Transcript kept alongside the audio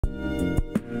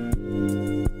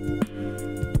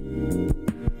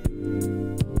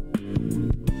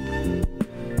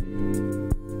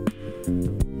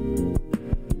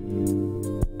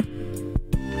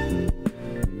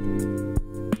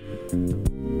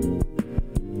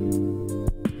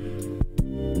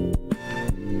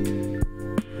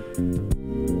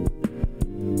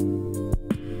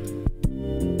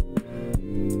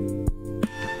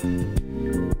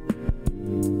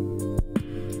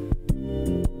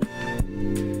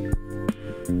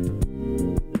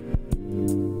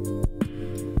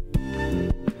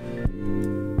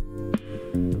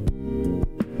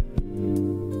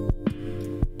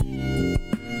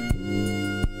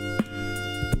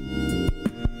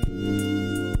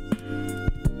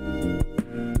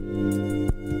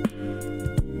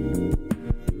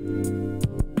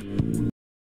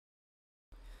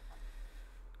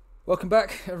Welcome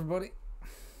back, everybody.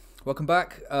 Welcome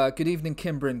back. Good evening,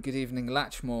 Kimbrin. Good evening,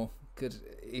 Latchmore. Good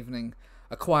evening,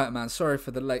 A Quiet Man. Sorry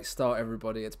for the late start,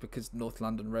 everybody. It's because North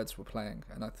London Reds were playing,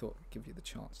 and I thought I'd give you the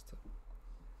chance to.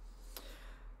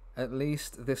 At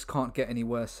least this can't get any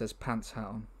worse, says Pants Hat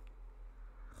on.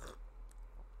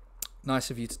 Nice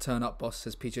of you to turn up, boss,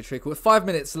 says PJ Treacle. We're 5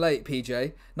 minutes late,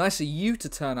 PJ. Nice of you to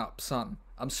turn up, son.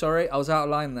 I'm sorry, I was out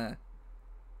of line there.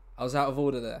 I was out of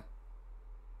order there.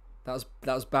 That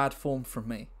was bad form from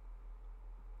me.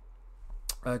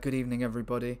 Good evening,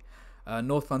 everybody.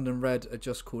 North London Red are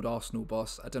just called Arsenal,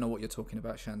 boss. I don't know what you're talking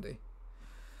about, Shandy.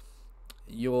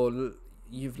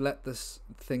 You've let this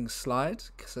thing slide,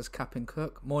 says Captain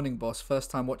Cook. Morning, boss.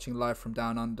 First time watching live from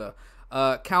Down Under.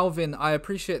 Calvin, I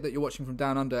appreciate that you're watching from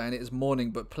Down Under and it is morning,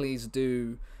 but please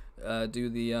do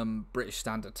the British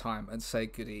Standard Time and say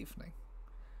good evening.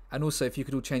 And also, if you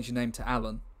could all change your name to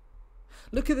Alan.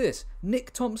 Look at this.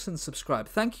 Nick Thompson subscribed.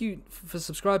 Thank you for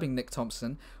subscribing, Nick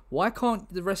Thompson. Why can't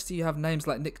the rest of you have names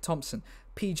like Nick Thompson,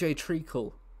 PJ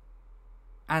Treacle,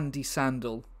 Andy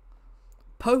Sandal,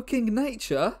 Poking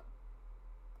Nature?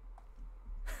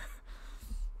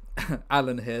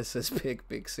 Alan here says Pig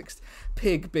Big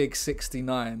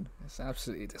 69. It's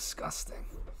absolutely disgusting.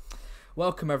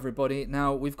 Welcome, everybody.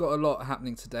 Now, we've got a lot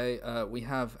happening today. We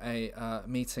have a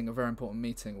meeting, a very important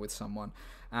meeting with someone,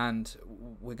 and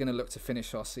we're going to look to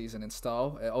finish our season in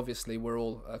style. Obviously, we're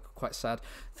all quite sad.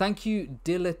 Thank you,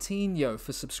 Dilatino,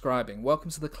 for subscribing.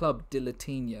 Welcome to the club,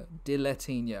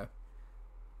 Dilatino.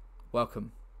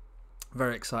 Welcome.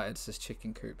 Very excited, says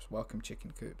Chicken Coops. Welcome,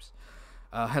 Chicken Coops.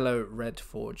 Hello, Red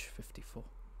Forge 54.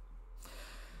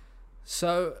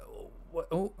 So,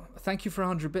 thank you for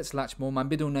 100 bits, Latchmore. My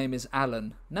middle name is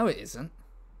Alan. No, it isn't.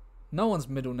 No one's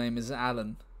middle name is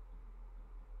Alan.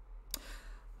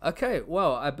 Okay,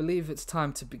 well, I believe it's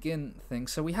time to begin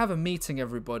things. So we have a meeting,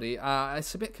 everybody.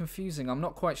 It's a bit confusing. I'm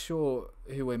not quite sure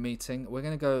who we're meeting. We're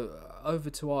going to go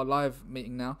over to our live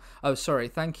meeting now. Oh, sorry.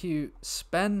 Thank you,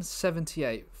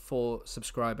 Spen78, for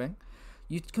subscribing.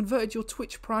 You converted your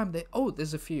Twitch Prime there. Oh,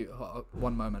 there's a few.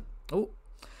 One moment. Oh,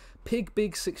 Pig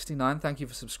Big 69. Thank you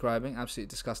for subscribing. Absolutely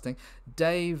disgusting.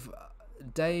 Dave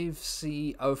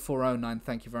C0409.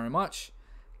 Thank you very much.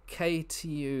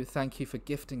 KTU. Thank you for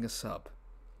gifting a sub.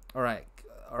 All right,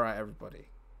 everybody.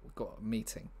 We've got a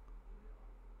meeting.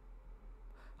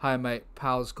 Hi, mate.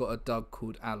 Pal's got a dog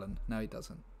called Alan. No, he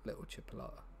doesn't. Little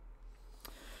Chipolata.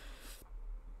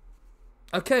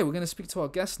 Okay, we're going to speak to our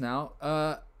guest now.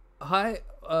 Hi,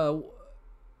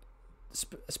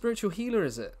 spiritual healer,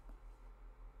 is it?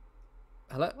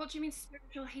 Hello? What do you mean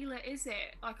spiritual healer is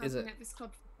it? Like I've been at this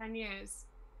club for 10 years.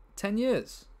 10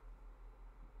 years?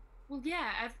 Well,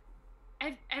 yeah,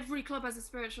 every club has a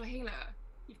spiritual healer.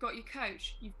 You've got your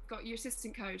coach, you've got your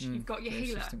assistant coach, you've got your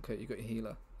healer. Assistant coach, you've got your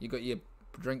healer. You got your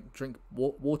drink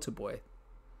water boy.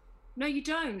 No, you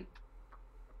don't.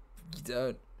 You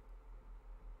don't.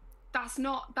 That's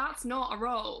not a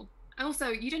role. And also,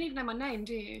 you don't even know my name,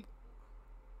 do you?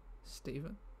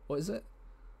 Stephen? What is it?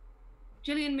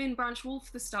 Gillian Moonbranch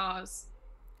Wolf the Stars.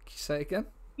 Can you say it again?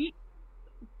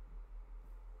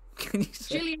 Can you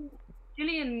say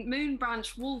Gillian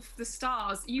Moonbranch Wolf the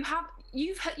Stars. You've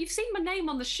seen my name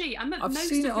on the sheet. I've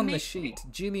seen it on the sheet.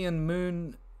 Gillian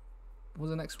Moon. What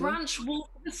was the next one? Branch Wolf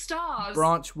the Stars.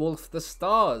 Branch Wolf the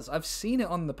Stars. I've seen it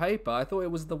on the paper. I thought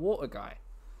it was the water guy.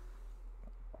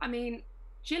 I mean,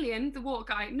 Gillian, the water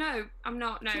guy. No, I'm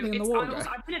not. No, Gillian, the water guy.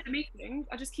 I've been at the meeting.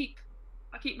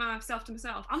 I keep myself to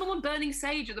myself. I'm the one burning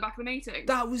sage at the back of the meeting.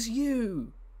 That was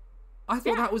you. I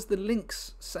thought that was the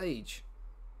Lynx sage.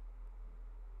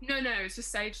 No, it's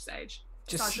just sage.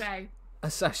 Just sachet.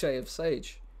 A sachet of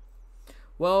sage.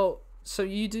 Well, so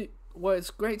you do. Well,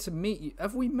 it's great to meet you.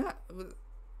 Have we met?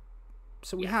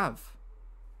 So we have.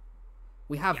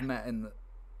 We have met in the.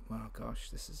 Oh gosh,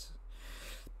 this is.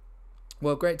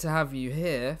 Well, great to have you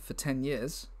here for 10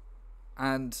 years,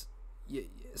 and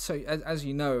so as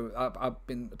you know, I've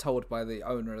been told by the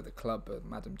owner of the club,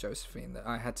 Madam Josephine, that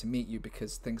I had to meet you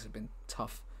because things have been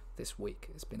tough this week.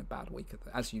 It's been a bad week,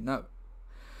 as you know.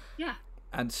 Yeah.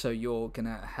 And so you're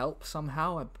gonna help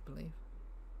somehow, I believe.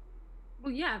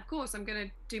 Well, yeah, of course. I'm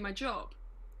gonna do my job.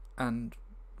 And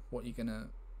what are you gonna?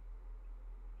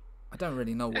 I don't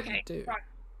really know what you do. Right.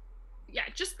 Yeah,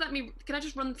 just let me. Can I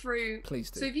just run through? Please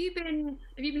do. So have you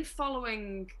been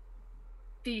following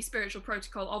the spiritual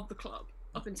protocol of the club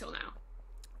up until now?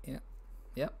 Yeah.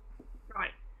 Yep.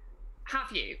 Right.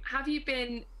 Have you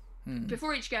been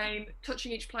before each game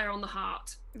touching each player on the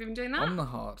heart? Have you been doing that? On the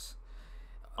heart.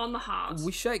 On the heart.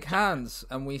 We shake hands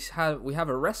and we have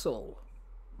a wrestle.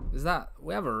 Is that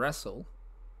we have a wrestle?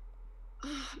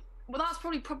 Well, that's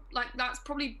probably that's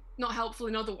probably not helpful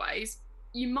in other ways.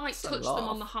 You might It's a touch them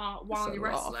on the laugh. heart It's while a you're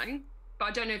laugh. wrestling, but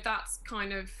I don't know if that's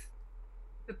kind of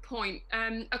the point.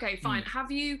 Okay, fine. Mm.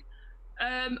 Have you,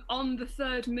 on the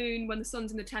third moon when the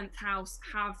sun's in the 10th house,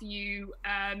 have you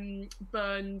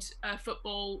burned a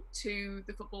football to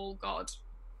the football god?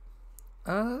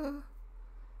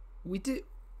 We did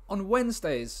on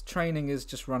Wednesdays. Training is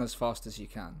just run as fast as you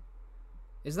can.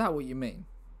 Is that what you mean?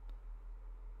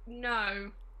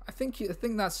 No. I think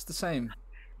that's the same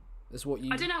as what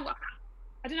you. I don't know.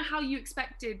 I don't know how you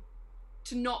expected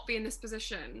to not be in this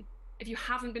position if you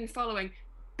haven't been following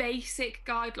basic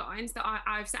guidelines that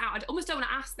I've set out. I almost don't want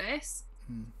to ask this.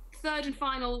 Third and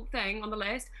final thing on the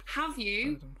list: have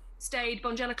you stayed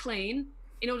Bonjela clean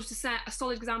in order to set a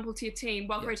solid example to your team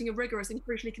while creating a rigorous and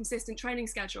crucially consistent training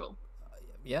schedule?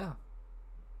 Yeah.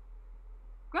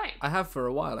 Great. I have for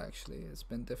a while, actually. It's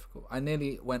been difficult. I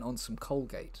nearly went on some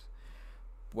Colgate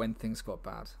when things got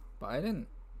bad, but I didn't.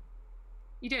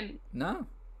 You didn't? No.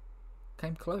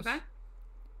 Came close. Okay.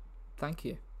 Thank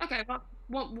you. Okay, well,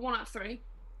 one out of three.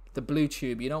 The blue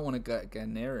tube, you don't want to go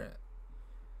near it.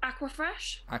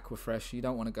 Aquafresh? Aquafresh, you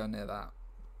don't want to go near that.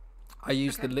 I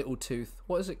use the little tooth.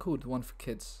 What is it called? The one for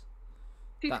kids?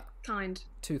 Tooth kind.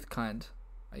 Tooth kind.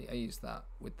 I use that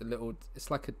with the little... It's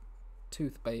like a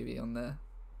tooth baby on there.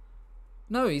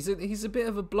 No, he's a bit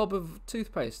of a blob of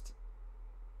toothpaste.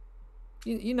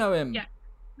 You know him. Yeah.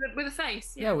 With a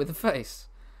face. Yeah, with a face.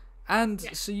 And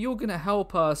so you're going to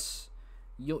help us.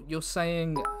 You're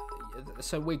saying...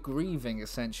 So we're grieving,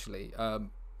 essentially.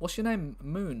 What's your name?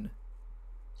 Moon?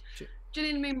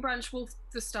 Gillian Moonbranch Wolf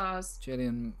the Stars.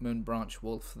 Gillian Moonbranch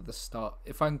Wolf the Star.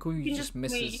 If I can call you just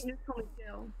Mrs. You can just call me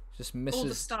Jill. Just Mrs. All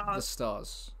the Stars. The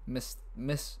Stars.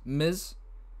 Ms.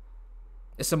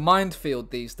 It's a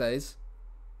minefield these days.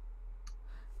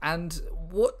 And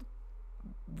what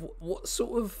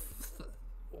sort of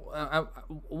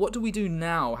what do we do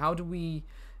now? How do we?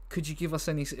 Could you give us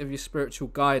any of your spiritual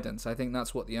guidance? I think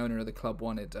that's what the owner of the club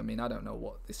wanted. I mean, I don't know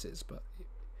what this is, but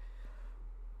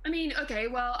I mean, okay,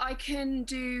 well, I can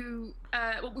do.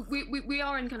 We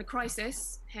are in kind of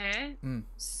crisis here,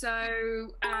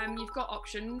 so you've got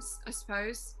options, I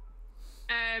suppose.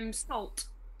 Salt.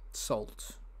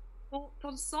 Salt.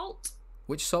 Salt.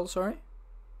 Which salt? Sorry.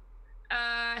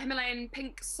 Himalayan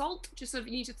pink salt. Just sort of,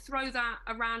 you need to throw that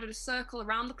around in a circle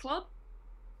around the club.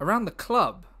 Around the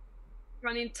club.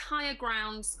 Around the entire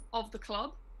grounds of the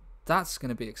club. That's going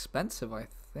to be expensive, I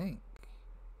think.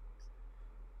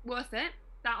 Worth it.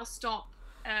 That'll stop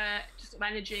just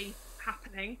energy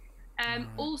happening.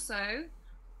 Also,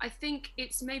 I think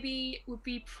it's maybe would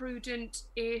be prudent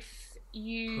if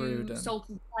you sold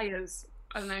some players.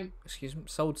 I don't know. Excuse me,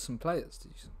 sold some players,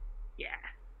 did you say? Yeah.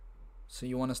 So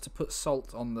you want us to put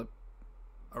salt on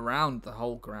around the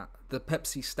whole ground? The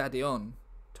Pepsi Stadion,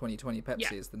 2020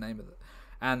 Pepsi is the name of it,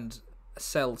 and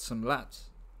sell some lads.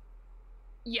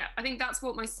 Yeah, I think that's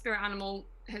what my spirit animal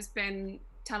has been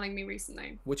telling me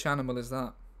recently. Which animal is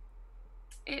that?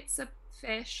 It's a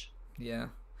fish. Yeah.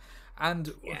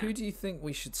 And who do you think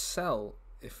we should sell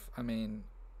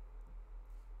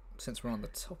since we're on the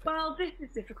topic? Well, this is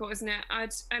difficult, isn't it? I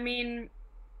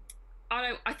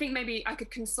think maybe I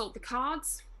could consult the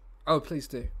cards. Oh, please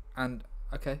do. And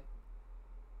okay.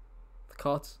 The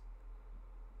cards?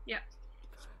 Yeah.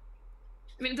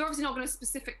 I mean, they're obviously not going to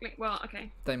specifically. Well,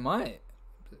 okay. They might.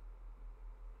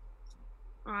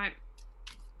 All right.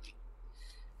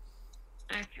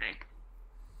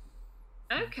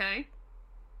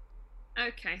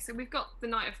 Okay, so we've got the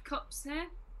Knight of Cups here.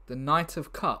 The Knight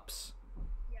of Cups?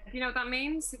 Yeah. Do you know what that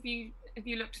means? Have you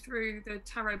looked through the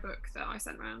tarot book that I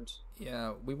sent around?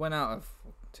 Yeah, we went out of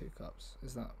 2 cups.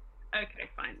 Is that... Okay,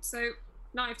 fine. So,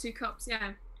 Knight of 2 Cups,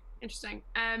 yeah. Interesting.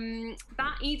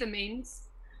 That either means...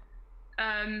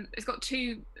 it's got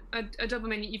a double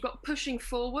meaning. You've got pushing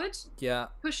forward. Yeah.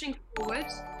 Pushing forward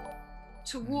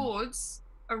towards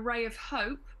a ray of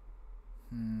hope.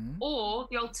 Or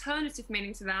the alternative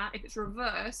meaning to that, if it's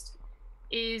reversed,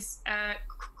 is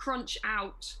crunch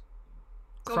out.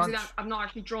 So obviously I've not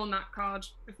actually drawn that card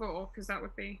before because that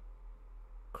would be...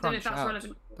 Crunch I don't know if that's out.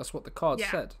 relevant. That's what the card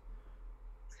said.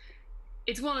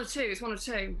 It's one or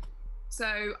two.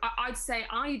 So I'd say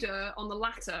either on the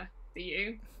latter for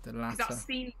you. The latter. That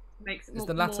seems makes it is more,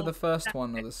 the latter more the first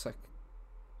one or the second?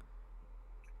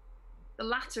 The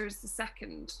latter is the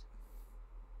second.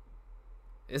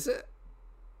 Is it?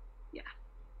 Yeah.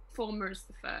 Former is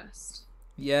the first.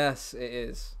 Yes, it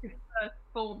is. The first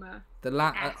former. The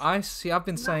latter. I see. I've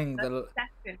been saying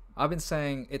second. I've been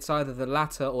saying it's either the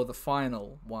latter or the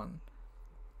final one.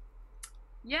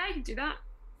 Yeah, you can do that.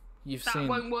 That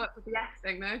won't work with the F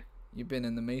thing though. You've been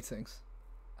in the meetings.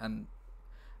 and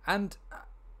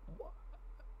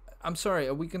I'm sorry,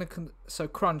 are we gonna so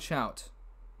crunch out?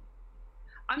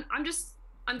 I'm just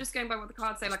going by what the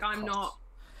cards say. Like I'm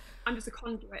just a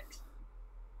conduit.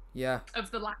 Yeah.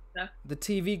 Of the latter. The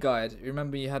TV guide.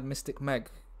 Remember you had Mystic Meg.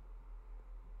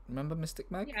 Remember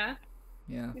Mystic Meg? Yeah.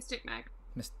 Yeah. Mystic Meg.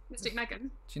 Mystic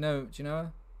Megan. Do you know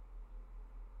her?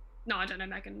 No, I don't know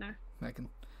Megan. No. Megan.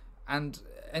 And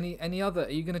any other? Are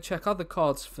you going to check other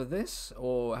cards for this,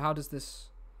 or how does this?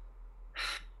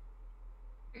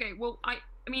 Okay. Well, I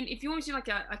mean, if you want to do like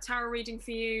a tarot reading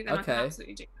for you, then I can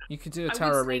absolutely do that. You could do a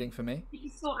tarot reading for me. You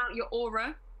can sort out your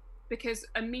aura, because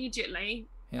immediately.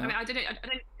 Yeah. I mean, I don't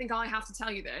think I have to tell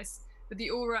you this, but the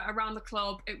aura around the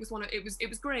club, it was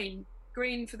green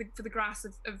for the grass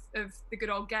of the good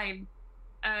old game.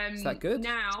 Is that good?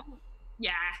 Now,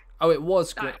 yeah. Oh, it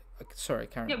was green. Sorry,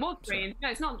 Karen. Yeah, it was green. No,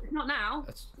 it's not now.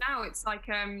 Now it's like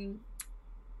I don't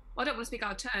want to speak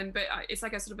out of turn, but it's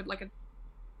like a sort of like a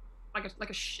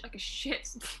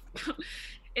shit.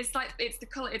 It's the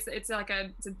color. It's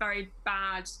a very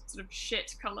bad sort of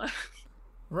shit color.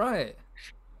 Right.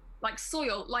 Like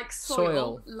soil.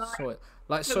 Soil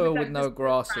with no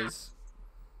grasses.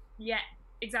 Yeah,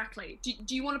 exactly.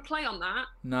 Do you want to play on that?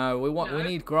 No, we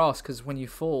need grass, because when you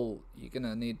fall, you're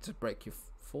gonna need to break your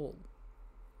fall.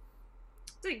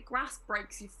 I don't think grass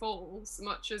breaks your fall so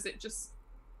much as it's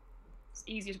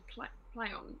easier to play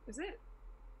on. Is it?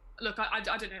 Look, I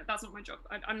don't know. That's not my job.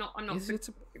 I'm not the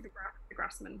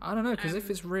grassman. I don't know, because if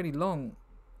it's really long.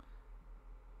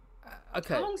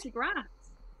 Okay. How long's your grass?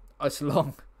 Oh, it's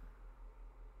long.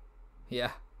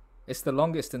 Yeah, it's the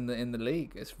longest in the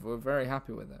league. We're very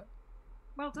happy with it.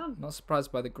 Well done. Not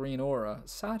surprised by the green aura.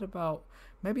 Sad about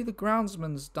maybe the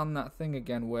groundsman's done that thing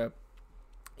again where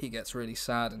he gets really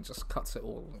sad and just cuts it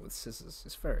all with scissors.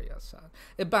 It's very sad.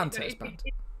 It's banter.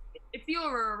 If the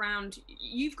aura around,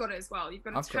 you've got it as well. You've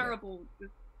got a terrible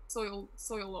soil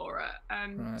aura.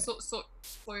 Right. Soil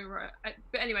aura.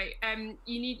 But anyway,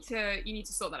 you need to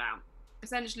sort that out.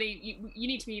 Essentially, you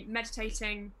need to be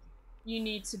meditating. You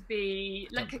need to be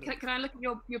like. Can I look at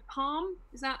your palm?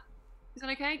 Is that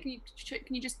okay? Can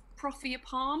you just proffer your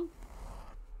palm?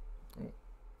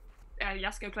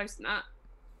 Yes, go closer than that.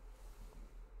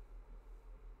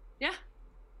 Yeah.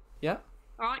 Yeah.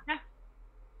 All right. Yeah.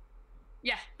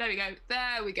 Yeah. There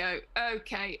we go.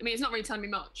 Okay. I mean, it's not really telling me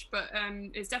much, but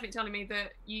it's definitely telling me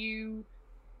that you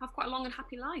have quite a long and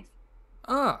happy life.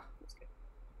 Ah. That's good.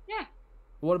 Yeah.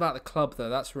 What about the club though?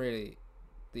 That's really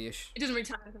the issue. It doesn't really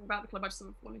tell anything about the club. I just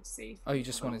wanted to see. Oh, you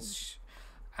just wanted to...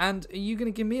 And are you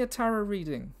going to give me a tarot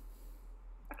reading?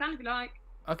 I can if you like.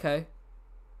 Okay.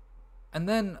 And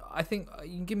then I think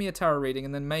you can give me a tarot reading,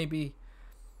 and then maybe,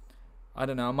 I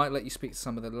don't know, I might let you speak to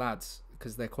some of the lads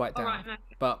because they're quite down. Right, no.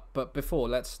 But before,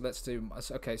 let's do...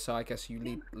 Okay, so I guess you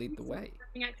lead the way.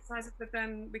 Exercises, but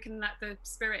then we can let the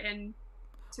spirit in.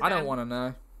 I don't want to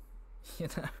know. You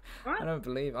know, right. I don't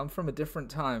believe. I'm from a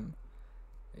different time.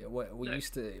 We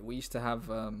used to have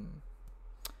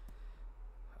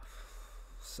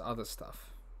other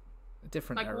stuff. A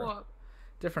different like era. What?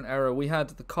 Different era. We had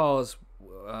the cars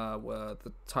were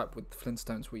the type with the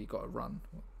Flintstones where you got to run.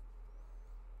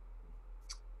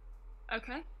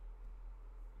 Okay.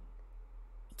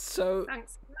 So.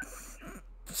 Thanks.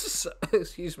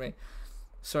 Excuse me.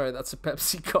 Sorry, that's a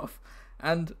Pepsi cough.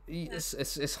 And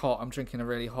it's hot. I'm drinking a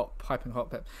really hot, piping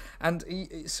hot Pep. And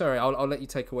sorry, I'll let you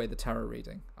take away the tarot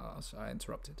reading. So I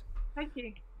interrupted. Thank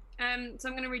you. So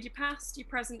I'm going to read your past, your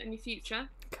present, and your future.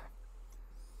 Okay.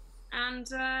 And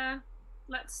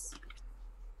let's.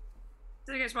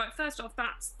 So I guess right. First off,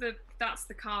 that's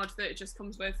the card that it just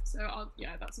comes with. So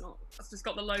that's just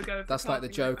got the logo. Of that's the like the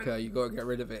Joker. You got to get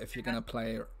rid of it if you're going to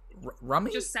play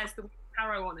rummy. It just says the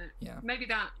tarot on it. Yeah. Maybe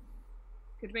that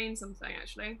could mean something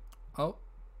actually. Oh.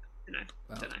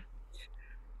 Don't know.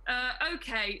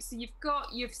 Okay, so you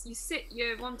sit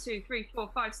your 1, 2, 3, 4,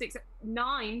 5, 6,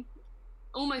 9.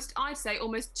 I'd say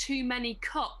almost too many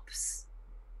cups.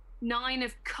 9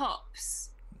 of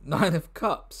cups. 9 of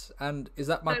cups, and is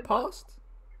that my past?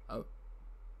 Oh.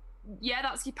 Yeah,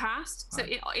 that's your past. So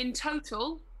in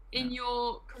total, in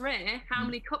your career, how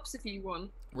many cups have you won?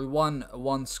 We won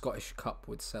one Scottish Cup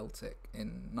with Celtic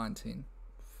in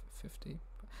 1950.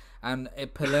 And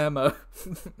at Palermo,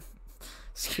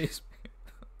 excuse me,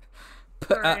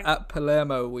 at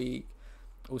Palermo we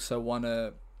also won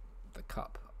the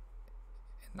cup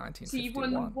in 1951. So you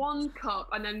won 1 cup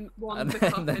and then won the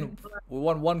cup. We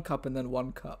won 1 cup and then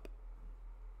 1 cup.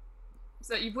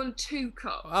 So you've won 2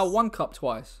 cups. Oh, 1 cup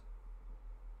twice.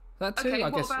 That too, okay, I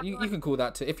guess you can call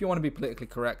that too, if you want to be politically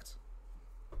correct.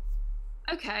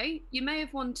 Okay, you may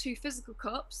have won 2 physical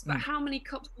cups, but how many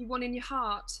cups have you won in your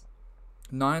heart?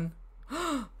 9.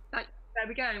 There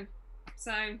we go.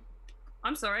 So,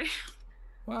 I'm sorry.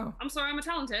 Wow. I'm sorry. I'm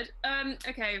talented.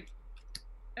 Okay.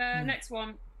 Next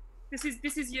one. This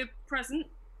is your present.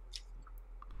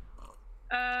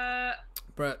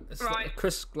 Brett, it's right.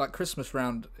 like Christmas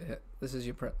round. This is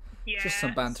your prep. Yeah. Just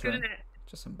some banter. Good,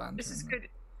 just some banter. This is good.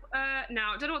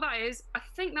 Now, I don't know what that is. I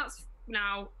think that's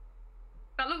now.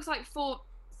 That looks like four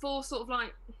sort of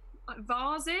like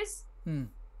vases.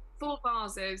 4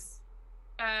 vases.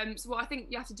 So what I think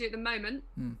you have to do at the moment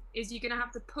is you're gonna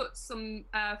have to put some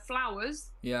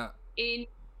flowers. Yeah. In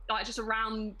like just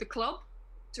around the club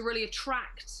to really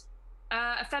attract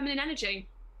a feminine energy,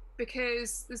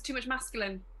 because there's too much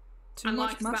masculine. Too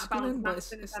much masculine, but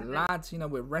it's lads. You know,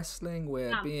 we're wrestling.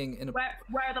 We're being in a.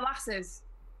 Where are the lasses?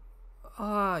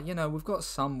 You know, we've got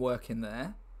some work in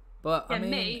there, but yeah, I mean,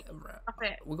 me. That's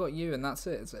it. We got you, and that's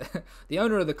it. The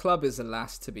owner of the club is a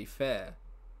lass, to be fair.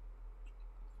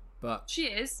 But she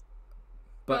is.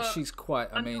 But she's quite.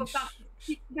 I mean,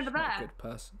 she's never there. Not a good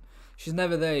person. She's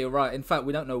never there. You're right. In fact,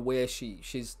 we don't know where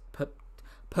she's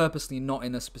purposely not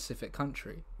in a specific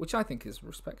country, which I think is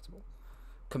respectable,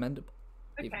 commendable.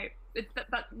 Okay,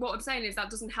 what I'm saying is that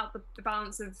doesn't help the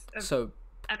balance of so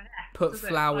M&S, put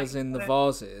flowers in the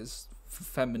vases for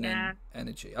feminine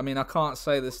energy. I mean, I can't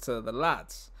say this to the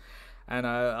lads, and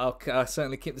I'll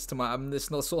certainly keep this to my. This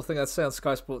is not the sort of thing I'd say on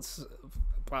Sky Sports.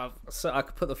 So I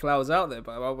could put the flowers out there,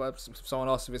 but if someone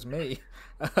asks if it's me,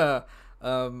 as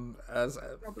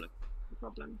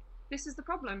problem. This is the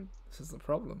problem. This is the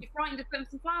problem. You're frightened of putting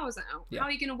some flowers out. Yeah. How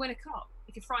are you going to win a cup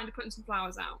if you're frightened of putting some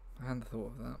flowers out? I hadn't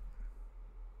thought of that.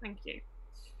 Thank you.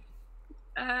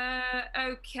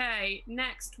 Okay,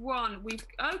 next one.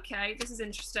 Okay, this is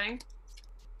interesting.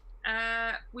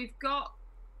 We've got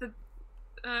the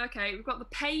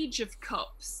Page of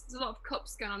Cups. There's a lot of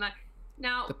cups going on there.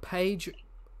 Now the page.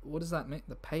 What does that mean?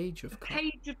 The Page of Cups.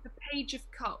 The Page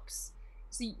of Cups.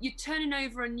 So you're turning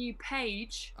over a new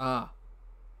page.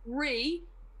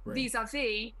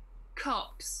 Vis-a-vis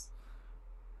cups.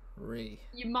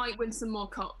 You might win some more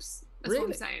cups. That's what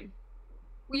I'm saying.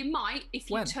 Well, you might if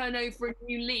you turn over a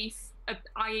new leaf,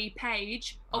 i.e.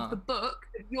 page, of the book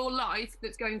of your life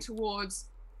that's going towards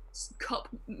cup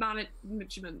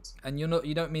management. And you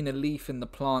don't mean a leaf in the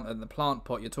plant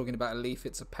pot. You're talking about a leaf.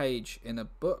 It's a page in a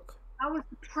book. That was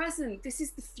the present. This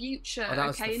is the future. Oh,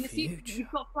 okay, in the future,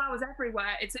 you've got flowers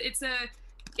everywhere. It's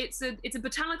a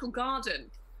botanical garden,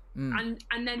 and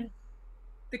then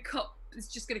the cup is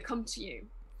just going to come to you.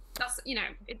 That's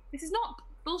this is not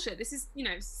bullshit. This is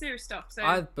serious stuff. So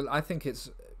I think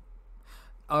it's.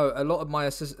 A lot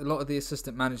of the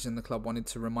assistant managers in the club wanted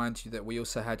to remind you that we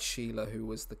also had Sheila, who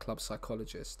was the club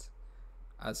psychologist,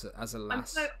 as a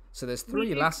lass. So there's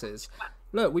 3 lasses.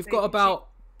 Look, we've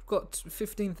got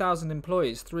 15,000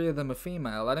 employees. 3 of them are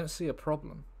female. I don't see a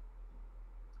problem.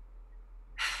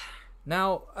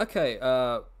 Now, okay,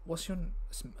 what's your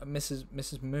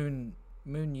Mrs. Moon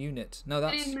Unit? No,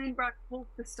 that's Moonbright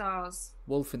Wolfenstars.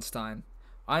 Wolfenstein.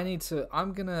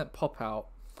 I'm gonna pop out,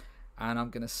 and I'm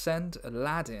gonna send a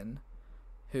lad in,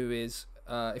 who is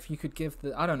if you could give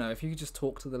I don't know, if you could just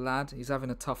talk to the lad. He's having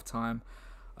a tough time.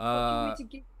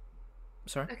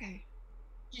 Sorry. Okay.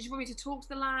 Do you want me to talk to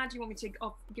the lad? Do you want me to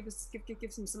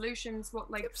give some solutions? What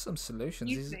give some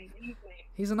solutions? Use me.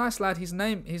 He's a nice lad. His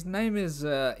name is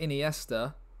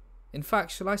Iniesta. In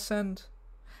fact, shall I send?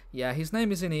 Yeah, his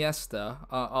name is Iniesta.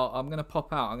 I'm gonna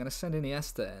pop out. I'm gonna send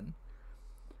Iniesta in.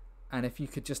 And if you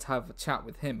could just have a chat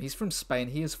with him. He's from Spain.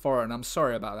 He is foreign. I'm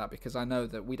sorry about that, because I know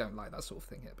that we don't like that sort of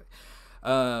thing here. But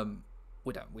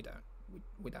we don't like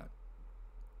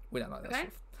that sort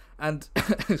of. And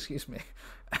excuse me.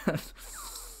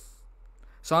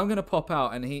 So I'm gonna pop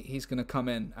out, and he's gonna come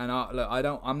in, and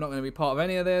I'm not gonna be part of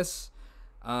any of this.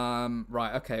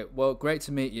 Right, okay. Well, great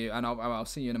to meet you, and I'll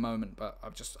see you in a moment. But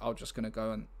I'm just gonna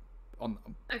go and I'm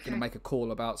gonna make a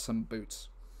call about some boots.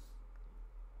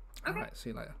 Okay. All right.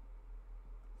 See you later.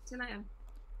 See you later.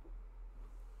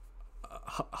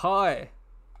 Hi.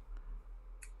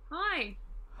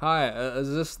 Hi.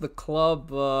 Is this the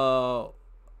club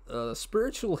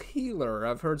spiritual healer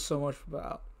I've heard so much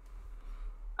about?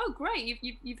 Oh, great!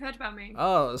 You've heard about me.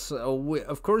 Oh, so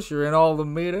of course you're in all the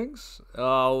meetings.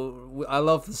 I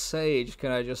love the sage.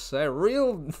 Can I just say,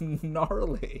 real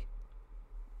gnarly.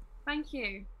 Thank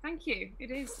you. It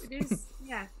is.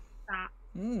 Yeah, that.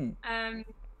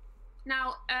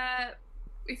 Now,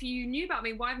 if you knew about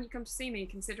me, why haven't you come to see me?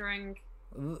 Considering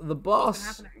the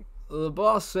boss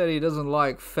said he doesn't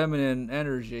like feminine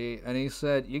energy, and he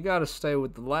said you got to stay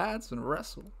with the lads and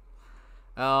wrestle.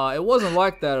 It wasn't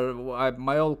like that at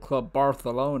my old club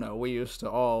Barcelona. We used to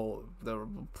all there were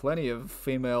plenty of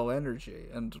female energy,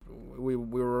 and we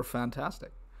were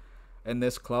fantastic. In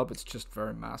this club, it's just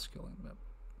very masculine.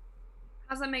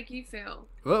 How does that make you feel?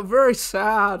 Well, very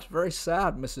sad,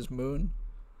 Mrs. Moon.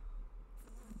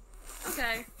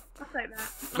 Okay, I'll take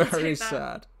that. I'll Very take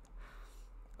that.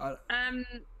 sad.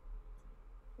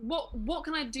 What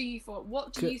can I do you for?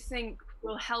 What do you think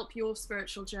will help your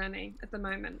spiritual journey at the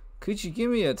moment? Could you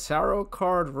give me a tarot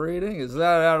card reading? Is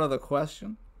that out of the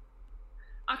question?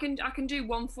 I can do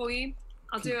one for you.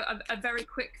 I'll do a very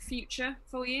quick future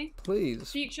for you.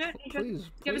 Please. Future? Please. Do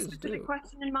you have a specific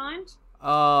question in mind?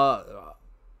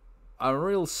 I'm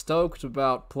real stoked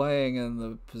about playing in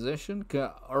the position.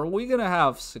 Are we gonna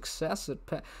have success at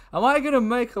am I gonna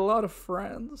make a lot of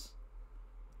friends?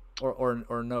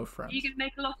 Or no friends? Are you gonna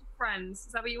make a lot of friends?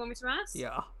 Is that what you want me to ask?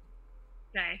 Yeah.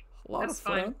 Okay. A lot That's of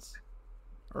fine. friends?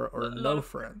 Or no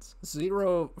friends?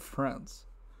 0 friends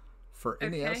for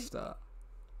Iniesta.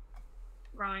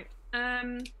 Right.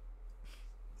 All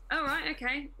right.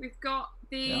 Okay. We've got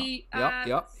the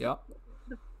Yep.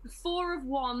 the 4 of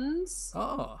Wands.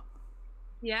 Oh.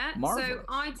 Yeah. Marvelous.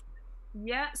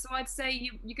 So I'd say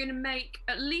you're going to make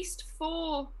at least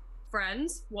 4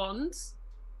 friends, wands,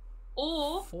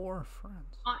 or 4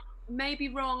 friends. I may be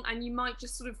wrong, and you might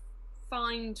just sort of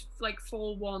find like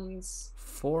 4 wands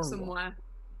 4 somewhere.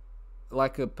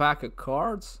 Like a pack of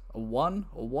cards, a one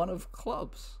of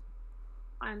clubs.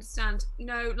 I understand.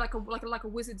 No, like a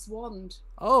wizard's wand.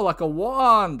 Oh, like a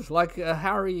wand, like a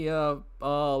Harry,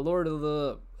 Lord of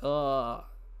the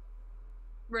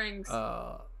Rings.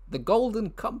 The Golden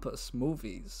Compass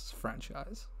movies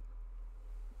franchise.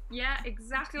 Yeah,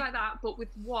 exactly like that, but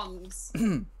with wands.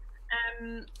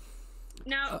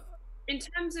 Now, in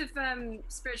terms of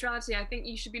spirituality, I think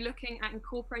you should be looking at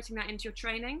incorporating that into your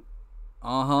training.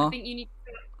 I think you need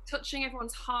to be touching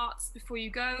everyone's hearts before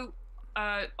you go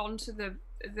onto the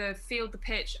field, the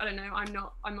pitch. I don't know. I'm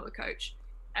not the coach.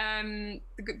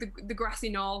 The grassy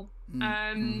knoll.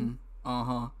 And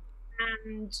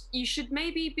you should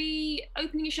maybe be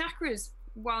opening your chakras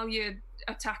while you're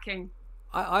attacking.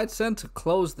 I tend to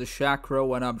close the chakra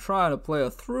when I'm trying to play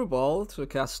a through ball to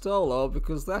Castello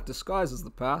because that disguises the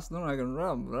past. Then I can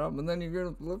run, and then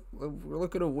you're gonna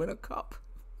look at a win a cup.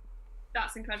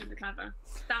 That's incredibly clever.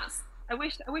 I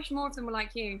wish more of them were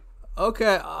like you.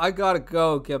 Okay, I gotta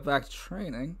go get back to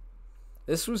training.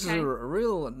 This was a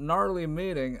real gnarly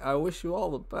meeting. I wish you all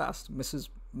the best, Ms.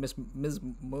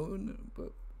 Moon.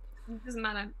 But it doesn't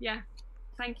matter. Yeah,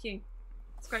 thank you.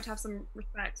 It's great to have some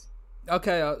respect.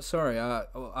 Okay, sorry. I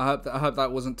hope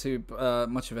that wasn't too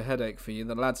much of a headache for you.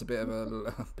 The lad's a bit of a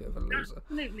loser.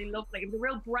 Absolutely lovely. It was a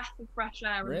real breath of fresh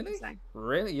air. Really?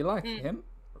 Really? You like him?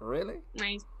 Really? No,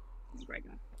 he's a great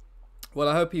guy. Well,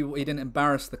 I hope he didn't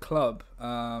embarrass the club.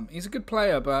 He's a good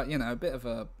player, but a bit of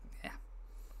a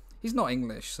He's not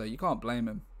English, so you can't blame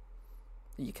him.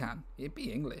 You can. He'd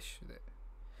be English.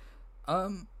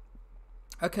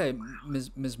 Okay,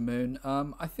 Ms. Moon.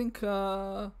 I think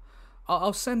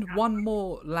I'll send one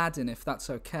more lad in if that's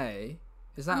okay.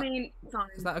 Is that? Fine.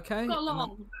 Is that okay? Got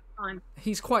along. Fine.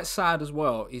 He's quite sad as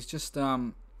well. He's just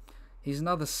he's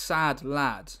another sad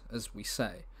lad, as we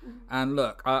say. And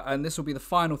look, and this will be the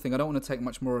final thing. I don't want to take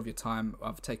much more of your time.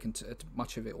 I've taken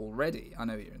much of it already. I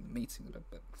know you're in the meeting a little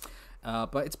bit,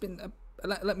 but it's been.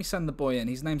 Let me send the boy in.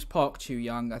 His name's Park Chu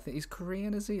Young. I think he's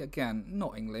Korean, is he? Again,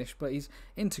 not English, but he's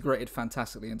integrated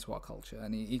fantastically into our culture,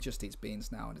 and he just eats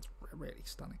beans now, and it's really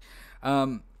stunning.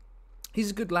 He's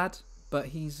a good lad, but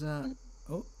he's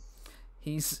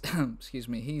excuse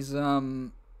me. He's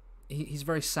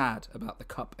very sad about the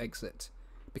cup exit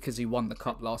because he won the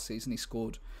cup last season. He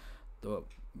scored the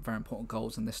very important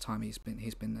goals, and this time he's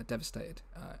been devastated.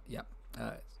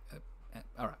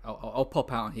 All right, I'll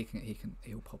pop out, and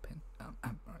he'll pop in. All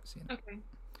right, see you now. Okay.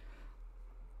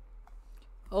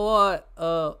 All right,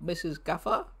 Mrs.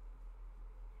 Gaffer.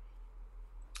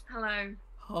 Hello.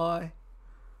 Hi.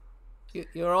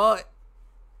 You're right.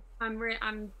 I'm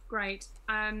great.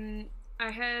 I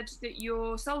heard that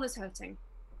your soul is hurting.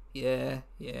 Yeah,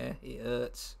 it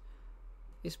hurts.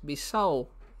 It's my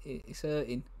soul. It's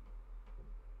hurting.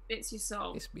 It's your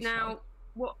soul. It's my now,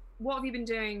 soul. what have you been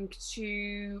doing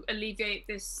to alleviate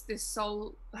this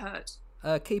soul hurt?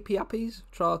 Keepy uppies.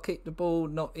 Try to keep the ball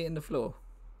not hitting the floor.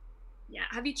 Yeah.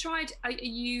 Have you tried? Are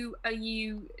you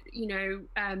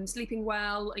sleeping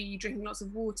well? Are you drinking lots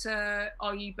of water?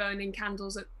 Are you burning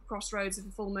candles at crossroads of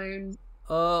the full moon?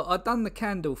 I done the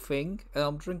candle thing.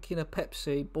 I'm drinking a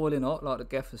Pepsi, boiling hot, like the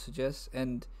gaffer suggests.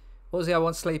 And what was the other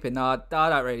one? Sleeping? No, I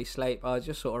don't really sleep. I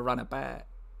just sort of run about.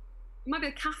 It might be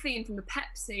the caffeine from the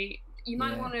Pepsi. you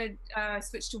might want to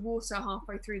switch to water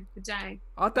halfway through the day.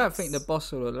 I don't think the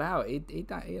boss will allow it. He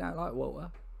don't like water.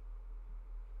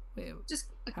 Just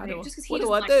how do just because what he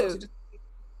do I doesn't do? like water.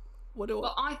 What do I?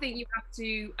 Well, I think you have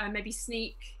to maybe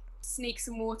sneak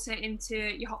some water into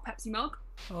your hot Pepsi mug.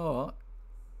 Oh.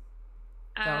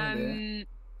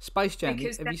 Space Jam.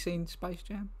 Have you seen Space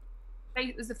Jam?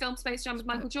 There's the film Space Jam with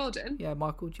Michael Jordan. Yeah,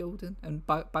 Michael Jordan and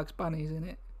Bugs Bunny's in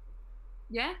it.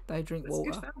 Yeah. They drink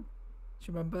water. Do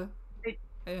you remember?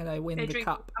 They win the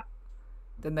cup.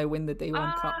 Then they win the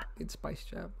D1 Cup in Space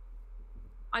Jam.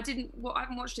 I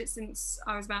haven't watched it since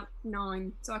I was about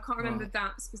 9, so I can't remember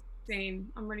that specific scene.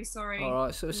 I'm really sorry. All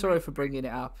right, so sorry for bringing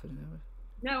it up.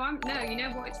 No, you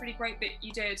know what? It's really great that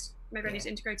you did. Maybe I need to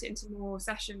integrate it into more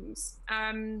sessions.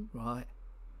 Right.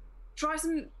 Try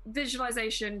some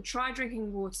visualization. Try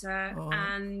drinking water,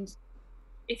 and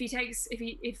if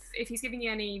he's giving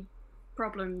you any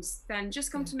problems, then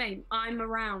just come to me. I'm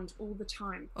around all the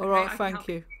time. All right, thank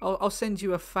you. I'll send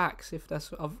you a fax if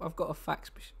that's. I've got a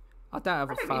fax. I don't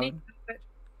have a phone. Really need it,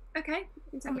 okay, you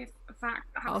can send me a fax.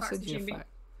 I'll send you a fax.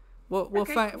 Well,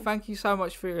 okay, thank you so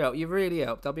much for your help. You really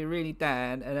helped. I'll be really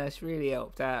down, and that's really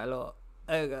helped out a lot.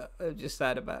 I'm just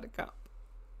sad about the cup.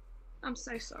 I'm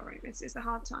so sorry. This is a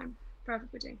hard time for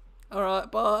everybody. All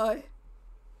right, bye.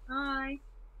 Bye.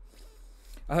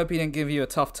 I hope he didn't give you a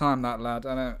tough time, that lad.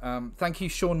 I know. Thank you,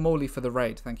 Sean Morley, for the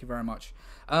raid. Thank you very much.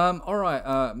 All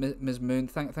right, Ms. Moon.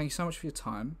 Thank you so much for your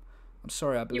time. I'm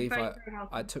sorry. I believe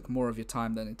I took more of your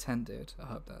time than intended. I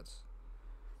hope that's.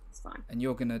 It's fine. And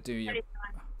you're gonna do your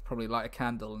probably light a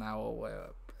candle now or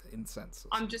incense.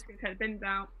 I'm just gonna put the bins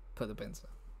out. Put the bins out.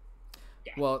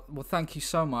 Yeah. Well, thank you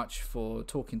so much for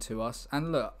talking to us.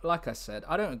 And look, like I said,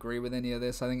 I don't agree with any of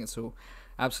this. I think it's all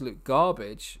absolute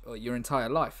garbage your entire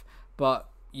life. But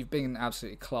you've been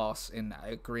absolutely class in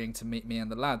agreeing to meet me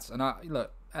and the lads. And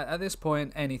look, at this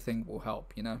point, anything will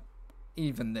help, you know?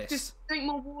 Even this. Just drink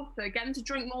more water. Get them to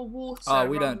drink more water. Oh,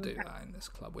 we don't do that in this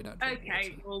club. We don't drink water.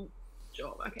 Okay, well,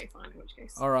 sure. Okay, fine. In which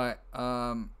case. All right.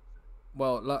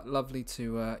 Well, lovely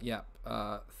to,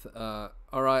 all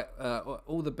right,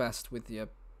 all the best with your...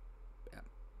 Yeah.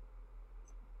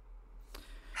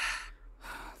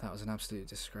 That was an absolute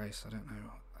disgrace. I don't know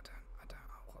what...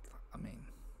 I mean,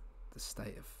 the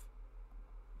state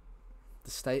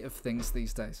of things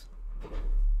these days.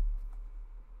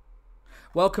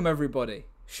 Welcome, everybody.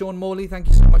 Sean Morley, thank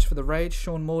you so much for the raid.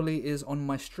 Sean Morley is on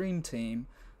my stream team,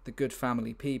 The Good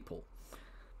Family People.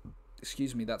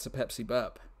 Excuse me, that's a Pepsi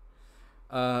burp.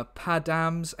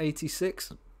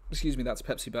 Padams86, excuse me, that's a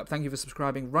Pepsi burp. Thank you for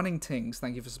subscribing. Running Tings,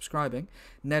 thank you for subscribing.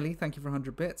 Nelly, thank you for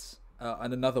 100 bits.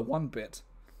 And another 1 bit.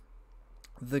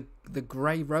 The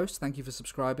Grey Roast, thank you for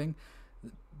subscribing.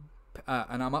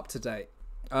 And I'm up to date.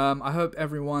 I hope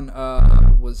everyone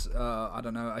was, I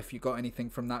don't know if you got anything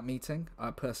from that meeting.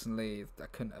 Personally, I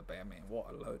couldn't obey. I mean, what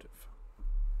a load of...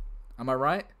 Am I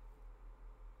right?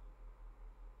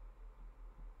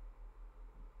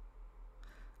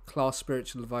 Class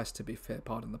spiritual advice, to be fair,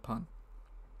 pardon the pun.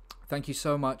 Thank you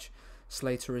so much,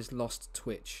 Slater is Lost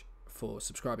Twitch, for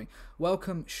subscribing.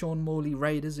 Welcome, Sean Morley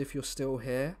Raiders, if you're still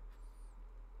here.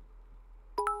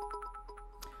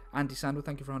 Andy Sandel,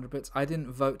 thank you for 100 bits. I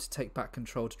didn't vote to take back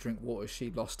control to drink water. She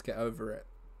lost. Get over it.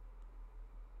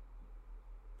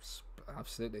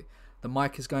 Absolutely. The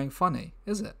mic is going funny,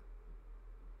 is it?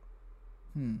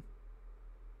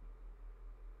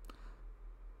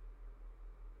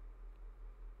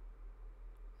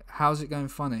 How's it going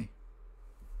funny?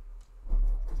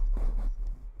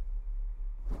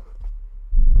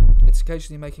 It's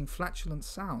occasionally making flatulent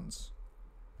sounds.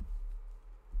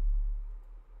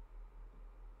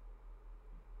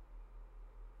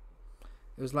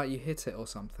 It was like you hit it or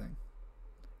something.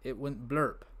 It went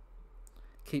blurp.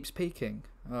 Keeps peaking.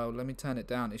 Oh, let me turn it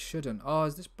down. It shouldn't. Oh,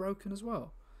 is this broken as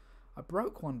well? I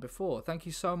broke one before. Thank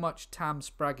you so much, Tam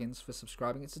Spraggins, for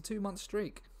subscribing. It's a 2-month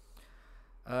streak.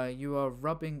 You are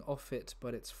rubbing off it,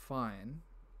 but it's fine.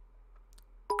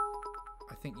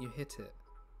 I think you hit it.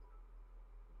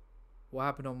 What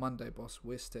happened on Monday, boss?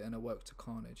 Whisked it and it worked to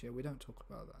carnage. Yeah, we don't talk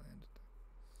about that at the end of the day.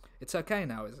 It's okay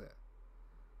now, is it?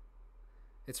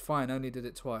 It's fine, only did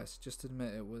it twice. Just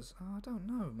admit it was... Oh, I don't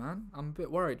know, man. I'm a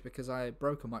bit worried because I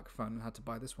broke a microphone and had to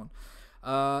buy this one.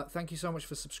 Thank you so much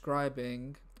for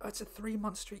subscribing. Oh, it's a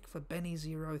 3-month streak for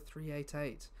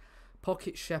Benny0388.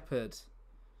 Pocket Shepherd.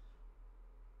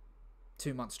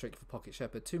 2-month streak for Pocket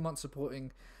Shepherd. 2 months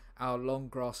supporting our long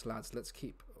grass lads. Let's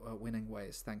keep winning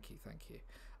ways. Thank you, thank you.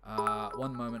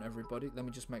 1 moment, everybody. Let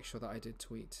me just make sure that I did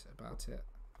tweet about it.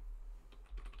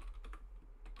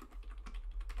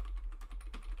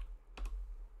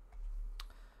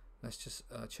 Let's just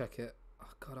check it. Oh,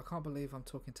 God, I can't believe I'm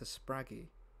talking to Spraggy.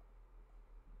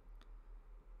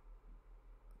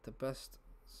 The best...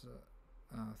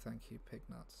 Oh, thank you,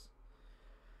 Pignuts.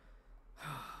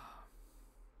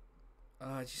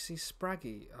 Did you see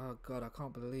Spraggy? Oh God, I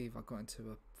can't believe I got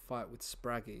into a fight with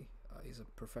Spraggy. He's a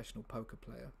professional poker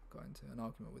player. Got into an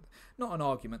argument with... Not an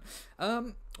argument.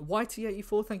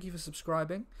 YT84, thank you for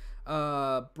subscribing.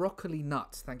 Broccoli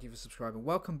Nut, thank you for subscribing.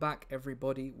 Welcome back,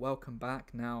 everybody. Welcome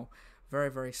back. Now, very,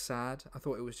 very sad. I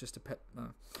thought it was just a pet... No.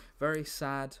 Very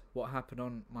sad what happened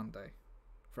on Monday.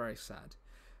 Very sad.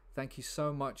 Thank you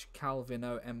so much,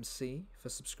 Calvino MC, for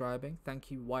subscribing.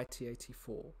 Thank you,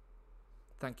 YT84.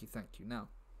 Thank you, thank you. Now,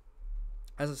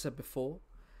 as I said before,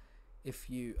 if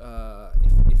you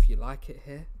like it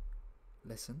here,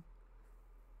 listen.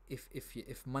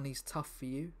 If money's tough for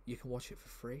you, you can watch it for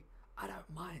free. I don't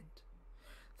mind.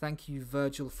 Thank you,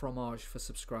 Virgil Fromage, for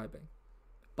subscribing.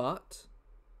 But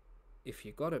if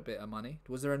you got a bit of money,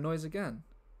 was there a noise again?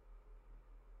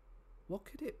 What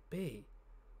could it be?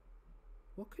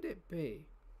 What could it be?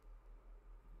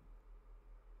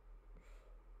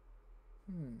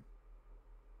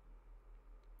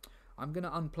 I'm going to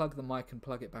unplug the mic and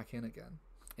plug it back in again.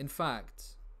 In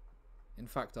fact,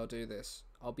 I'll do this.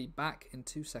 I'll be back in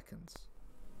 2 seconds.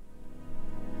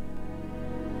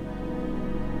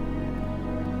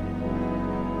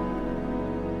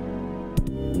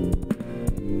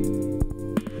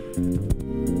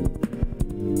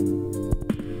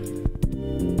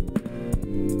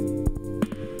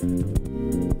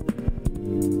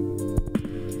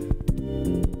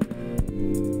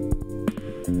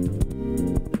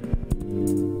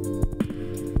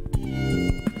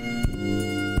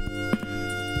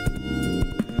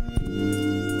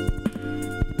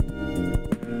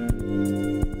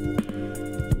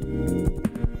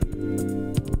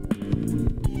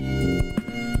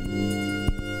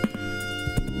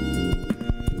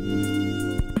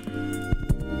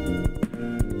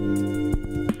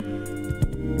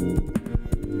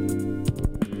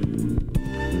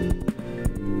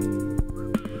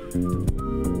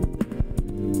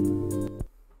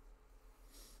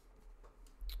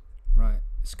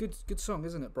 Good song,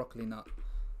 isn't it, Broccoli Nut?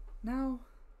 Now,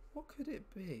 what could it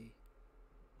be?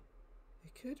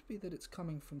 It could be that it's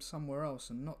coming from somewhere else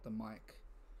and not the mic.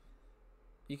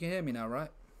 You can hear me now,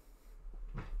 right?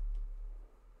 I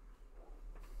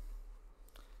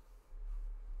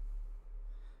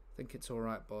think it's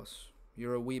alright, boss.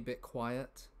 You're a wee bit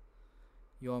quiet.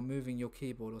 You are moving your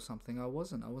keyboard or something. I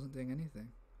wasn't doing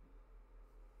anything.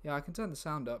 Yeah, I can turn the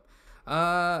sound up.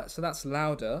 So that's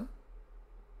louder.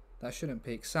 That shouldn't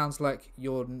peak. Sounds like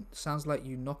you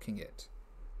knocking it.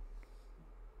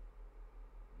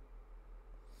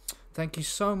 Thank you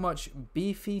so much,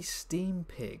 Beefy Steam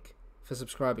Pig, for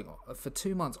subscribing for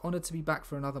 2 months. Honoured to be back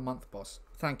for another month, boss.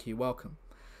 Thank you. Welcome.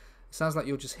 It sounds like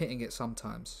you're just hitting it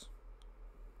sometimes.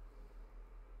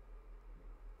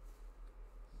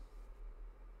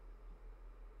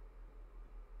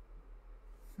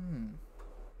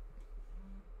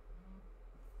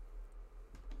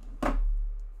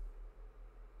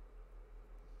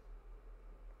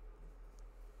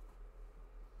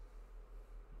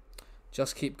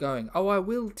 Just keep going. Oh, I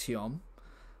will, Tiom.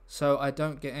 So I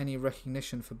don't get any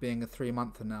recognition for being a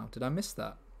 3-monther now. Did I miss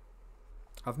that?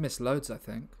 I've missed loads, I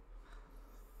think.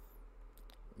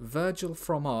 Virgil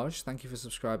Fromage, thank you for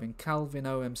subscribing. Calvin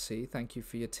OMC, thank you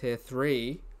for your tier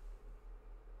 3.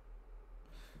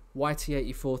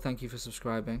 YT84, thank you for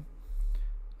subscribing.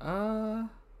 I'm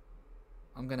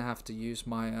going to have to use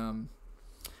my...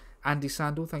 Andy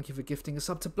Sandal, thank you for gifting a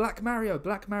sub to Black Mario.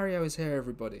 Black Mario is here,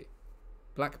 everybody.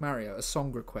 Black Mario, a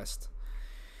song request.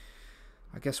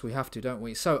 I guess we have to, don't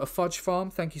we? So, A Fudge Farm,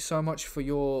 thank you so much for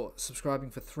your subscribing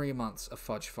for 3 months, A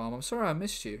Fudge Farm. I'm sorry I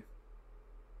missed you.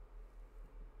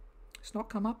 It's not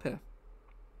come up here.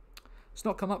 It's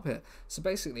not come up here. So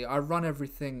basically, I run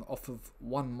everything off of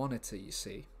one monitor, you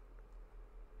see.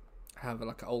 I have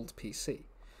like an old PC.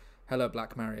 Hello,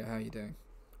 Black Mario, how are you doing?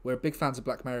 We're big fans of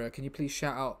Black Mario. Can you please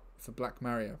shout out for Black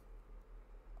Mario?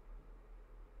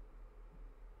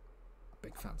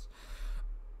 Big fans.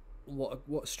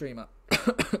 What streamer?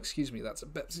 Excuse me, that's a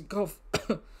Pepsi cough.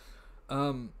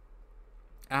 And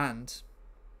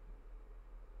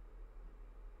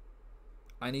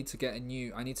I need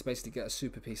to basically get a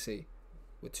super PC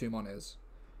with 2 monitors.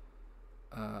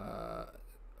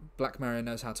 Black Mario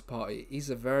knows how to party.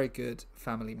 He's a very good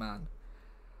family man.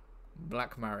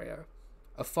 Black Mario.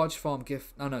 A Fudge Farm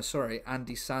gift. No, sorry.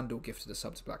 Andy Sandal gifted a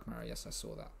sub to Black Mario. Yes, I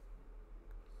saw that.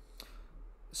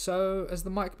 So, has the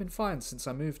mic been fine since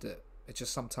I moved it? It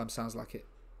just sometimes sounds like it.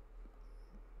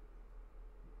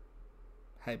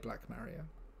 Hey, Black Mario.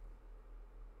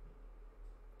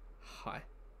 hi.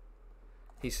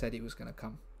 He said he was going to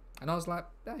come. And I was like,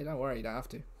 hey, don't worry, you don't have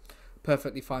to.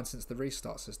 Perfectly fine since the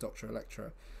restart, says Dr.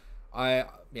 Electro. I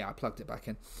plugged it back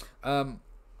in.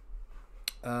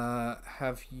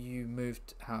 Have you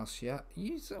moved house yet?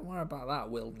 You don't worry about that,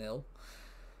 Will Nil.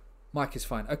 Mike is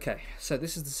fine. Okay, so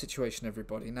this is the situation,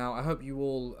 everybody. Now, I hope you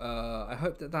all... I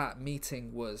hope that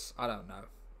meeting was, I don't know,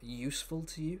 useful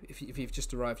to you. If you've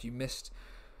just arrived, you missed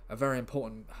a very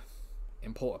important...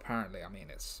 apparently. I mean,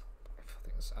 I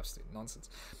think it's absolute nonsense.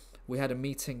 We had a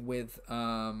meeting with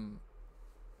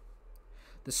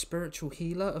the spiritual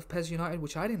healer of PES United,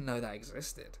 which I didn't know that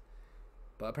existed.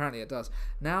 But apparently it does.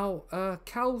 Now,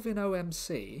 Calvin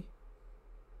OMC...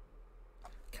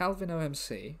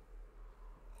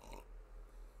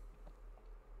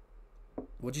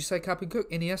 What'd you say, Captain Cook?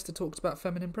 Iniesta talks about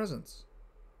feminine presence.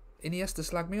 Iniesta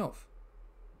slagged me off.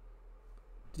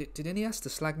 Did Iniesta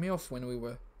slag me off when we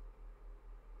were...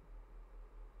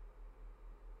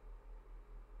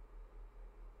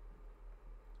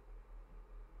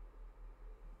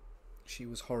 She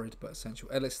was horrid but essential.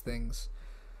 Ellis Things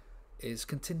is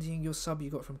continuing your sub you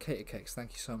got from Cater Cakes.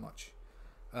 Thank you so much.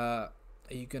 Are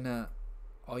you gonna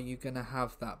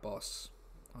have that, boss?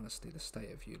 Honestly, the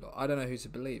state of you lot. I don't know who to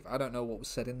believe. I don't know what was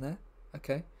said in there.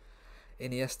 Okay.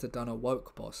 Iniesta done a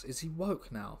woke, boss. Is he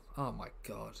woke now? Oh my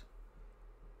god.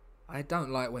 I don't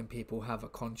like when people have a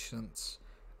conscience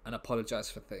and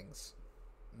apologise for things.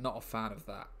 Not a fan of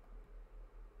that.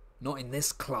 Not in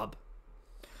this club.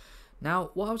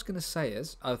 Now, what I was going to say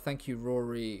is... Oh, thank you,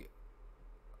 Roy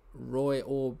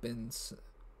Orbinson?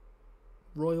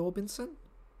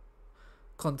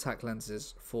 Contact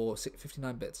lenses for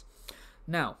 59 bits.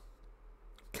 Now,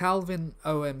 Calvin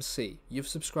OMC, you've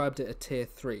subscribed at a tier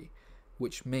 3,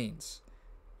 which means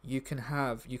you can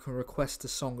request a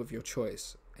song of your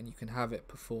choice and you can have it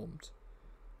performed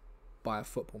by a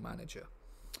football manager.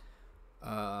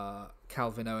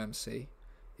 Calvin OMC,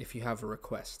 if you have a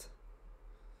request.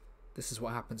 This is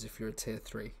what happens if you're a tier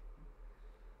 3.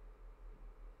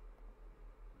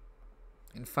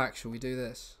 In fact, shall we do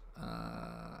this?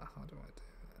 How do I do it?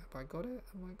 Have I got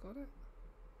it?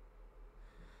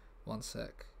 One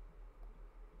sec.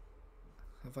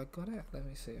 Have I got it? Let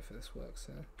me see if this works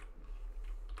here.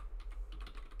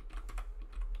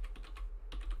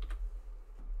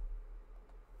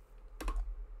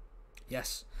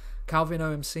 Yes. Calvin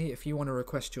OMC, if you want to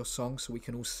request your song so we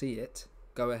can all see it,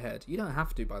 go ahead. You don't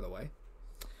have to, by the way.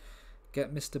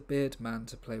 Get Mr. Beardman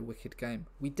to play Wicked Game.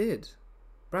 We did.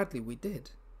 Bradley, we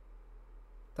did.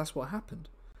 That's what happened.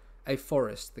 A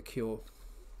Forest, The Cure.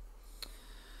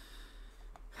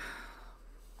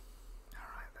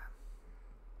 Alright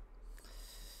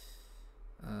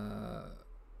then.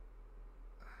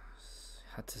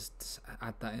 Had to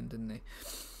add that in, didn't he?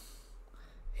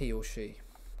 He or she.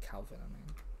 Calvin, I mean.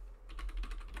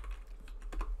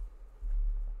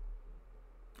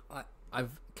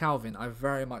 Calvin, I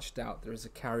very much doubt there is a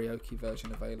karaoke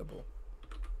version available.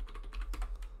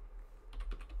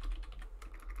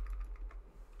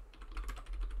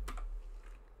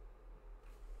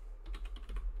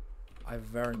 I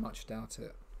very much doubt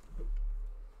it.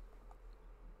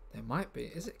 There might be.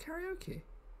 Is it karaoke?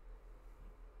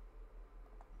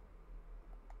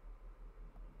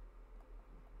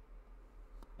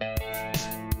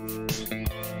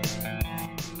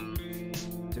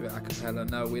 Do it a cappella.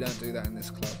 No, we don't do that in this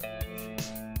club.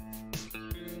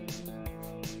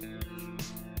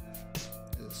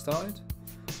 Is it started?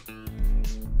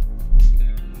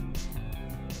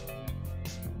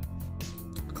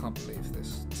 I can't believe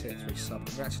this tier 3 sub.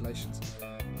 Congratulations.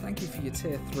 Thank you for your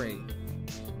tier 3.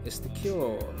 It's The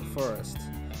Cure, Forest.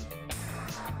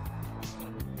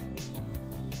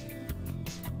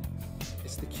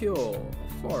 It's The Cure,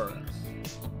 Forest.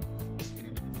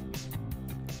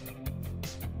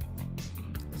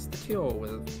 It's The Cure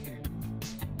with...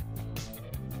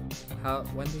 How...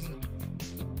 When does it...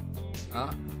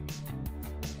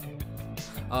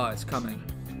 Ah, it's coming.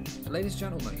 Ladies and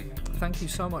gentlemen, thank you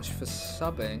so much for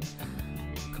subbing.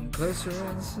 Come closer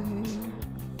and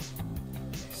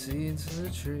see into the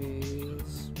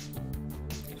trees.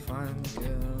 Find the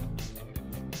girl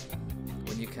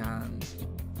when you can.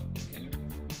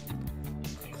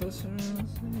 Come closer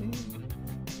and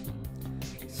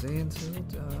see into the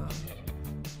dark.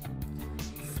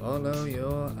 Follow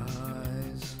your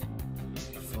eyes.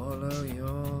 Follow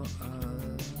your eyes.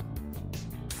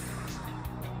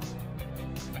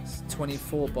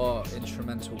 24 bar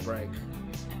instrumental break.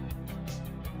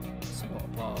 That's a lot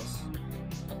of bars.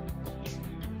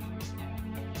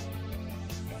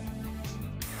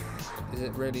 Is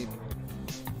it really?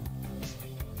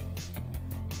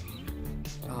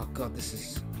 Oh god, this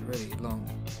is really long.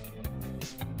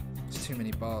 too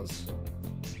many bars.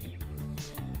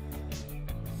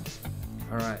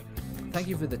 Alright. Thank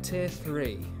you for the tier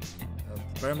 3.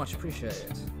 Very much appreciate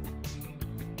it.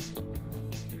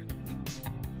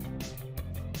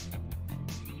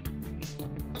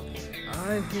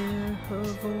 I hear her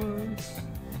voice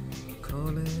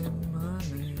calling my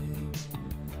name.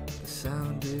 The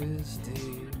sound is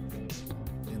deep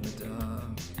in the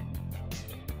dark.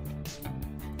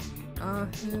 I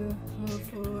hear her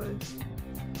voice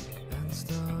and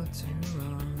start to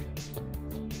run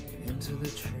into the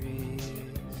trees,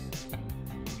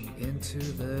 into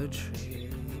the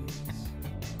trees.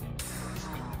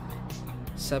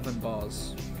 7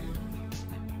 bars.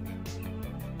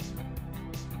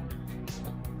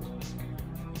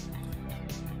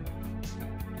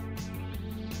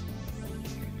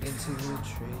 Into the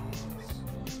trees.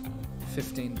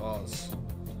 15 bars.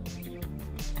 I mean,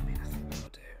 I think that'll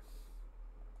do.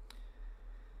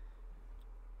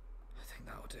 I think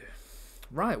that'll do.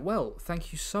 Right, well,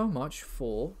 thank you so much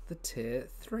for the tier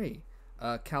 3.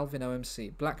 Calvin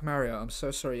OMC. Black Mario, I'm so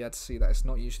sorry you had to see that. It's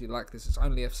not usually like this. It's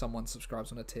only if someone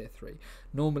subscribes on a tier 3.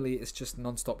 Normally, it's just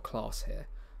non-stop class here.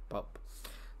 But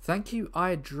thank you,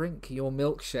 I Drink Your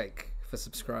Milkshake, for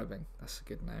subscribing. That's a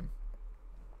good name.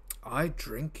 I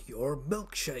drink your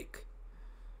milkshake.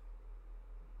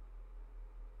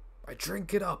 I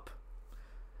drink it up.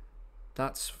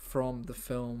 That's from the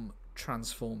film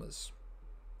Transformers.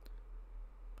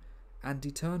 Andy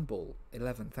Turnbull,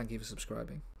 11. Thank you for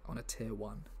subscribing on a tier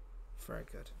 1. Very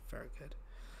good, very good.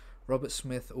 Robert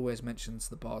Smith always mentions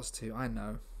the bars too. I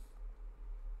know.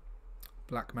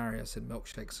 Black Mario said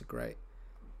milkshakes are great.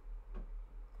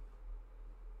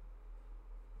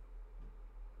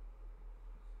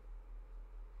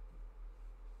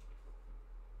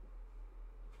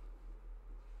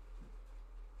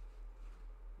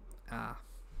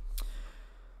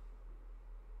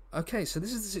 Okay, so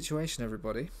this is the situation,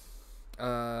 everybody.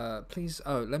 Please,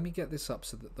 let me get this up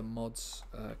so that the mods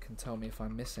can tell me if I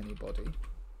miss anybody.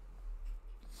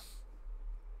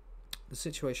 The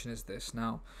situation is this.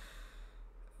 Now,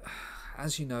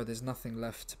 as you know, there's nothing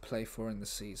left to play for in the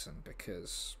season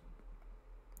because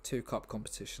 2 cup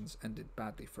competitions ended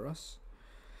badly for us.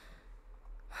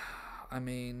 I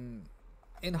mean,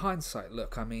 in hindsight,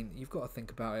 look, I mean, you've got to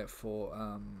think about it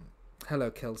for,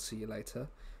 hello, Kelsey, you later.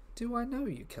 Do I know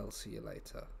you, Kelsey, you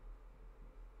later?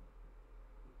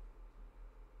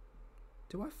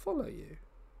 Do I follow you?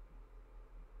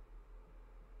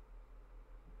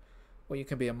 Well, you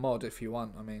can be a mod if you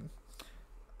want, I mean.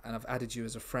 And I've added you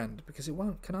as a friend because it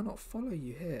won't. Can I not follow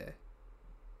you here?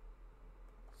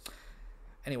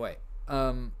 Anyway,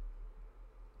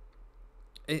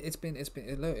 it's been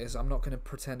look, I'm not going to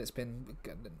pretend it's been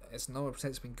good. It's not going to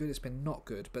pretend it's been good. It's been not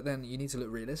good. But then you need to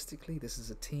look realistically. This is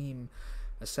a team,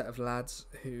 a set of lads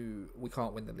who we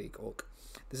can't win the league. Orc.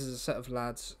 This is a set of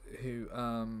lads who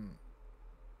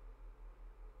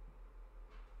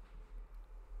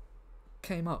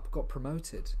came up, got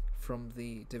promoted from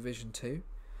the Division 2.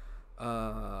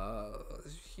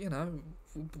 You know,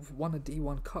 won a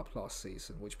D1 Cup last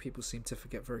season, which people seem to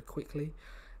forget very quickly.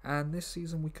 And this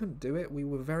season we couldn't do it. We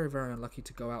were very, very unlucky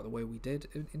to go out the way we did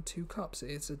in 2 cups.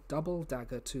 It's a double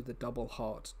dagger to the double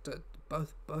heart.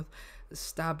 Both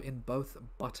stab in both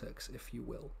buttocks, if you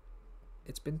will.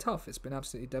 It's been tough. It's been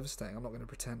absolutely devastating. I'm not going to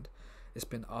pretend it's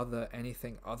been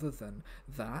anything other than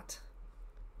that.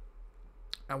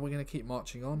 And we're going to keep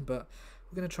marching on, but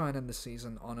we're going to try and end the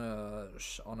season on a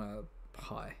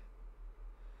high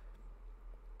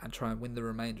and try and win the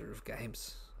remainder of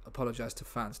games. Apologise to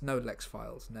fans. No Lex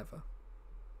files, never.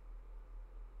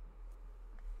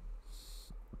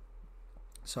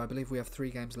 So I believe we have 3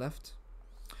 games left.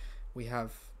 We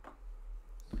have...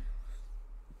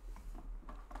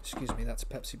 Excuse me, that's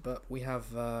Pepsi burp. We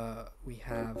have... That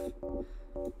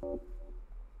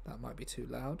might be too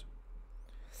loud.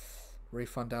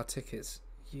 Refund our tickets.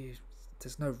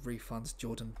 There's no refunds,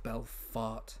 Jordan Bell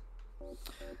fart.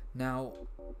 Now,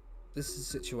 this is the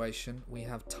situation. We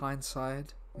have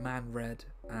Tyneside, Man Red,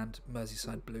 and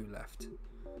Merseyside Blue left.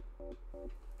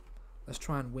 Let's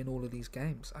try and win all of these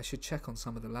games. I should check on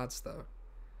some of the lads, though.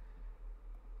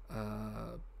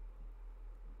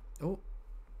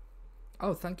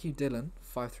 Oh, thank you,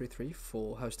 Dylan533,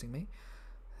 for hosting me.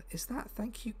 Is that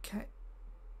thank you, K?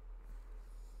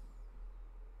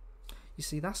 You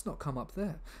see, that's not come up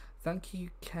there. Thank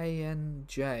you,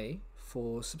 KNJ,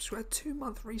 for subscribe.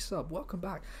 2-month resub. Welcome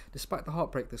back. Despite the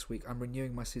heartbreak this week, I'm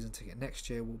renewing my season ticket. Next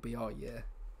year will be our year.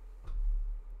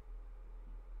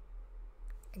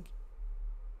 Thank you.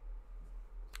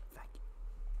 Thank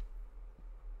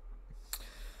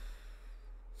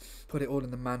you. Put it all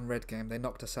in the Man Red game. They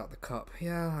knocked us out the cup.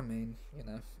 Yeah, I mean, you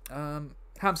know.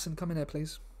 Hampson, come in here,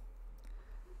 please.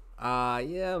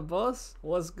 Yeah, boss.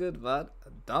 What's good, man?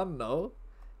 Done, no.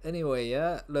 Anyway,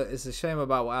 yeah. Look, it's a shame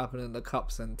about what happened in the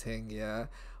cups and thing, yeah.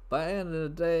 But at the end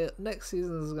of the day, next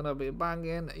season is gonna be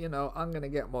banging. You know, I'm gonna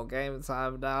get more game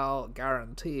time now,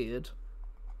 guaranteed.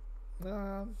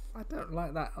 I don't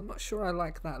like that. I'm not sure I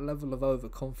like that level of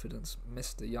overconfidence,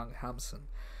 Mr. Young Hampson.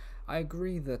 I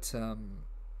agree that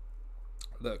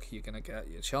look, you're gonna get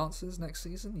your chances next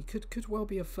season. You could well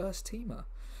be a first teamer.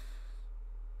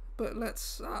 But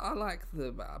I like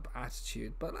the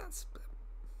attitude, but let's.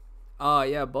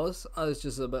 Yeah, boss. It's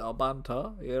just a bit of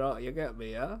banter. You know, you get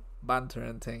me, yeah? Banter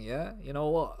and thing, yeah? You know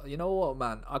what,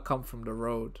 man? I come from the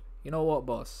road. You know what,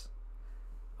 boss?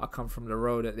 I come from the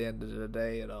road at the end of the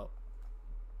day, you know.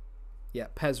 Yeah,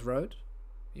 Pez Road.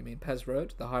 You mean Pez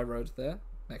Road? The high road there,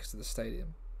 next to the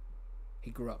stadium.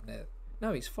 He grew up near.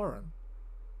 No, he's foreign.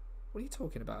 What are you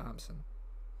talking about, Hampson?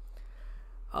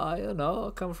 You know,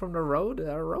 I come from the road,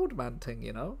 a roadman thing,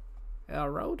 you know. Yeah,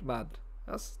 roadman.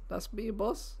 That's me,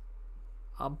 boss.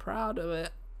 I'm proud of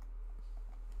it.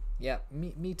 Yeah,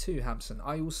 me too, Hampson.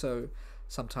 I also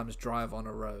sometimes drive on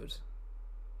a road.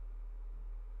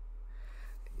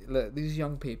 Look, these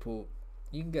young people,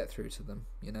 you can get through to them.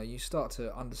 You know, you start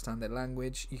to understand their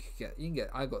language. You can get.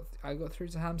 I got through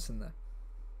to Hampson there.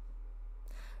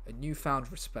 A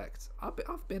newfound respect.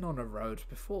 I've been on a road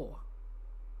before.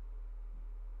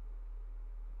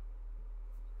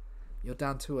 You're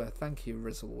down to earth. Thank you,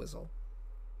 Rizzle Wizzle.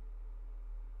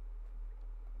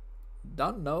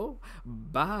 Done, no.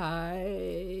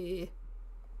 Bye.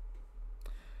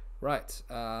 Right.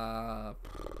 I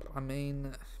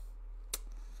mean,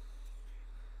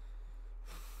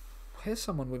 here's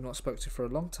someone we've not spoke to for a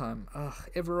long time.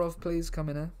 Ivarov, please come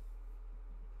in here.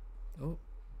 Oh,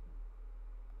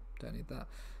 don't need that.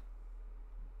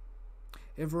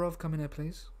 Ivarov, come in here,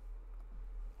 please.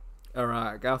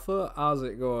 Alright, Gaffer, how's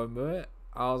it going, mate?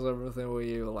 How's everything with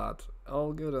you, lad?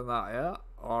 All good and that, yeah?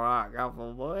 Alright,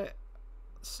 Gaffer, boy.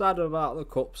 Sad about the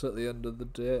cups at the end of the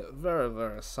day. Very,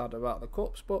 very sad about the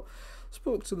cups, but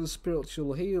spoke to the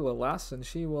spiritual healer, lass, and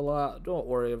she was like, don't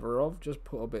worry, Ivarov, just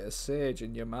put a bit of sage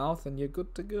in your mouth and you're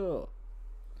good to go.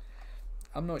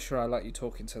 I'm not sure I like you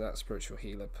talking to that spiritual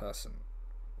healer person.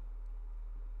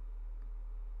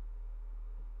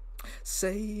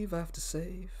 Save after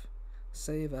save.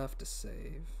 Save after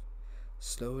save,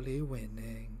 slowly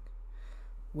winning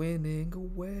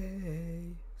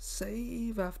away.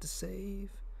 Save after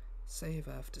save, save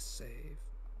after save.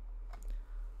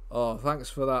 Oh, thanks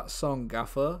for that song,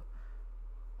 Gaffer.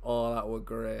 Oh, that were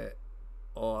great.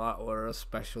 Oh, that were a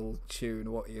special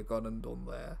tune. What you gone and done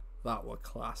there? That were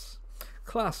class.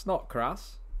 Class, not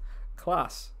crass.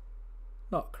 Class,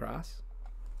 not crass.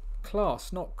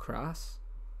 Class, not crass.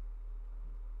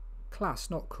 Class,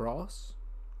 not cross.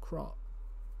 Crop.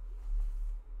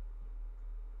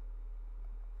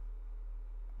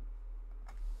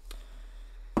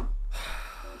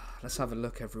 Let's have a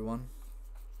look, everyone.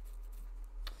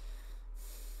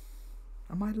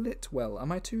 Am I lit well?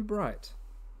 Am I too bright?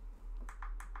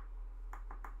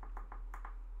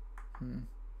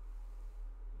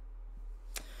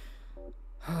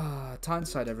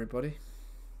 Tyneside, everybody.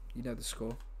 You know the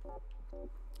score.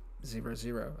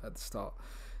 0-0 at the start.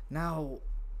 Now,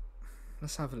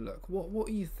 let's have a look. What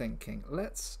are you thinking?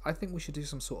 I think we should do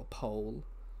some sort of poll.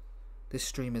 This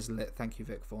stream is lit. Thank you,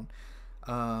 Vic Vaughan.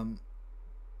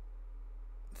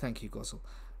 Thank you, Gozzle.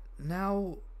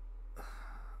 Now,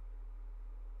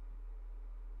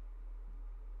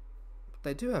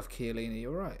 they do have Chiellini,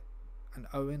 you're right. And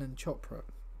Owen and Chopra.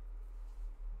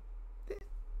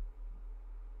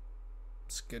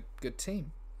 It's a good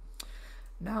team.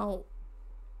 Now,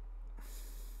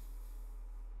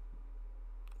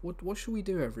 what should we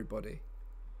do, everybody?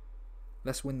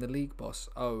 Let's win the league, boss.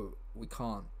 Oh, we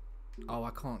can't. Oh, I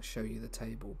can't show you the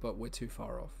table, but we're too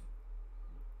far off.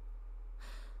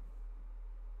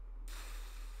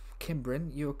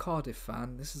 Kimbrin, you're a Cardiff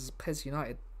fan. This is Pez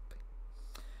United.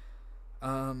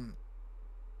 By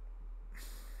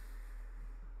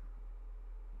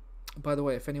the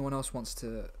way, if anyone else wants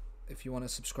to, if you want to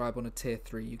subscribe on a tier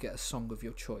 3, you get a song of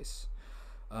your choice.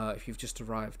 If you've just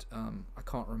arrived, I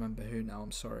can't remember who now,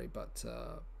 I'm sorry, but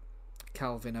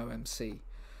Calvin OMC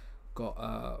got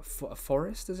a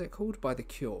Forest, is it called, by The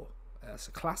Cure. It's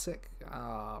a classic.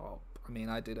 I mean,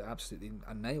 I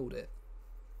nailed it.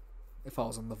 If I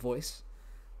was on The Voice,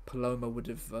 Paloma would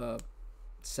have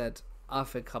said, I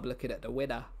think I'm looking at the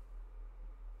winner.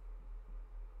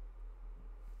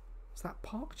 Is that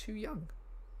Park Too Young?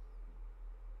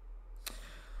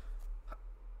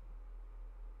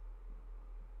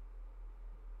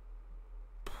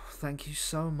 thank you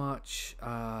so much,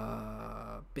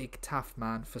 Big Taff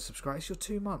Man, for subscribing. It's your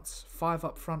 2 months. 5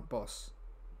 up front, boss.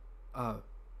 Oh.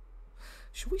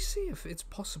 Should we see if it's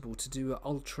possible to do an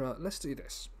ultra... Let's do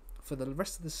this. For the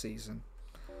rest of the season,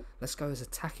 let's go as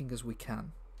attacking as we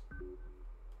can.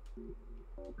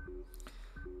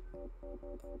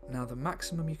 Now, the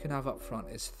maximum you can have up front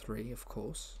is 3, of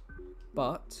course.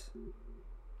 But...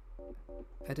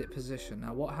 edit position.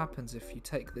 Now, what happens if you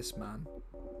take this man...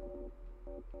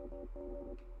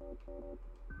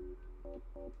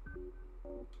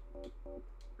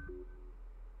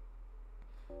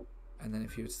 and then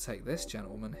if you were to take this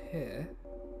gentleman here...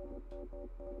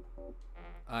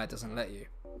 it doesn't let you.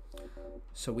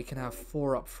 So we can have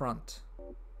 4 up front.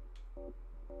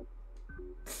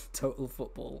 Total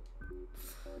football.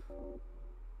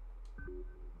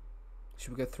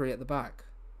 Should we go 3 at the back?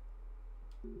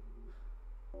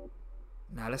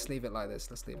 Now let's leave it like this.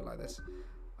 Let's leave it like this.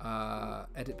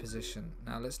 Edit position.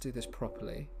 Now let's do this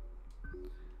properly.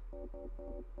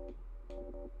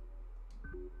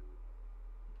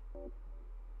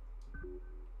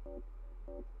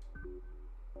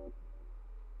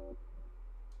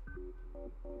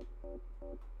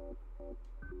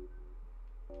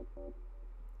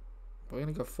 We're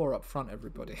going to go 4 up front,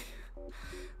 everybody.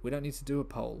 We don't need to do a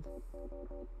poll.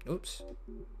 Oops.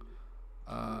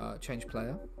 Change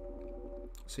player.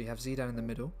 So you have Zidane in the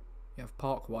middle. You have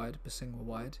Park wide, Basinga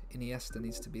wide. Iniesta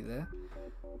needs to be there.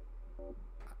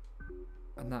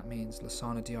 And that means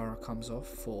Lassana Diarra comes off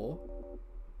for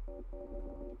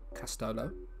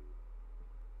Castolo.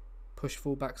 Push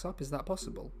fullbacks up. Is that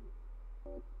possible?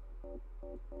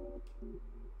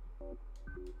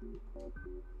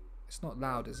 It's not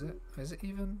loud, is it? Is it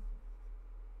even?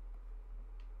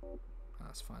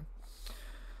 That's fine.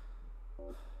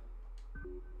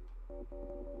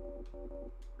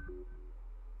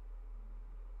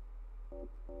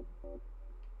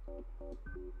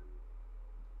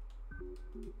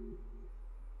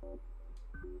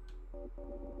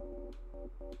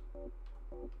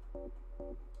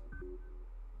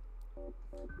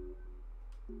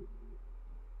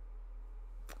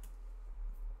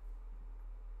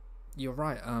 You're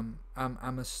right.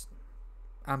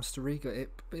 Amsteriga.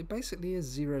 It basically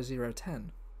is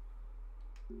 0010.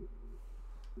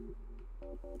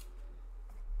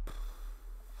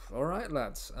 All right,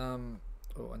 lads.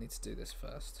 Oh, I need to do this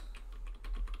first.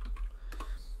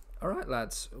 All right,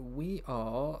 lads. We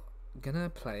are gonna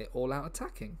play all-out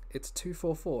attacking. It's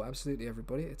 2-4-4. Absolutely,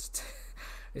 everybody. It's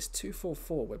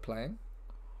 2-4-4. We're playing.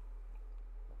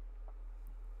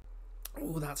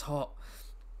 Oh, that's hot.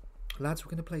 Lads,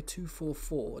 we're going to play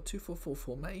 2-4-4. A 2-4-4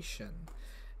 formation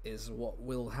is what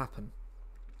will happen.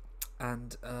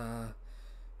 And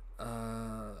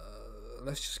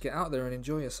let's just get out there and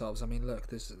enjoy yourselves. I mean, look,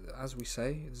 there's, as we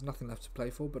say, there's nothing left to play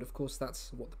for, but of course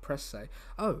that's what the press say.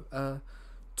 Oh,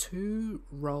 two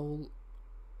roll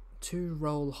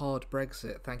hard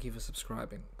Brexit. Thank you for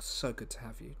subscribing. So good to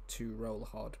have you. 2 roll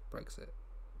hard Brexit.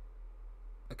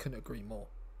 I couldn't agree more.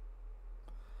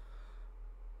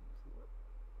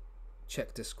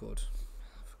 Check Discord.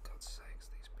 For God's sakes,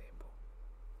 these people.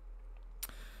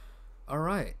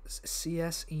 Alright,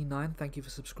 CSE9, thank you for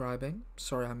subscribing.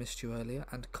 Sorry I missed you earlier.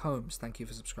 And Combs, thank you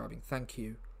for subscribing. Thank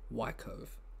you, Wycove.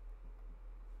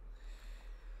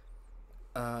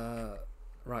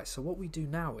 Right, so what we do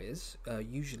now is,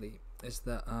 usually, is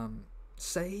that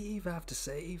save after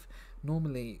save.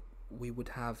 Normally, we would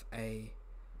have a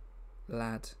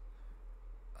lad,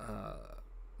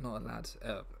 not a lad,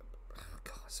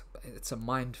 God, it's a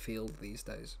minefield these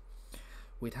days.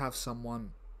 We'd have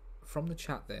someone from the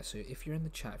chat there. So if you're in the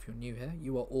chat, if you're new here,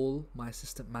 you are all my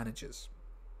assistant managers.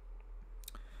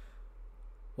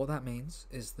 What that means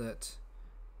is that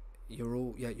you're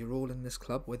all in this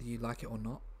club, whether you like it or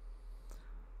not.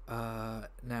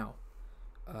 Now,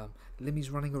 Limmy's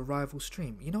running a rival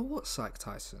stream. You know what, Psych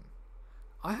Tyson?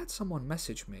 I had someone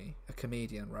message me, a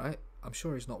comedian, right? I'm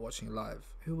sure he's not watching live,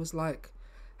 who was like,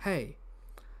 "Hey,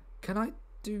 can I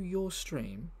do your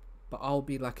stream, but I'll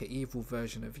be like an evil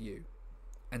version of you,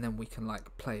 and then we can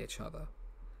like play each other?"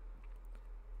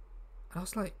 And I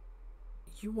was like,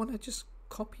 you want to just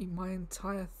copy my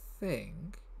entire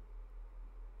thing?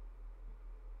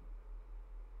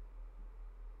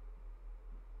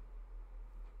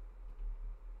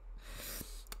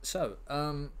 So,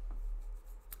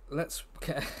 let's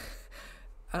get...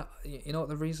 you know what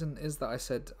the reason is that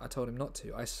I told him not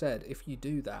to? I said, if you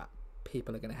do that,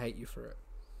 people are going to hate you for it.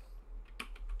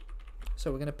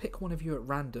 So we're going to pick one of you at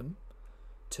random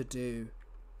to do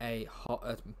a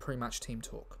pre-match team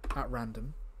talk at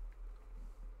random.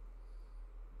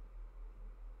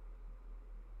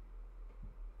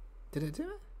 Did it do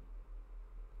it?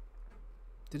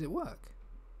 Did it work?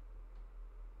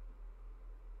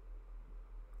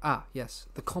 Ah, yes,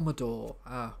 the Commodore.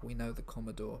 Ah, we know the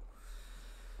Commodore.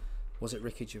 Was it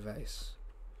Ricky Gervais?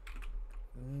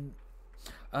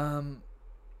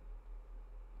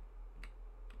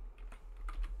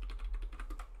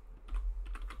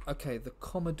 Okay, the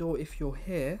Commodore, if you're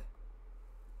here,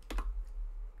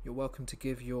 you're welcome to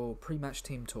give your pre-match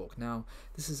team talk. Now,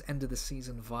 this is end of the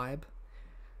season vibe,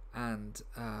 and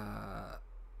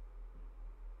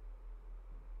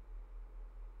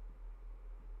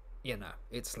you know,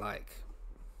 it's like,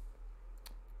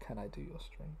 can I do your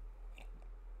stream?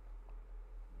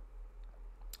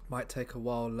 Might take a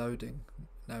while loading,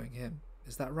 knowing him.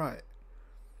 Is that right?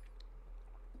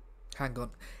 Hang on.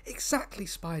 Exactly,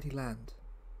 Spidey Land.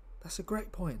 That's a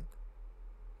great point.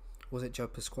 Was it Joe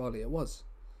Pasquale? It was.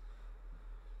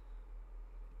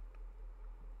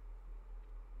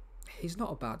 He's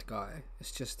not a bad guy.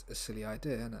 It's just a silly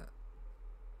idea, isn't it?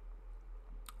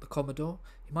 The Commodore,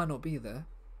 he might not be there.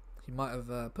 He might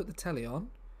have put the telly on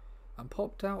and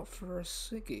popped out for a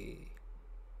ciggy.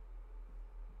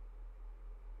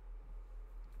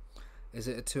 Is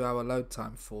it a 2-hour load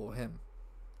time for him?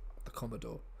 The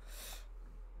Commodore.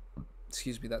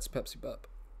 Excuse me, that's Pepsi burp.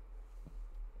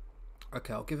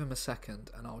 Okay, I'll give him a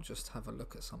second and I'll just have a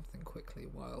look at something quickly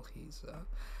while he's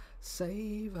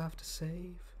save after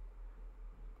save.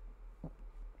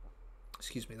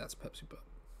 Excuse me, that's Pepsi burp.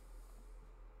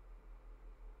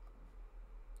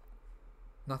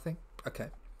 Nothing? Okay,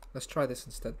 let's try this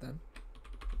instead then.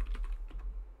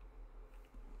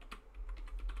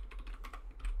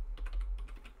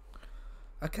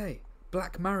 Okay,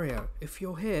 Black Mario, if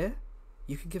you're here,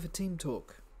 you can give a team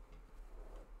talk.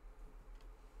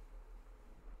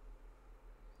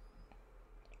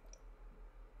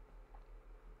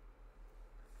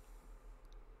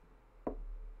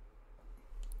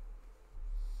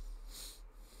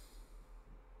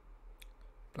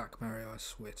 Black Mario, I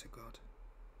swear to God.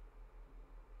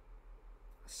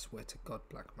 I swear to God,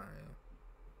 Black Mario.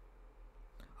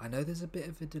 I know there's a bit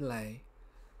of a delay.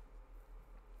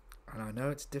 And I know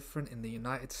it's different in the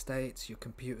United States. Your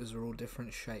computers are all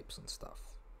different shapes and stuff.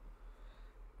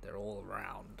 They're all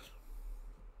round.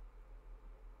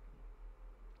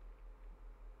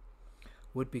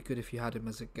 Would be good if you had him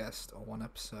as a guest on one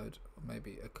episode. Or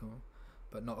maybe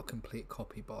but not a complete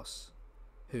copy, boss.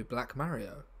 Who? Black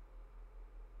Mario?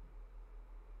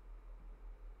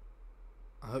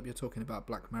 I hope you're talking about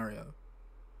Black Mario.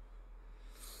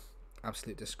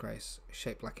 Absolute disgrace.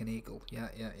 Shaped like an eagle. Yeah.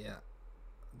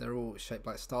 They're all shaped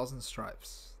like stars and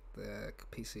stripes. They're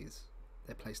PCs.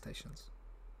 They're PlayStations.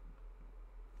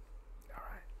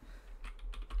 Alright.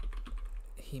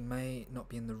 He may not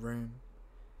be in the room.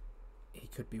 He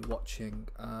could be watching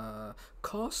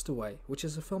Castaway, which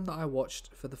is a film that I watched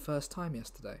for the first time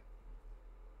yesterday.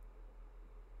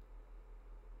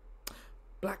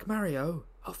 Black Mario?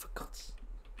 Oh, for God's...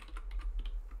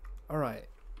 Alright.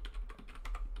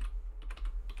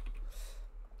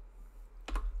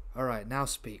 Alright, now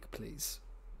speak, please.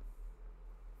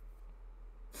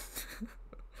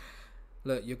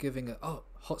 Look, you're giving a... Oh,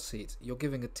 hot seat. You're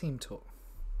giving a team talk.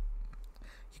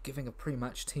 You're giving a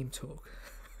pre-match team talk.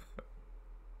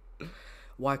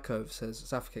 Wykove says,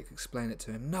 Zafkick, explain it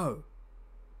to him. No!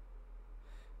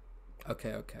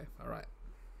 Okay, alright.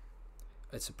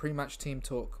 It's a pre-match team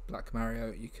talk, Black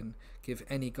Mario. You can give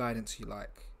any guidance you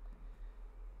like.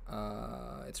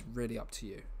 It's really up to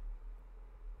you.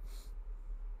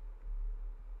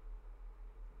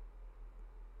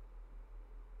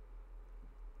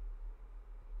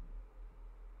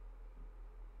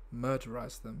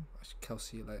 Murderize them,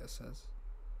 Kelsey later says.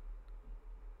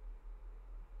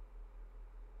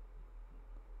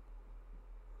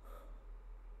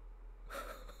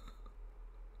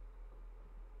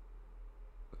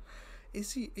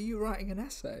 Are you writing an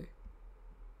essay?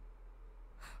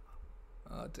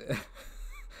 Oh dear.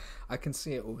 I can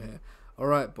see it all here.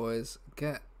 Alright boys,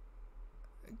 get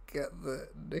the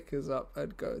knickers up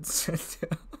and go and set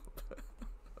it up.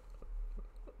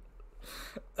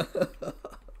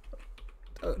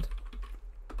 Don't.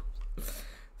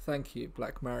 Thank you,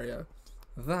 Black Mario.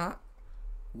 That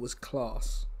was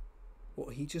class.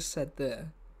 What he just said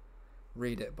there.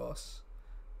 Read it, boss.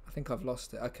 I think I've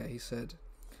lost it. Okay, he said,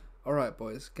 alright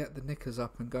boys, get the knickers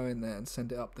up and go in there and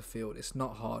send it up the field. It's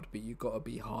not hard, but you gotta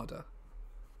be harder.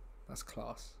 That's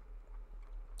class.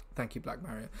 Thank you, Black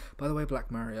Mario. By the way,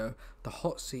 Black Mario, the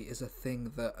hot seat is a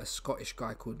thing that a Scottish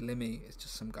guy called Limmy, it's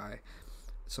just some guy,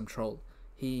 some troll,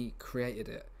 he created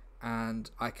it. And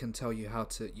I can tell you how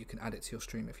to, you can add it to your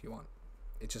stream if you want.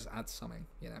 It just adds something,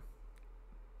 you know.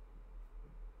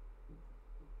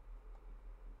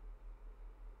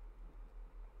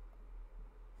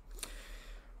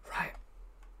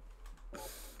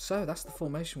 So that's the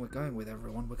formation we're going with,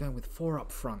 everyone. We're going with 4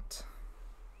 up front.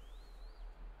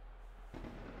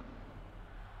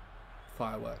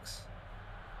 Fireworks.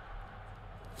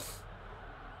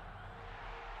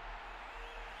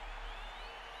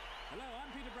 Hello,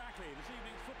 I'm Peter Brackley. This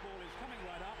evening's football is coming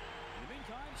right up. In the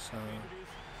meantime, So we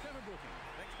introduce Trevor Brooking.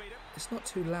 Thanks, Peter. it's not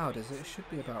too loud, is it? It should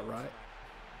be about right.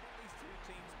 These two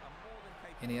teams are more than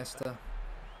capable. Iniesta.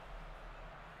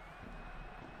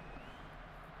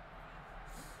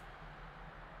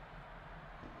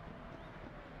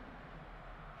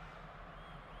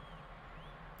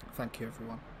 Thank you,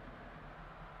 everyone.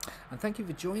 And thank you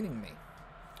for joining me.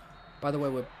 By the way,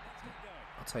 I'll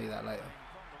tell you that later. From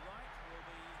the right will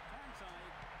be Tyneside.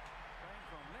 Going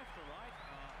from left to right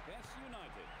are Bess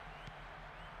United.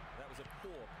 That was a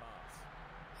poor pass.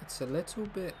 It's a little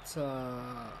bit... Splits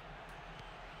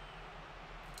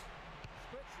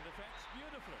the defence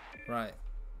beautifully. Right.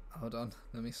 Hold on.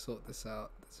 Let me sort this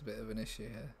out. There's a bit of an issue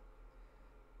here.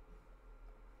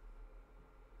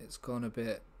 It's gone a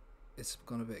bit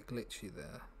glitchy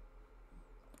there.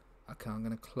 Okay, I'm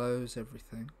going to close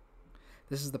everything.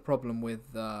 This is the problem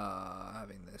with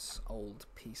having this old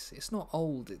PC. It's not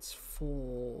old, it's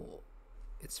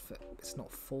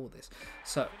not for this.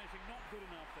 So, Finishing not good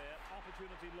enough there.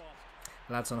 Opportunity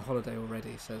lost. lads on holiday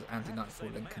already, says Andy Nightfall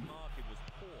Lincoln. Market was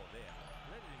poor there.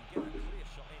 Letting him get a clear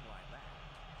shot in like that.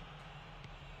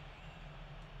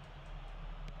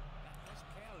 That was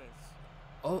careless.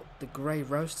 Oh, the Grey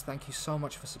Roast, thank you so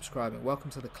much for subscribing. Welcome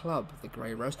to the club, the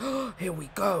Grey Roast. Oh, here we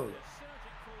go! Surging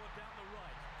forward down the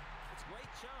right. It's a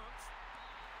great chance.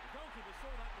 The goalkeeper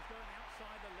saw that was going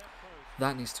outside the left post.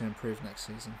 That needs to improve next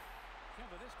season.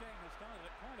 Trevor, this game has started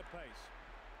at quite a pace.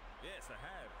 Yes, they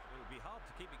have. It'll be hard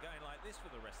to keep it going like this for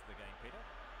the rest of the game, Peter.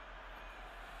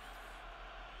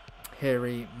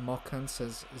 Harry Mokan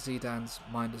says Zidane's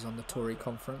mind is on the Tory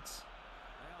conference.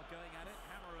 They are going at it,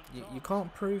 hammer and You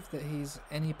can't prove that he's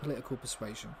any political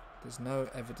persuasion. There's no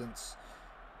evidence.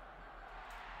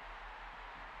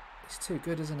 He's too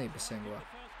good, isn't he, Basingwa? the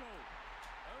first goal.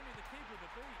 Only the keeper to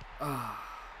beat. Ah.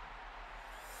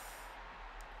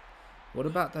 What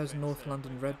about those North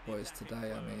London Red Boys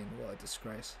today? I mean, what a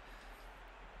disgrace.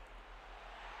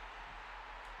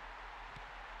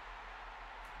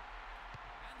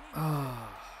 Ah.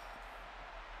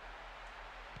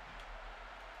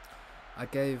 I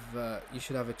gave, you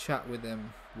should have a chat with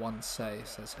him, one say,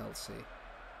 says Halsey.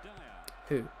 Dyer.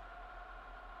 Who?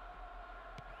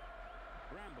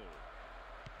 Bramble.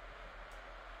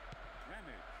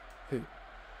 Ramage. Who?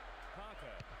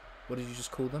 Parker. What did you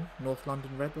just call them? North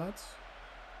London Red Lads?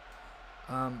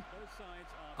 Both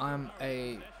sides are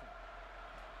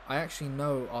I actually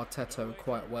know Arteta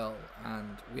quite well,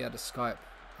 and we had a Skype,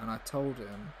 and I told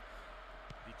him,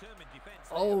 determined defence.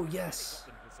 oh yes,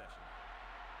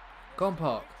 Gone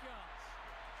Park.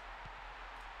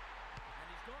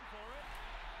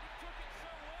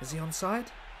 Is he onside?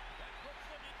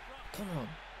 Come on.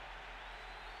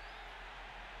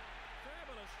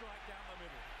 Fabulous strike down the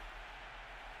middle.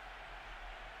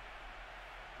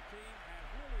 The team have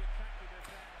really attracted their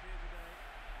fans here today,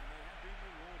 and they have been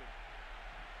rewarded.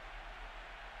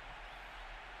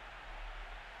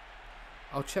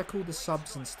 I'll check all the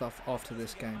subs and stuff after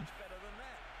this game. Much better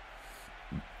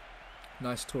than that.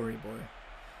 Nice Tory boy.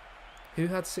 Who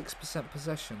had 6%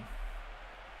 possession?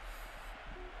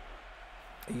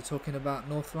 Are you talking about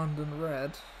North London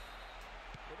Red?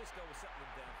 Well, this goal will settle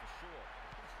them down for sure.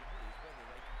 The question is whether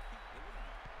they can keep the lead.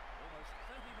 Almost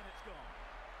 30 minutes gone.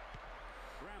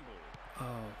 Bramble.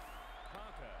 Oh.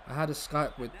 Parker. I had a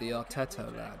Skype with the Arteta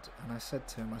lad, and I said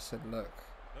to him, I said, look,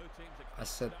 Both teams are I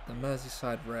said, clenched the up here.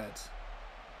 Merseyside Red. The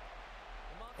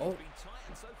Oh. market's been tight,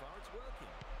 and so far it's working.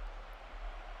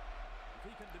 If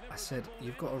he can deliver I the said, ball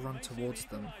you've in, got to he run may see towards the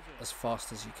them equaliser. as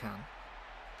fast as you can.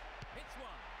 Hits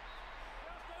one.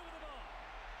 Just over the bar.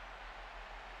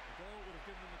 The goal would have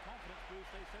given them the confidence boost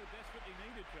they so desperately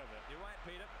needed, Trevor. You're right,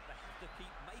 Peter. They have to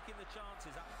keep making the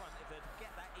chances up front if they're to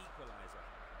get that equaliser.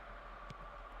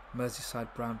 Merseyside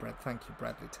Brown Bread. Thank you,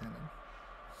 Bradley Tennant.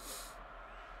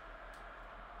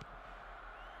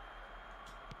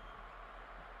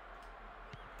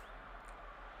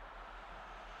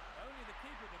 Only the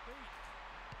keeper to beat.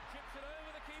 Chips it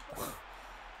over the keeper.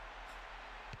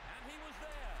 And he was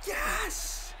there.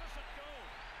 Yes! Magnificent goal.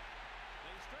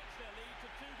 They stretched their lead to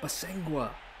 2 goals. Basingwa.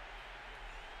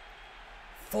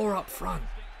 4 up front.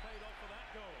 Instincts paid off for that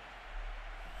goal.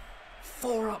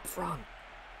 4 up front.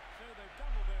 So they've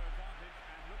doubled their advantage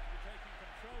and look to be taking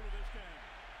control of this game.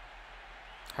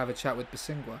 Have a chat with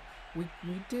Basingwa. We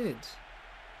did.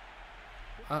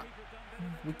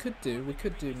 We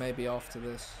could do maybe after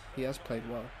this. He has played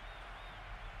well.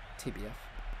 TBF.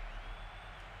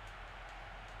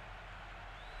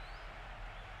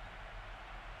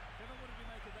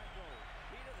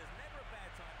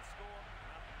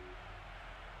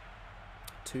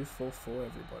 2-4-4,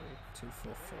 everybody. 2-4-4.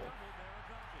 Only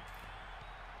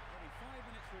 5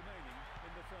 minutes remaining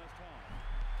in the first half.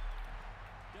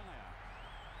 Dyer.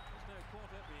 There's no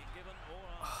quarter being given or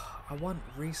I want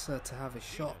Risa to have a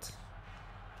shot.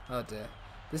 Oh dear.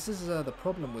 This is the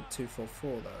problem with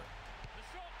 2-4-4 though.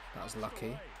 That was lucky.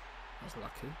 That was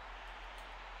lucky.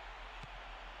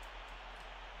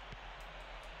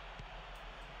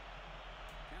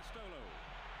 Castolo.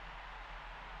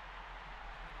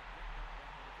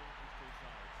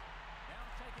 Now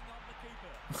taking on the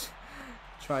keeper.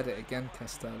 Tried it again,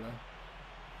 Castello.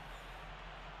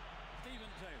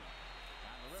 Stephen Taylor.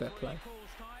 And the Fair referee play.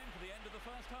 calls time for the end of the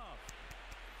first half.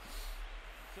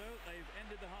 So they've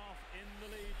ended the half in the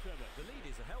lead, Trevor. The lead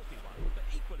is a healthy one, but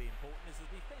equally important is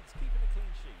the defence, keeping a clean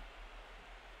sheet.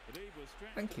 The lead was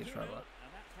stretched Thank you, to 2-0, Trevor.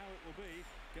 and that's how it will be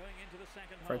going into the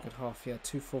second half. Very good half, yeah.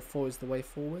 2-4-4 is the way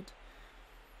forward.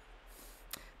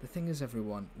 The thing is,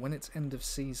 everyone, when it's end of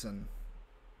season,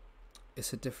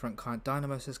 it's a different kind.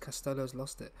 Dynamo says Castello's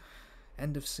lost it.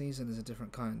 End of season is a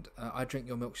different kind. I drink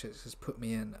your milkshake says put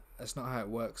me in. That's not how it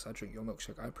works. I drink your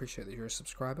milkshake. I appreciate that you're a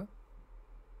subscriber.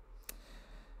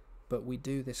 But we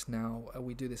do this now.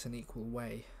 We do this an equal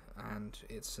way, and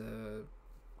it's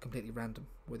completely random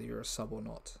whether you're a sub or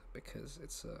not, because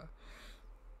it's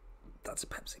that's a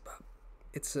Pepsi, but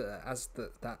it's as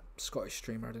that Scottish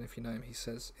streamer, I don't know if you know him, he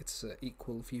says it's an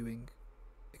equal viewing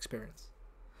experience.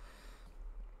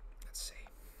 Let's see.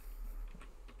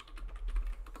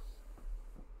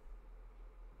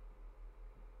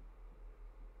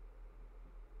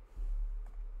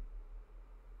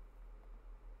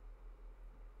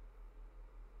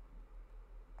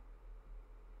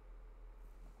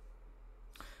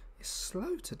 It's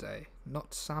slow today,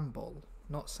 not Sambol.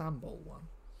 Not Sambol one.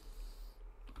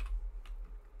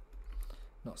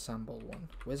 Not Sambol one.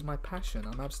 Where's my passion?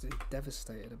 I'm absolutely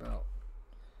devastated about.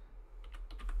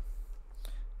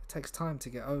 It takes time to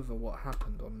get over what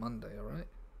happened on Monday, alright?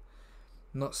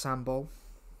 Not Sambol.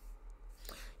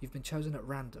 You've been chosen at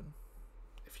random.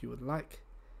 If you would like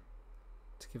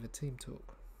to give a team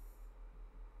talk,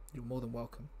 you're more than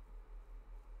welcome.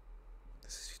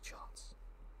 This is your chance.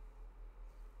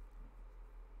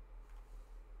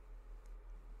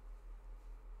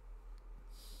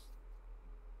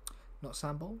 Not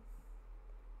Sambol?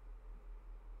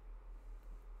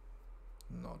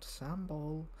 Not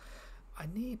Sambol. I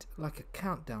need like a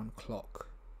countdown clock.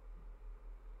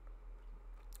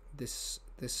 This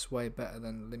way better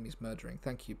than Limmy's murdering.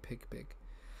 Thank you, Pig.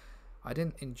 I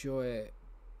didn't enjoy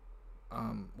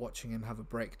watching him have a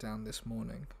breakdown this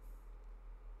morning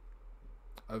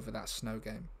over that snow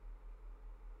game.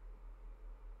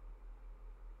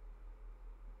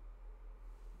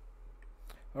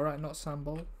 Alright, not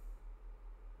Sambol.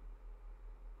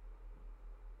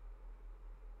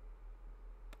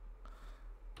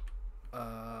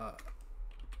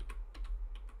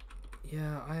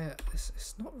 Yeah,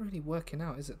 it's not really working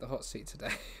out, is it? The hot seat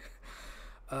today.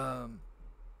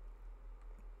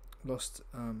 Lost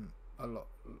a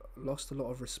lot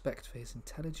of respect for his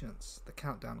intelligence. The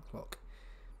countdown clock.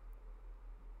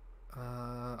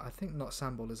 I think not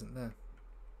Sambol isn't there.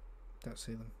 Don't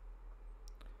see them.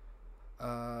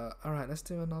 Alright, let's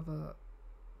do another.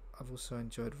 I've also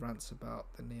enjoyed rants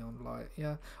about the neon light.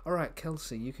 Yeah. Alright,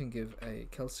 Kelsey, you can give a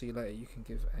Kelsey later. You can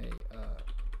give a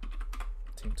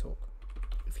team talk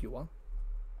if you want.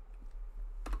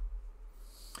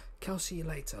 Kelsey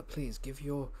later, please give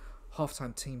your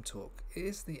halftime team talk. It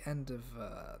is the end of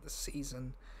the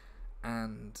season,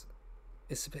 and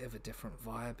it's a bit of a different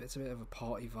vibe. It's a bit of a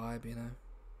party vibe, you know.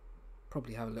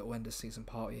 Probably have a little end of season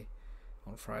party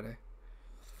on Friday.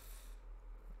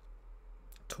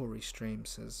 Tory stream,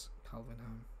 says Calvin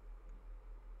Home.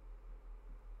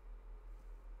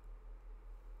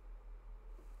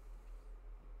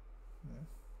 Yeah.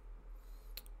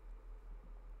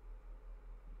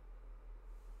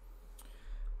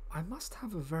 I must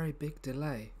have a very big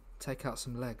delay. Take out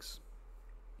some legs.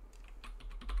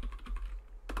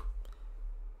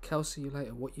 Kelsey, you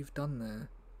later. What you've done there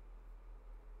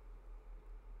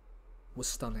was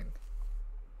stunning.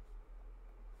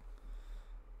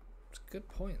 It's a good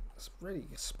point. It's really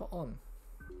spot on.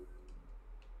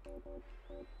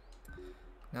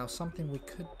 Now, something we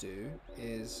could do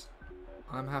is,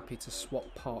 I'm happy to swap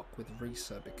Park with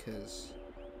Risa because,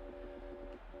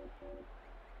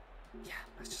 yeah,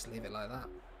 let's just leave it like that.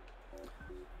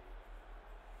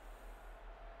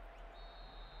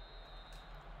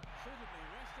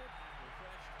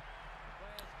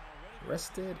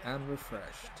 Rested and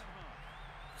refreshed.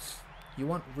 You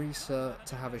want Risa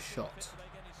to have a shot.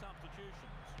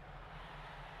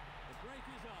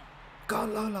 Go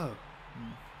Lolo!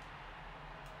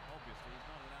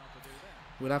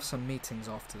 We'll have some meetings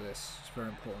after this. It's very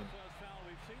important. First foul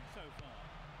we've seen so far.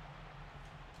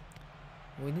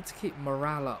 We need to keep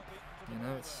morale up. You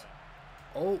know, it's...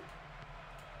 Oh!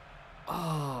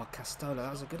 Oh, Castola,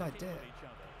 that was a good idea. Each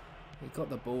other. He got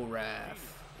the ball,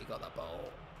 ref. He got the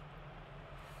ball.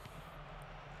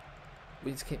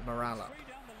 We need to keep morale up. Three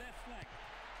down the left flank.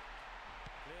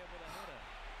 Clear with a header.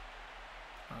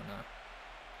 Oh no.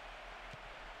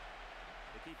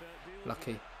 The keeper deals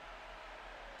Lucky.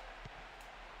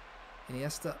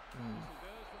 Iniesta. goes for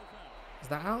the foul. Is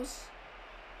that ours?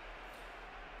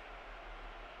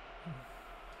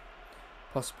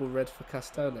 Possible red for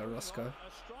Castola, Roscoe. A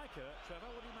striker, Trevor,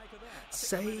 what do you make of that?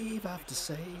 Save after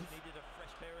save. Needed a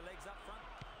fresh pair of legs up front.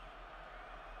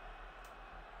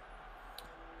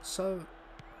 So,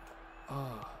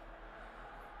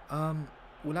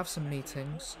 we'll have some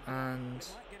meetings and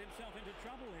Might get himself into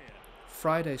trouble here.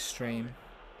 Friday stream.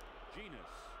 Genus.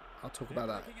 I'll talk about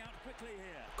that. Breaking out quickly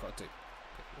here. Got to do.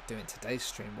 We're doing today's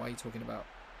stream. Why are you talking about?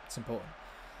 It's important.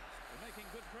 We're making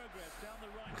good progress down the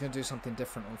right. We're gonna do something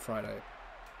different on Friday.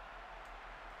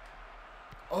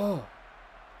 Oh,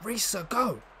 Risa,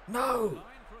 go! No. Line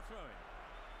for a throw-in.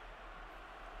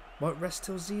 Won't rest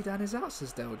till Zidane is out,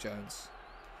 says Dale Jones.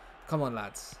 Come on,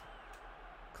 lads.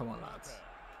 Come on, lads.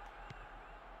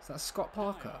 Is that Scott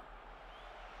Parker?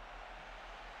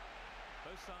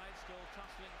 Both sides still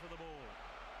tussling for the ball.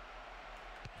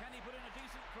 Can he put in a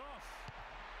decent cross?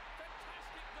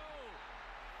 Fantastic goal!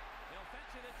 They'll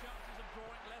fancy their chances of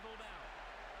drawing level now.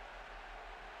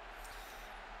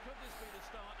 Could this be the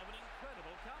start of an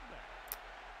incredible comeback?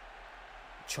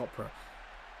 Chopra.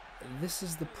 This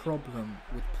is the problem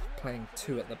with playing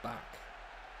two at the back.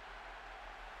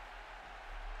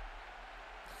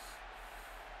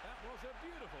 That was a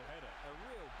beautiful header. A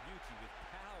real beauty with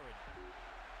power in it.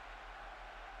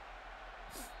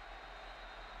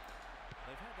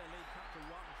 They've had their lead cut to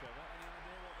one, Trevor. Any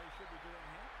idea what they should be doing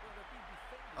here? Well, they've been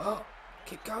defending. Oh,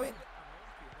 keep going.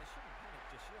 Unlucky, and they shouldn't panic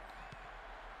just yet.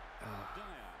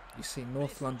 Dyer. You see,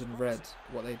 North London Red,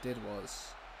 what they did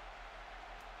was...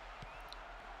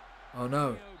 Oh no.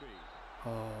 Obi.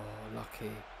 Oh,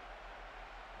 lucky.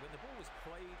 When the ball was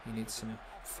played, You need some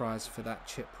fries for that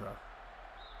Chipra.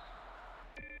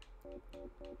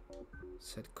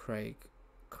 Said Craig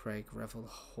Revel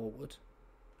Horwood.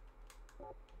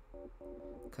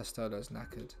 Castolo's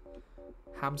knackered.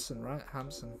 Hampson, right?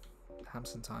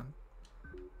 Hampson time.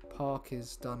 Park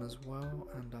is done as well,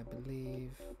 and I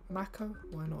believe Mako.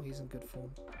 Why not? He's in good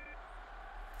form.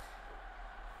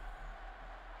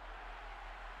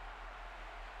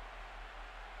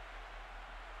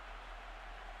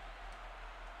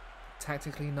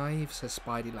 Tactically naive, says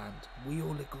Spideyland. We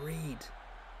all agreed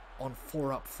on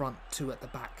 4 up front, 2 at the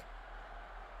back.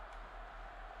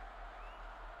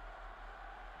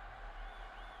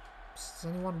 Does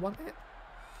anyone want it?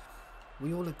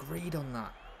 We all agreed on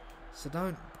that. So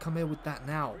don't come here with that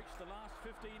now. Reached the last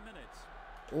 15 minutes.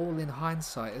 All in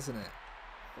hindsight, isn't it?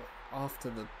 After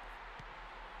the...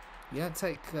 You don't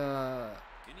take... Iniesta.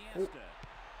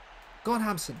 Go on,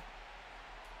 Hampson.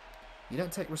 You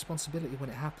don't take responsibility when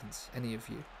it happens, any of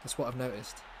you. That's what I've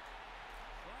noticed. Slices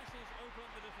open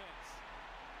the defence.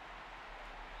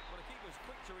 well, the keeper was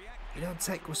quick to react. You don't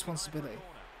take responsibility.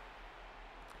 Corner.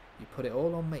 You put it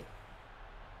all on me.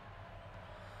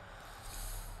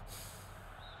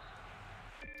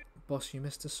 Boss, you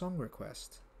missed a song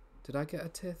request. Did I get a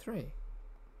tier 3?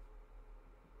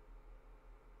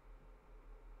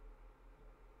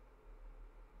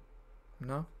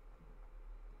 No?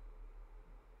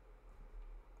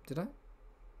 Did I?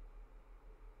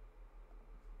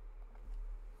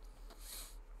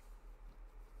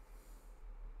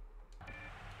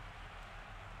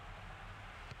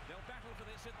 They'll battle for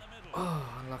this in the middle. Oh,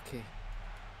 unlucky.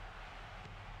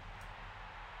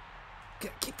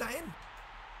 Keep that in.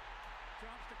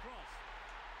 Chance to cross.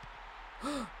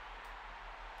 And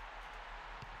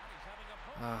he's having a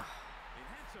pop. Ah, It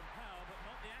had some power, but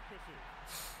not the accuracy.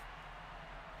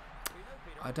 We know,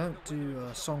 Peter, I don't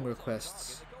do song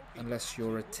requests unless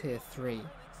you're a tier 3.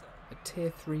 A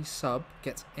tier 3 sub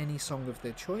gets any song of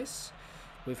their choice.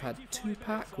 We've had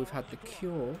Tupac, we've had The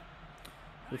Cure,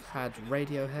 we've had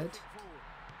Radiohead.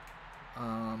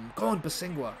 Go on,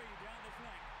 Basingwa.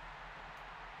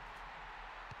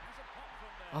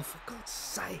 Oh, for God's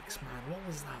sakes, man, what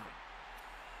was that?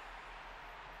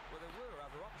 Well, there were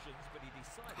other options, but he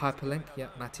decided to Hyperlink, go yeah,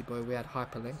 another. Matty Boy, we had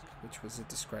Hyperlink, which was a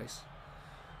disgrace.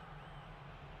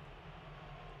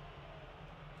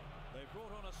 They've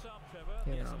brought on a sub, Trevor.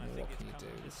 You Yes, know, and I what think can you it's do?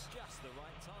 come It's, Just the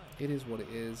right time. it is what it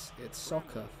is. It's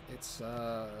soccer. It's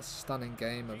a stunning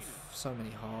game of so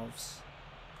many halves.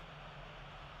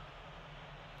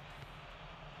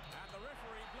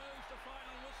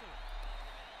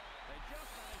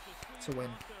 to win.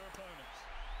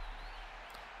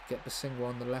 Get Basingwa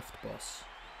on the left, boss.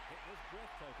 It was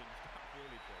breathtaking stuff,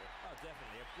 really, Paul. Oh,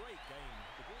 definitely a great game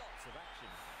with lots of action.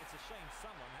 It's a shame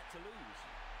someone had to lose.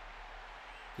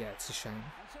 Yeah, it's a shame.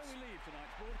 And so we leave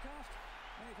tonight's broadcast.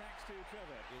 Many thanks to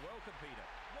Trevor. You're welcome, Peter.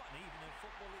 What an evening of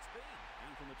football it's been.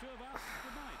 And from the two of us,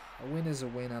 good night. A win is a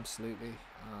win, absolutely.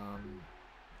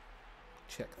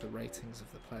 Check the ratings of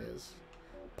the players.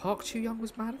 Park Chu-young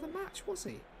was man of the match, was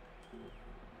he?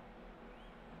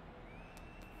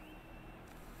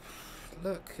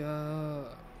 Look,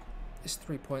 it's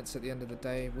 3 points at the end of the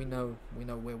day. We know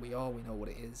where we are. We know what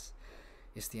it is.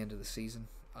 It's the end of the season.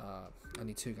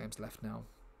 Only 2 games left now.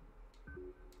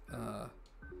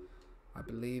 I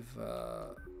believe.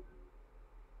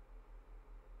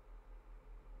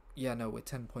 Yeah, no, we're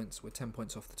 10 points. We're 10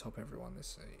 points off the top. Everyone.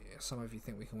 Some of you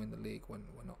think we can win the league when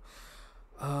we're not.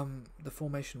 The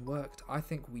formation worked. I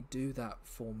think we do that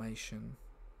formation.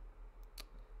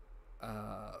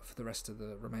 For the rest of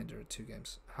the remainder of 2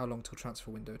 games. How long till transfer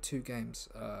window? 2 games.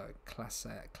 Class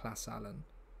Allen.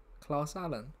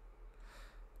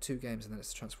 2 games and then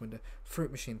it's the transfer window.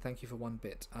 Fruit Machine, thank you for 1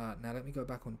 bit. Now let me go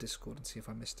back on Discord and see if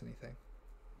I missed anything.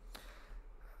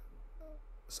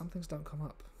 Some things don't come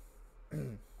up.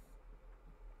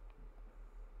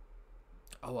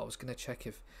 Oh, I was going to check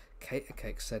if Cater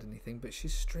Cake said anything, but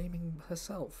she's streaming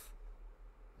herself.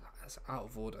 That's out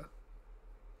of order.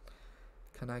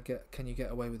 Can you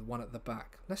get away with 1 at the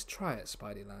back? Let's try it,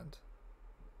 Spideyland.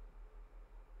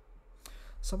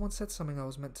 Someone said something I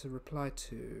was meant to reply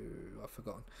to. I've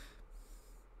forgotten.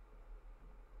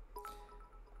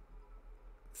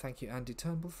 Thank you, Andy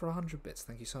Turnbull, for 100 bits.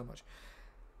 Thank you so much.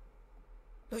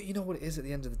 Look, you know what it is at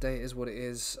the end of the day. It is what it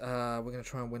is. We're going to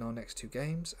try and win our next 2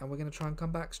 games, and we're going to try and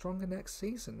come back stronger next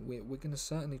season. We're going to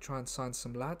certainly try and sign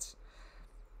some lads.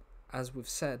 As we've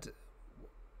said,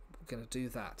 we're going to do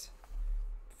that.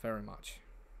 Very much.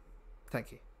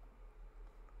 Thank you.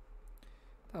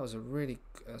 That was a really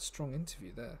strong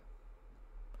interview there.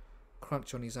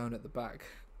 Crunch on his own at the back.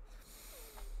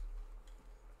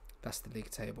 That's the league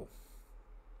table.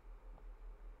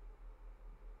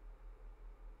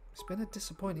 It's been a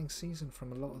disappointing season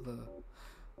from a lot of the...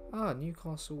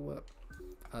 Newcastle...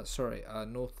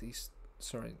 Northeast...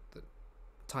 Sorry, the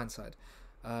Tyneside.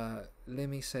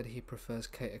 Limmy said he prefers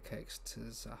Cater Cakes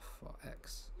to Zafar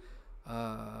X.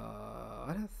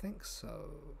 I don't think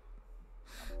so.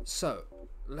 So,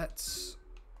 let's...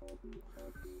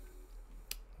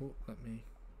 let me...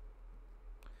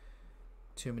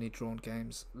 Too many drawn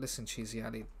games. Listen, Cheesy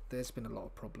Ali, there's been a lot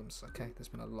of problems, okay? There's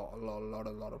been a lot of...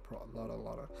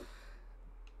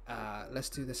 let's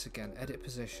do this again. Edit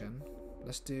position.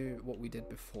 Let's do what we did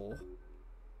before.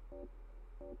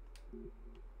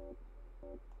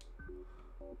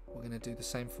 We're going to do the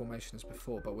same formation as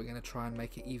before, but we're going to try and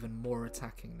make it even more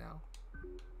attacking now.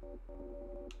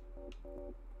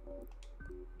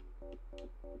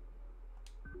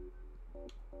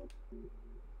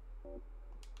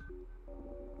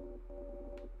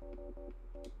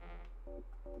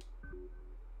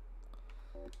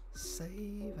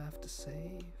 Save after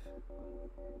save.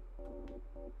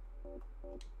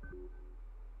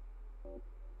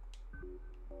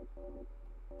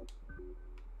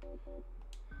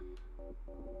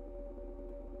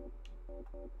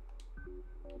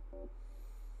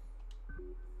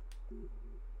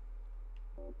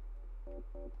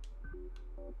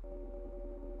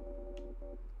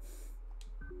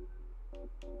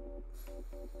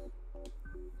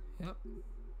 Yep.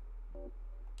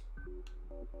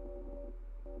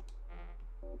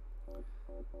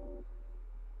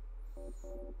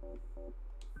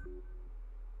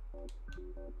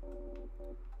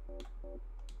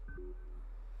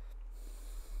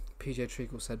 PJ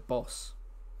Treacle said boss.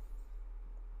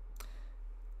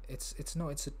 It's not,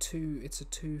 it's a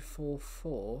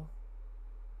 2-4-4.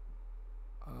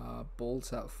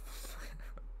 Balls out.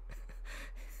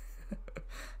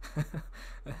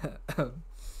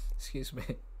 Excuse me.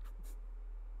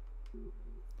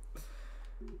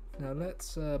 Now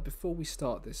let's before we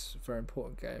start this very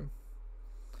important game,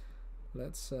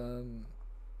 let's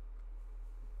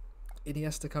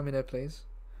Iniesta come in here, please.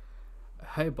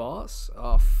 Hey boss,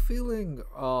 feeling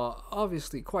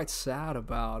obviously quite sad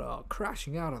about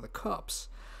crashing out of the cups,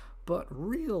 but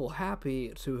real happy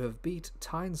to have beat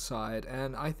Tyneside,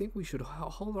 and I think we should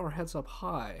hold our heads up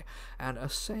high. And a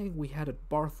saying we had at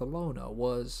Barcelona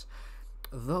was,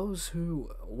 those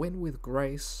who win with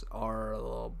grace are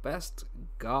the best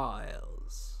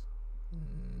guys.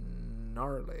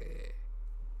 Gnarly.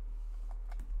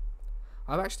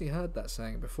 I've actually heard that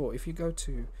saying before. If you go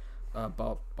to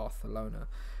Barcelona,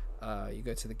 you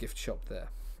go to the gift shop there,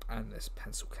 And this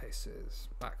pencil cases,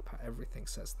 backpack, everything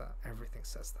says that. Everything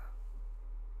says that.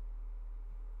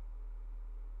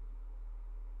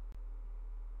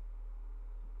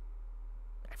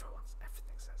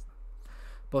 Everything says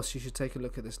that. Boss, you should take a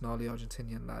look at this gnarly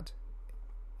Argentinian lad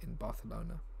in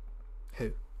Barcelona.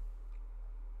 Who?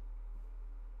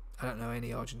 I don't know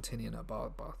any Argentinian at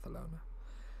Barcelona.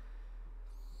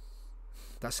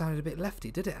 That sounded a bit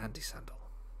lefty, did it, Andy Sandel?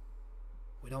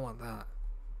 We don't want that.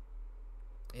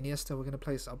 Iniesta, we're going to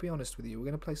play... I'll be honest with you, we're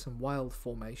going to play some wild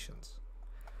formations.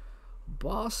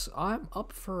 Boss, I'm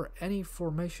up for any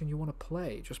formation you want to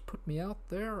play. Just put me out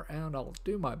there and I'll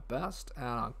do my best, and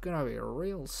I'm going to be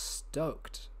real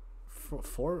stoked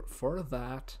for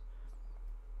that.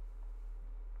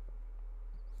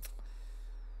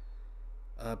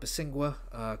 Basingwa,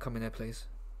 come in here, please.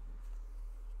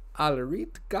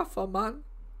 Alright, Gaffer man.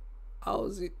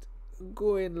 How's it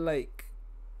going, like?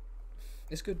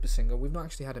 It's good, Basingwa. We've not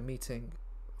actually had a meeting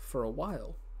for a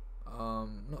while.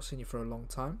 Not seen you for a long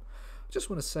time. I just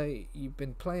want to say you've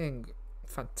been playing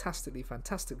fantastically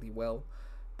well,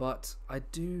 but I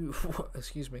do...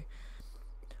 excuse me.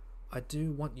 I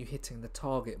do want you hitting the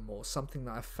target more. Something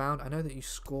that I found. I know that you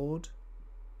scored.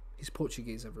 He's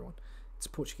Portuguese, everyone. It's a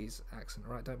Portuguese accent,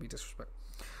 right? Don't be disrespectful.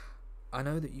 I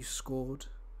know that you scored,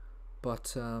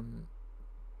 but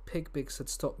Pig Big said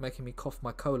stop making me cough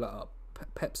my cola up.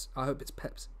 Peps. I hope it's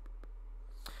Peps.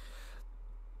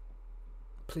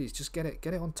 Please, just get it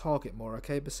on target more,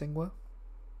 okay, Basingwa?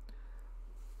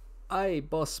 Aye,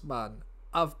 boss man.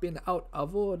 I've been out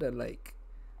of order, like.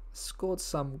 Scored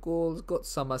some goals, got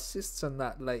some assists and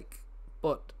that, like.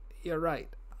 But you're right.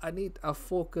 I need a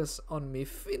focus on me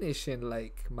finishing,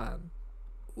 like, man.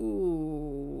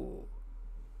 Ooh.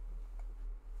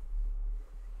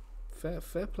 Fair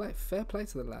play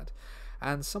to the lad.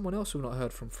 And someone else we've not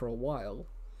heard from for a while.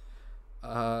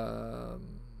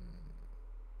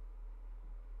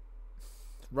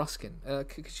 Ruskin.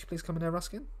 Could you please come in here,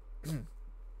 Ruskin?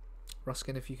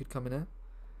 Ruskin, if you could come in here.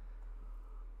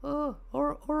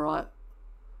 Alright,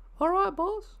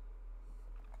 boss.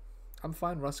 I'm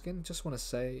fine, Ruskin. Just want to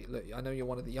say, look, I know you're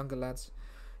one of the younger lads.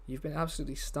 You've been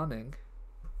absolutely stunning.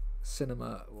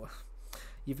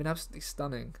 You've been absolutely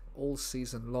stunning all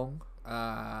season long.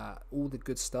 All the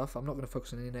good stuff. I'm not going to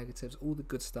focus on any negatives. All the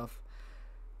good stuff.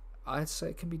 I'd say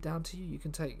it can be down to you. You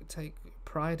can take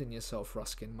pride in yourself,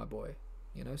 Ruskin, my boy.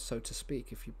 You know, so to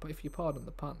speak, if you pardon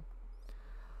the pun.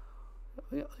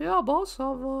 Yeah, boss.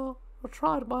 I've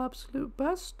tried my absolute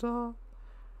best, and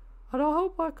I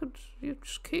hope I could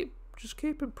just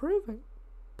keep improving.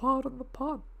 Pardon the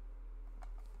pun.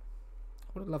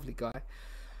 What a lovely guy.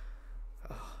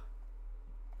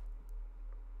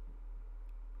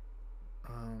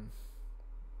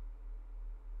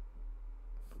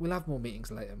 We'll have more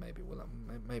meetings later. Maybe we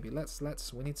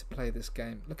need to play this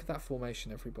game. Look at that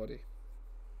formation, everybody.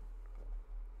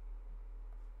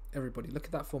 Look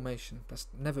at that formation. That's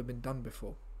never been done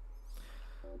before.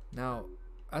 Now,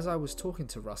 as I was talking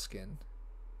to Ruskin,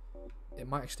 it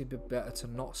might actually be better to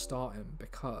not start him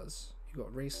because you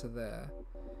got Risa there.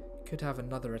 You could have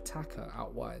another attacker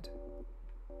out wide.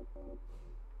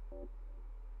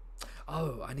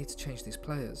 Oh, I need to change these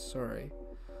players. Sorry.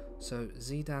 So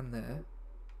Zidane there.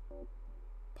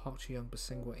 Park Ji-young,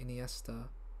 Basingwa, Iniesta.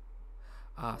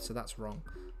 Ah, so that's wrong.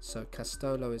 So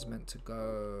Castolo is meant to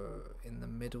go in the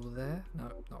middle there.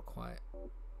 No, not quite.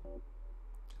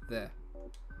 There.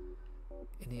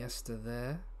 Iniesta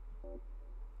there.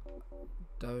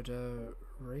 Dodo,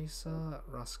 Risa,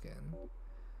 Ruskin.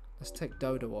 Let's take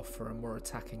Dodo off for a more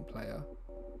attacking player.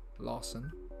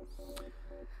 Larson.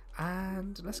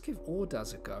 And let's give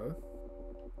Ordaz a go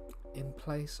in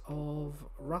place of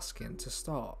Ruskin to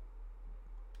start.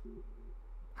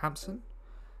 Hampson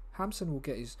will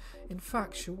get his... In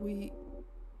fact, shall we...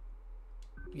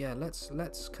 Yeah, let's...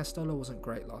 Castolo wasn't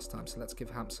great last time, so let's give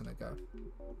Hampson a go.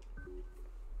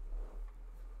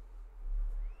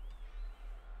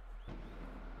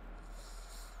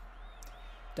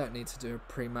 Don't need to do a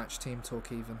pre-match team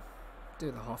talk even.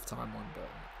 Do the half-time one, but...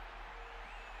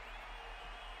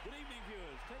 Good evening,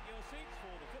 viewers. Take your seats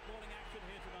for the footballing action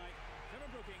here tonight. Trevor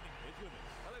Brooking is with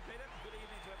us. Hello, Peter. Good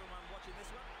evening to everyone watching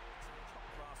this one.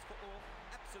 Top-class football,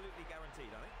 absolutely guaranteed,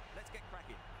 I think. Let's get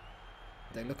cracking.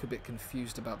 They look a bit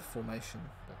confused about the formation.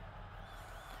 But...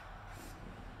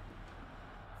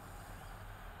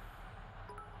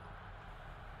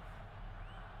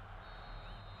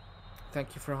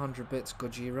 Thank you for 100 bits,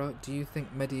 Gojira. Do you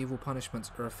think medieval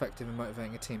punishments are effective in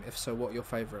motivating a team? If so, what are your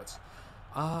favourites?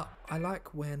 I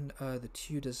like when the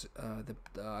Tudors,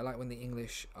 I like when the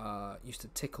English used to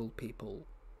tickle people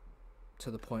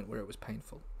to the point where it was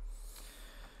painful.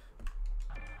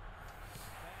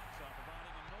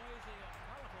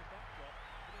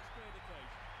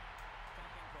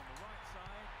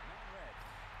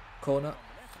 Corner.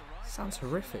 Sounds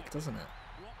horrific, doesn't it?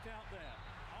 Blocked out there.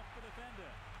 Off the defender.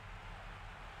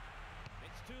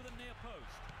 It's to the near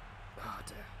post. Oh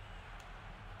dear.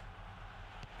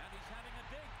 And he's having a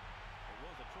dig. It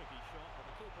was a tricky shot, but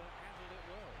the keeper handled it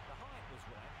well. The height was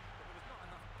right, but there was not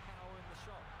enough power in the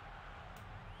shot.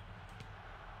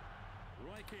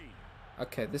 Roy Keane.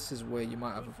 Okay, this is where you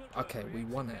might have a... Okay, we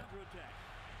won it.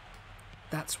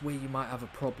 That's where you might have a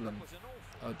problem.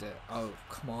 Oh dear. Oh,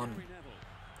 come on.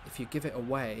 If you give it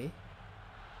away,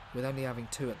 with only having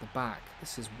 2 at the back,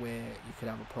 this is where you could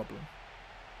have a problem.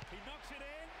 He knocks it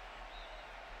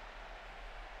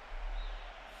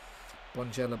in.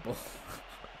 Bonjela ball.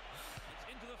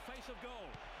 It's into the face of goal.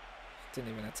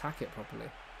 Didn't even attack it properly.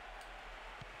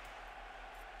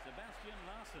 Sebastian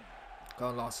Larsson. Go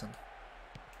on, Larson.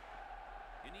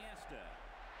 Iniesta.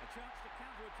 A chance to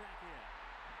counter-attack here.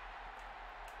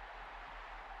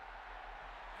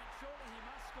 And surely he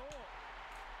must score.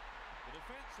 The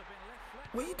defence have been left flat.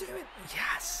 What are you doing?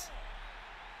 Yes!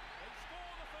 They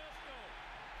score the first goal.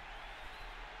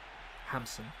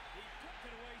 Hampson. He tucked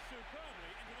it away superbly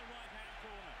into the right-hand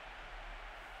corner.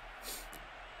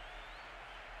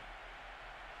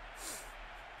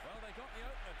 Well, they got the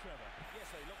opener, Trevor.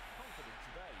 Yes, they look confident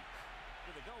today.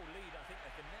 With a goal lead, I think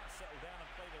they can now settle down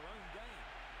and play their own game.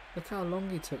 Look how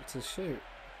long he took to shoot.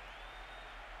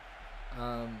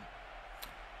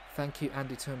 Thank you,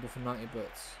 Andy Turnbull, for 90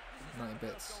 bits. 90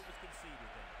 bits. Goal was conceded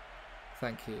then.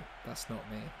 Thank you. That's not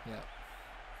me. Yeah.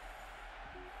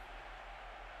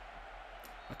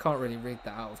 I can't really read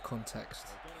that out of context.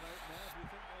 They've got an opener. Do you think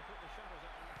they'll put the shutters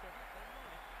up on the Trevor? They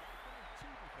might. They're playing 2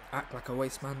 defenders. Act like a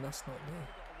waste man, that's not me. They've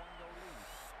got a 1-goal lead.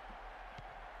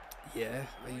 Yeah,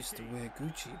 I used to wear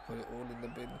Gucci, put it all in the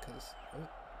bin because... Oh,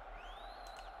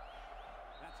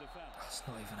 That's a foul. that's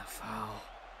not even a foul.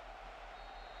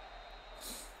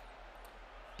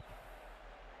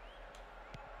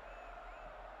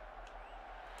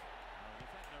 The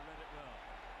defender read it well.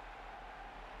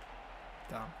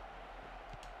 Down.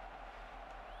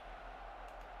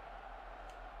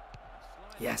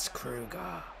 Sliding Yes, down. Kruger. They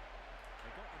got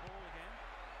the ball again.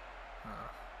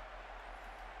 Ah.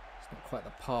 It's not quite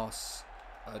the pass.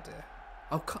 Oh dear.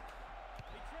 Oh, He tries from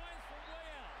way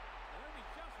out. They're only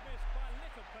just missed by a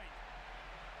lick of paint.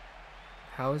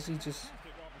 how is he just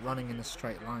Fantastic opportunity running in a to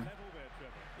straight bring line? level there,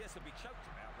 Trevor. Yes, they'll be choked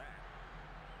about that.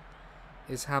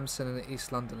 Is Hampson and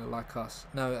East London are like us?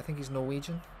 No, I think he's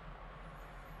Norwegian.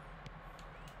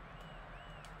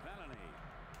 Valani.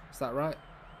 Is that right?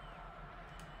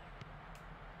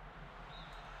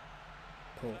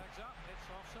 Paul. Flags up. It's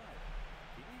offside.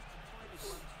 He needs to try his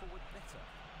runs forward better.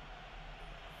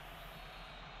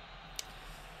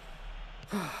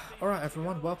 All right,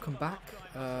 everyone, welcome back.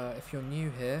 If you're new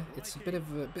here, it's a bit of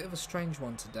a strange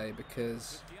one today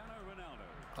because Cristiano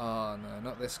Ronaldo. oh no,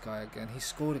 not this guy again. He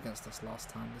scored against us last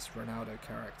time. This Ronaldo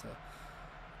character.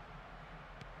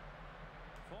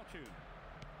 Fortune.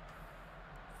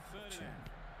 Ferdinand.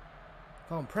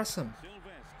 Go on, press him. Sylvester.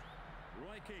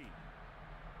 Roy Keane.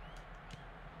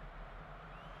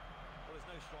 Well, there's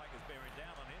no strikers bearing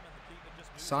down on him, and the keeper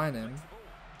just moves Sign and him. collects the ball.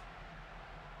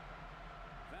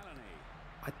 Valani.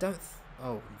 I don't.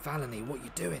 Oh, Valani, what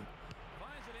you doing?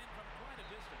 Fires it in from quite a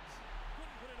distance.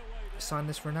 Couldn't put it away there. Sign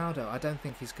this Ronaldo. I don't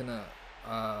think he's gonna.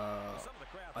 Some of the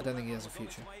crowd I thought don't think he that has a one was on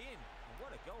its future. way in, and what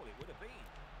a goal it would have been.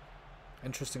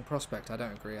 Interesting prospect. I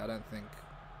don't agree. I don't think.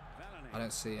 Valani. I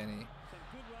don't see any. Some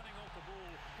good running off the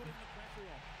ball, putting the pressure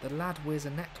on. The lad wears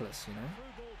a necklace, you know.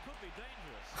 Through ball could be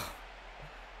dangerous.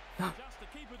 No. Just to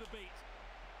keep with the beat.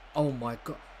 Oh my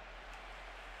god.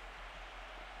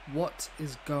 What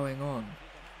is going on? Need to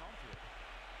hang on to it.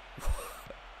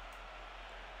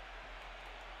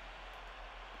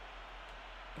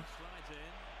 Slides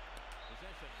in.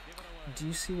 Possession given away. Do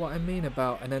you see what I mean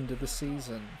about an end of the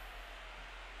season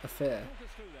affair? Talk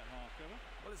us through that half, Trevor.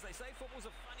 Well, as they say, football's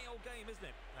a funny old game, isn't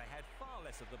it? They had far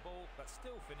less of the ball, but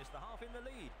still finished the half in the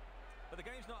lead. But the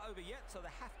game's not over yet, so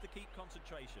they have to keep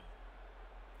concentration.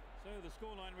 So the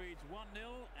scoreline reads 1-0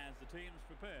 as the teams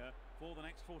prepare for the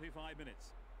next 45 minutes.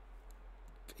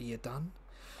 Are you done?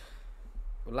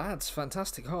 Well, lads,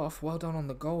 fantastic half. Well done on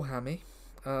the goal, Hammy.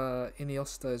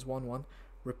 Iniesta is 1-1.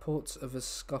 Reports of a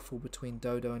scuffle between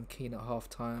Dodo and Keane at half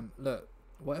time. Look,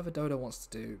 whatever Dodo wants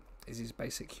to do is his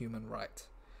basic human right.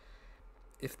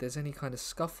 If there's any kind of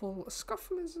scuffle, a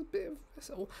scuffle is a bit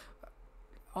of...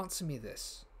 Answer me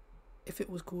this. If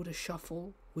it was called a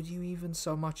shuffle, would you even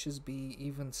so much as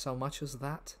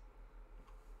that?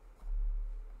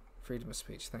 Freedom of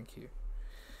speech, thank you.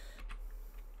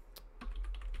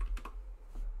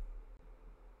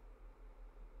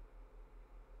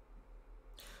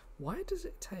 Why does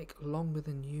it take longer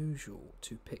than usual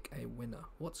to pick a winner?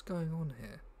 What's going on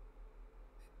here?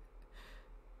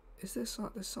 Is there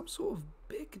there's some sort of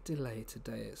big delay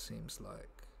today, it seems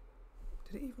like.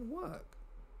 Did it even work?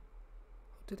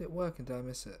 Or did it work and did I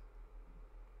miss it?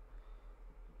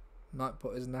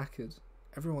 Nightbot is knackered.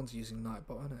 Everyone's using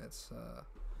Nightbot, isn't it? It's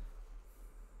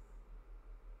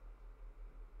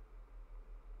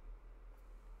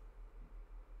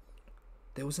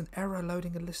there was an error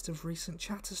loading a list of recent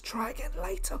chatters. Try again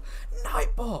later.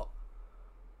 Nightbot!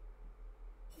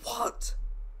 What?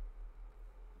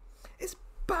 It's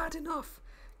bad enough.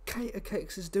 Cater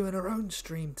Cakes is doing her own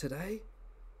stream today.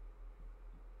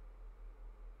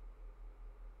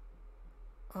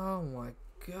 Oh my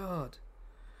god.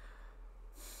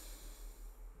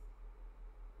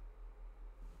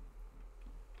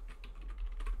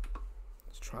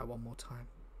 Let's try one more time.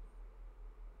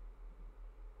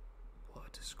 What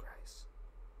a disgrace.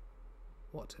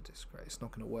 What a disgrace.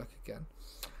 Not going to work again.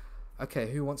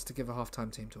 Okay, who wants to give a halftime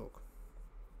team talk?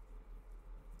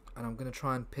 And I'm going to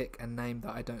try and pick a name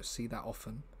that I don't see that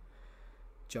often.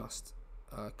 Just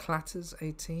Clatters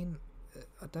 18.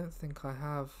 I don't think I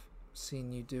have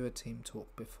seen you do a team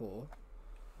talk before.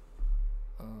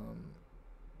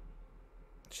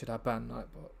 Should I ban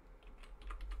Nightbot?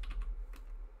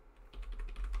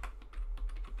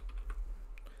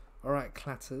 Alright,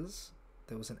 Clatters.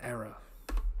 There was an error.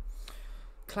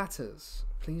 Clatters,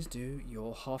 please do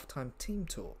your halftime team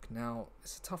talk. Now,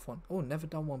 it's a tough one. Oh, never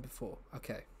done one before.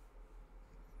 Okay.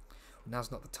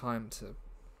 Now's not the time to...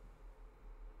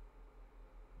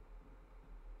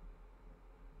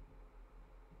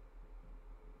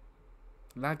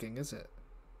 Lagging, is it?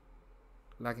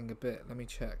 Lagging a bit. Let me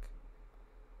check.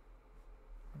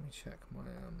 Let me check my...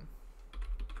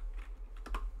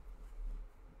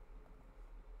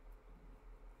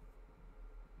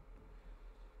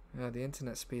 Yeah, the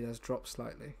internet speed has dropped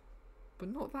slightly, but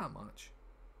not that much.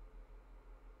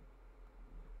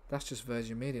 That's just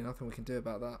Virgin Media, nothing we can do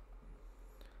about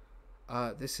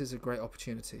that. This is a great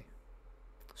opportunity.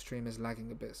 Stream is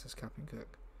lagging a bit, says Captain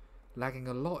Cook. Lagging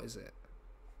a lot, is it?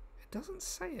 It doesn't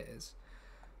say it is.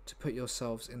 To put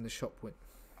yourselves in the shop win.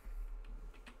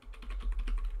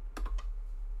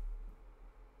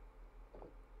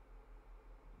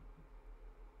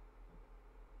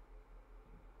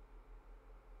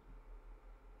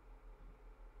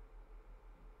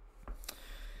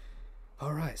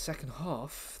 Alright, second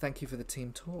half. Thank you for the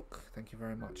team talk. Thank you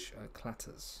very much,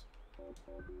 Clatters.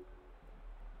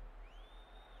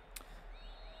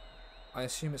 I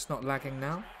assume it's not lagging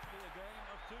now?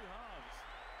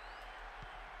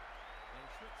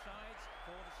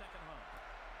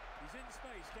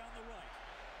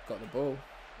 Got the ball.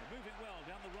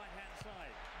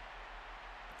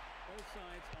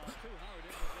 I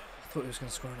thought he was going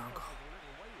to score an own goal.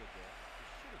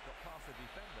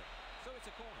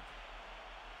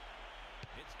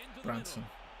 Branson.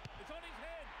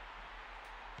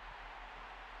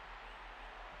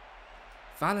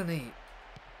 Valani.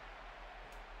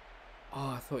 Oh,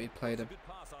 I thought he'd played him. Good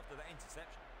pass after that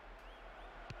interception.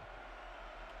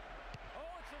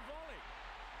 Oh, it's a volley.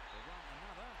 They want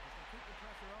another as they keep the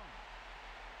pressure on.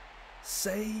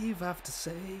 Save after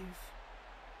save.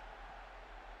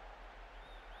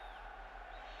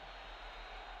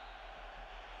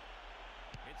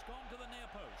 It's gone to the near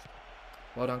post.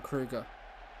 Well done, Kruger.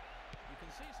 You can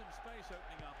see some space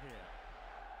opening up here.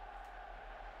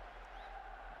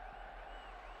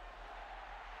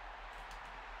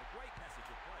 A great passage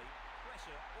of play.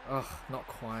 Pressure. Oh, not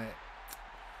quite.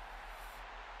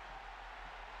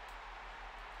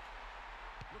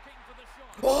 Looking for the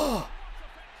shot. Oh! What a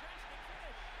fantastic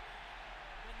finish.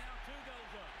 They're now 2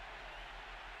 goals up.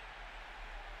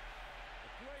 A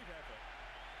great effort.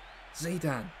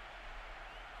 Zidane.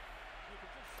 You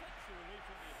could just sense the relief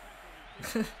from the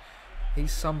attacker.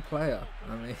 He's some player.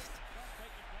 I mean,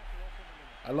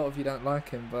 a lot of you don't like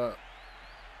him, but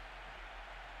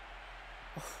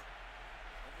It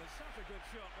was such a good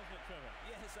shot, wasn't it, Trevor?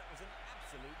 Yes, that was an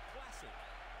absolute classic.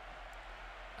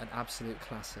 an absolute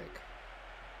classic.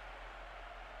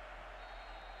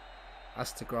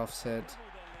 Astagraph said,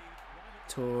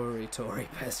 Tory,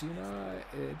 Pes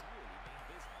United.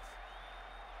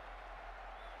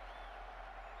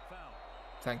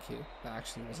 Thank you. That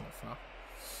actually wasn't a foul.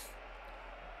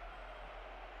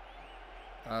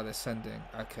 They're sending.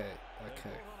 Okay.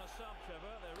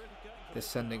 They're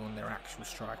sending on their actual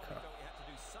striker.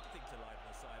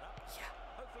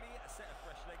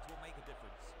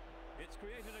 It's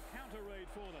created a counter raid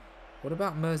for them. What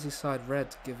about Merseyside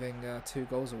Red giving 2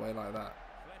 goals away like that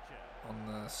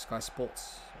on Sky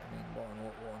Sports? I mean, what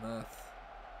on earth?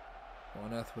 What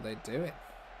on earth were they doing?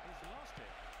 His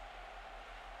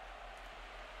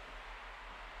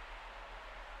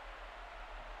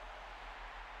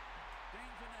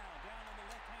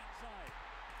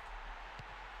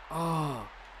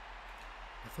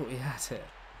thought he had it.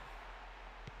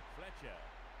 Fletcher.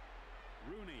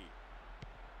 Rooney.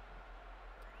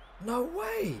 No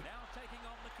way! Now taking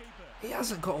on the keeper. He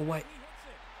hasn't got away. He hits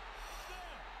it.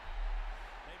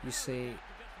 They've You narrowed see, it down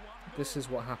to just one this goal. is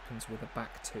what happens with a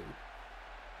back two.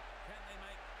 Can they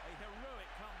make a heroic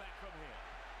comeback from here?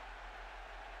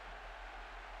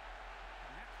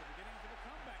 Perhaps the beginnings of a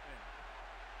comeback then.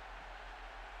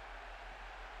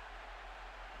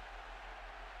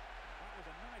 That was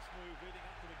a nice move leading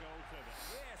up to the goal, Trevor.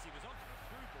 Yes, he was onto the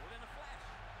through ball in a flash.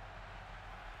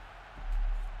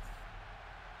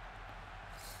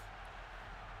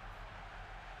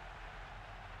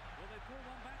 Will they pull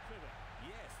one back, Trevor?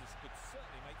 Yes, this could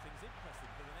certainly make things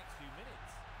interesting for the next few minutes.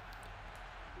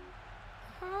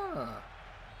 Ah.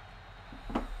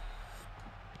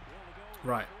 Well, the goal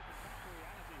Right. brought them back to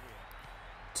reality here.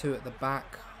 2 at the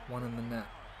back, 1 in the net.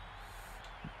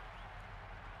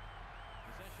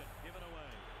 Possession given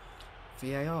away.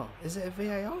 VAR. Is it a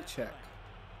VAR check?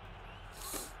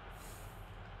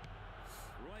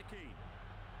 Roy Keane.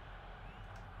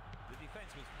 The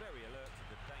defence was very alert to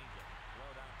the danger.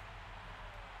 Well done.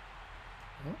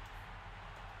 What?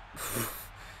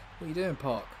 What are you doing,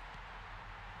 Park?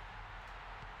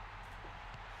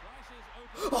 Slices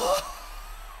open.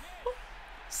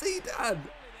 See, Dad! Surely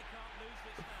they can't lose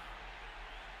this now.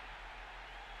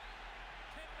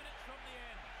 10 minutes from the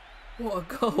end. What a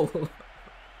goal!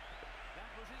 That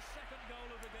was his second goal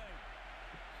of the game.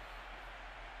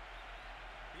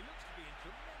 He looks to be in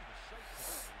tremendous shape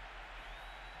today.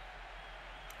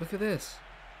 Look at this.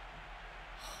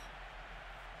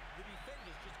 The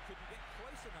defenders just couldn't get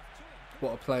close enough to him.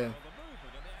 What a player. Well, the movement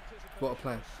and the anticipation What a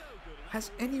player. was so good, and Has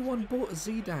that was anyone bought a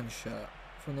Zidane shirt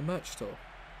from the merch store?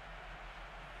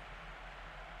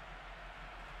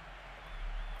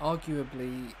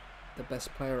 Arguably the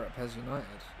best player at PES United.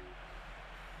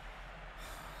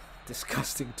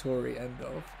 Disgusting Tory end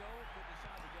of.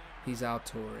 He's our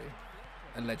Tory.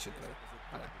 Allegedly.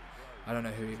 I don't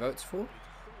know who he votes for.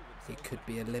 He could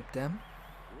be a Lib Dem,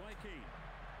 Roy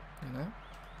Keane. you know.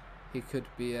 He could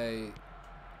be a...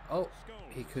 Oh,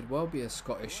 he could well be a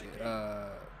Scottish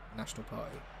National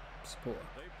Party supporter.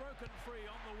 They've broken free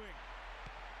on the wing.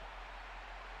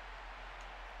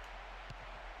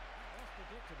 That's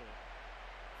predictable.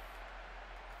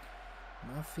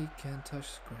 My feet can't touch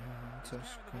the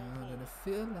ground, and I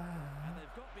feel And like...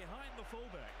 they've got behind the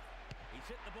fullback. He's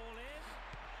hit the ball in.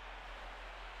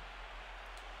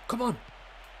 Come on!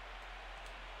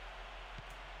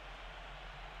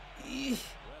 Eeh.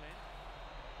 Well in.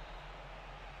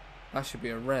 That should be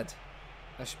a red.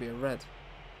 That should be a red.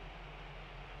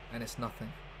 And it's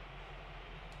nothing.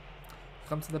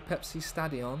 Come to the Pepsi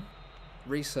Stadion.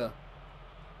 Risa.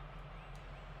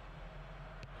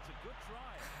 It's a good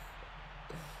try.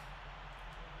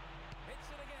 Hits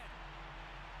it again.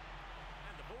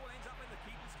 And the ball ends up in the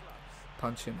keeper's gloves.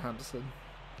 Punch him, Hampson.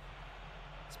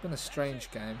 It's been a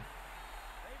strange game.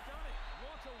 They've done it.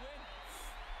 What a win.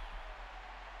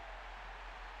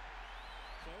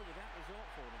 So with that result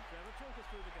for them, Trevor, talk us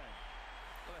through the game.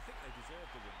 Well, I think they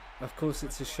deserved the win. Of course,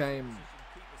 it's a shame.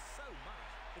 Opposition keepers so much,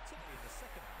 particularly in the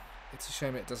second half. It's a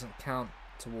shame it doesn't count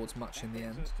towards much in the That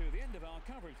end. brings us to the end of our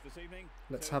coverage this evening.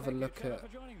 Let's So have a thank you, look Trevor, at-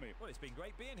 for joining me. Well, it's been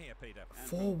great being here, Peter. And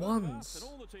 4 from both us ones. and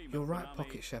all the team You're at right, Konami,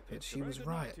 Pocket Shepherd. it's a She very was good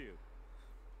night right. to you.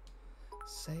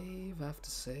 Save after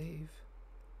save.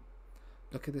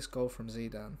 Look at this goal from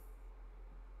Zidane.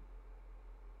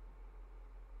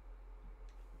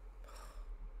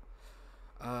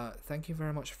 Thank you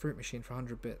very much, Fruit Machine, for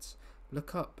 100 bits.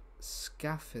 Look up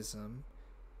Scaphism.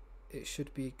 It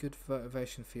should be a good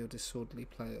motivation for your disorderly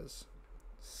players.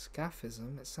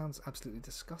 Scaphism? It sounds absolutely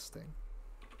disgusting.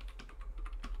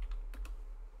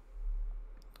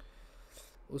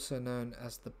 Also known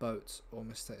as the boat, or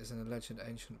Mr. is an alleged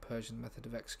ancient Persian method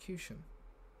of execution.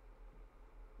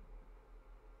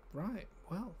 Right,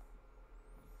 well.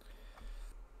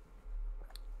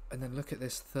 And then look at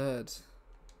this third.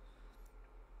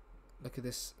 Look at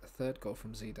this third goal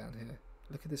from Zidane here.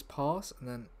 Look at this pass, and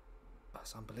then...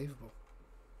 That's unbelievable.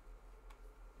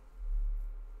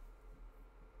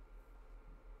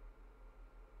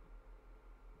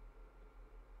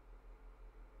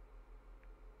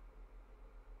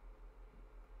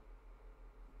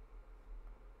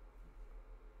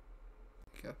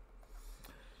 Go.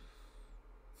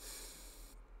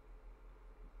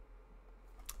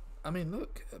 I mean,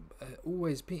 look,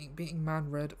 always beating Man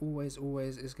Red always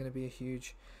is going to be a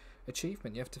huge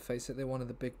achievement. You have to face it. They're one of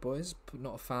the big boys. But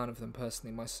not a fan of them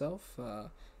personally myself.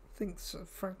 Think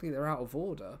frankly they're out of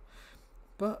order,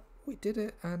 but we did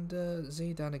it. And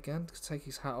Zidane again to take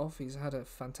his hat off. He's had a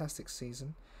fantastic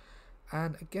season,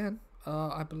 and again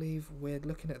I believe we're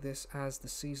looking at this as the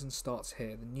season starts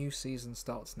here. The new season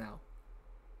starts now.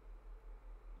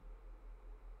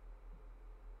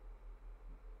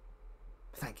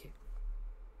 Thank you.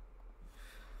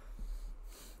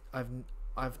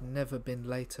 I've never been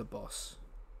later, boss.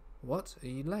 What? Are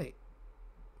you late?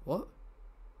 What?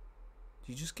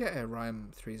 Did you just get here,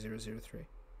 Rhyme 3003?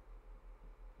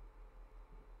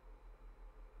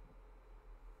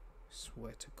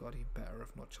 Swear to God, he better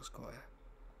have not just got here.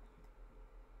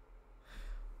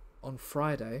 On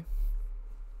Friday,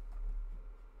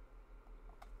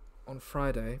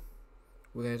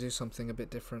 we're going to do something a bit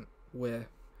different where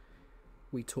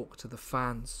we talk to the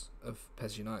fans of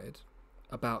PES United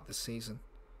about the season.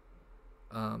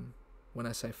 When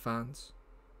I say fans,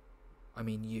 I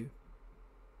mean you.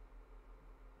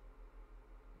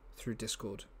 Through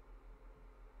Discord.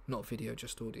 Not video,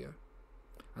 just audio.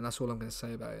 And that's all I'm going to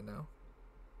say about it now.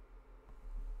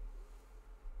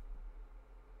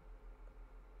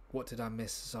 What did I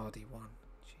miss? Zardi won.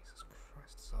 Jesus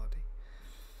Christ, Zardi.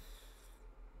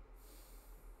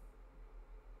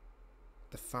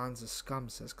 The fans are scum,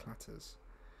 says Clatters.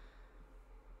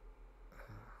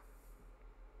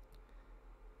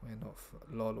 We're not...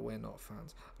 lol, we're not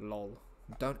fans. Lol.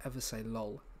 Don't ever say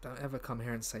lol. Don't ever come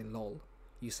here and say lol.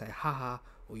 You say haha,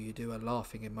 or you do a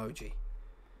laughing emoji.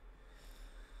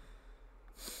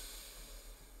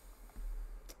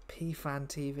 P-Fan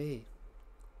TV.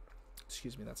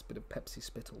 Excuse me, that's a bit of Pepsi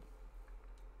spittle.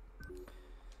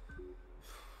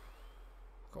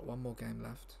 Got one more game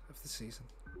left of the season.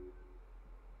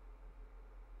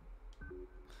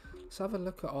 Let's have a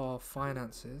look at our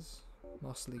finances.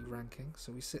 Master League ranking.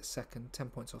 So we sit second, 10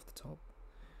 points off the top.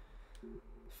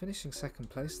 Finishing second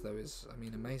place though is, I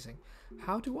mean, amazing.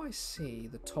 How do I see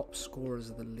the top scorers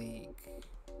of the league?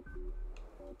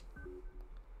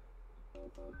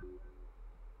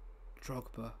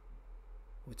 Drogba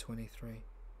with 23.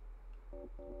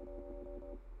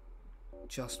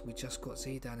 We just got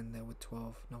Zidane in there with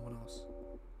 12. No one else.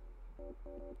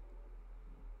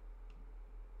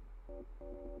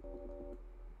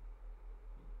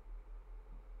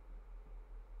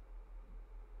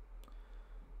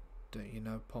 Don't you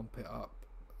know, pump it up.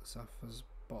 Zafa's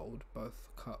bottled both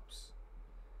cups.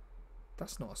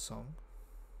 That's not a song.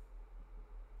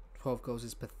 12 goals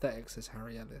is pathetic, says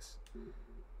Harry Ellis.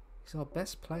 He's our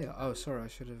best player. Oh, sorry, I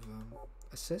should have...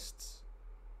 assists?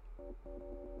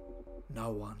 No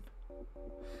one.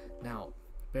 Now,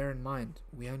 bear in mind,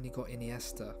 we only got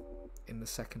Iniesta in the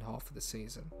second half of the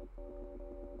season.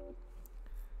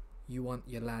 You want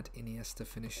your lad Iniesta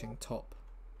finishing top.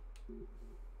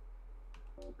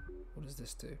 What does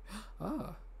this do?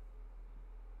 Ah,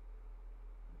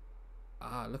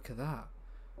 look at that.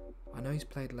 I know he's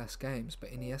played less games,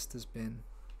 but Iniesta's been,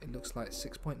 it looks like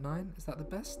 6.9. Is that the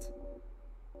best?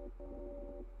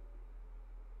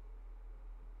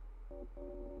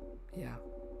 Yeah.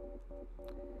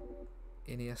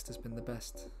 Iniesta's been the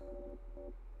best.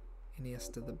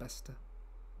 Iniesta the bester.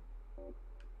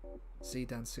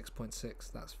 Zidane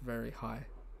 6.6. That's very high.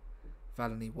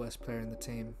 Valeni, worst player in the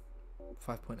team.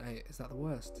 5.8. Is that the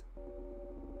worst?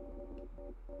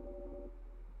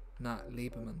 Nah,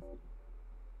 Lieberman.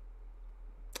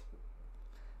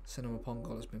 Cinema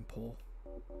Pongal has been poor.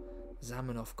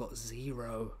 Zamenhof got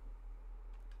 0.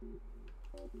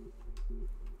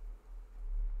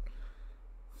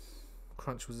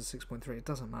 Crunch was a 6.3. It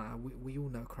doesn't matter. We all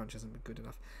know Crunch hasn't been good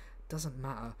enough. It doesn't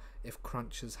matter if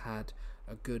Crunch has had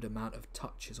a good amount of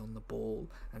touches on the ball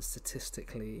and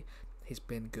statistically he's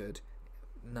been good.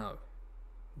 No.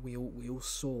 We all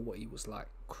saw what he was like,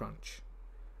 Crunch.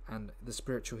 And the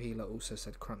spiritual healer also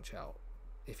said Crunch out.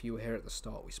 If you were here at the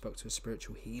start, we spoke to a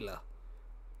spiritual healer.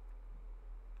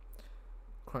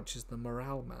 Crunch is the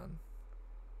morale man.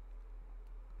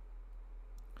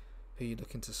 Who are you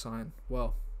looking to sign?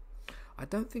 Well, I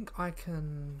don't think I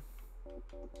can...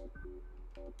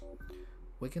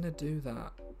 We're going to do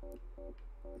that.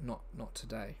 Not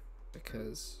today.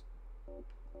 Because...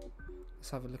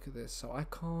 Let's have a look at this. So I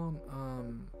can't...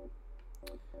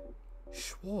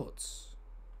 Schwartz.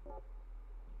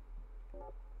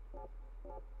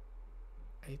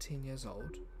 18 years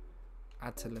old.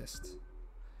 Add to list.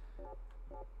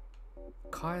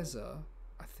 Kaiser.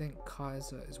 I think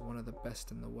Kaiser is one of the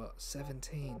best in the world.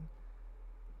 17.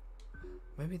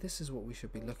 Maybe this is what we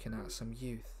should be looking at. Some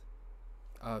youth.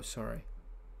 Oh, sorry.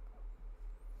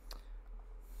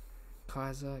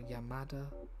 Kaiser, Yamada.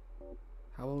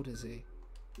 How old is he?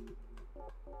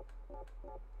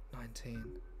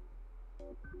 19.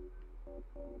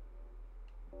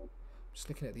 Just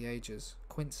looking at the ages.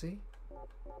 Quincy.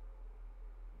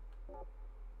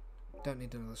 Don't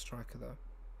need another striker though.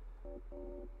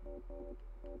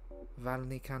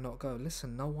 Valny cannot go.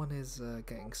 Listen, no one is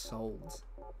getting sold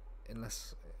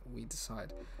unless we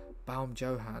decide. Baum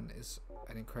Johan is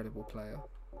an incredible player.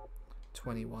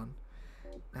 21.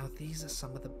 Now these are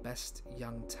some of the best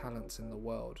young talents in the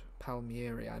world.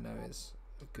 Palmieri, I know, is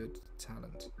a good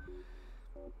talent.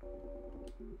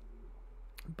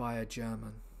 Bayer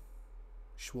German.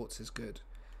 Schwartz is good.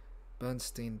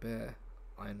 Bernstein Beer,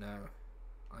 I know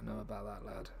about that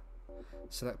lad.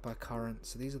 Select by current.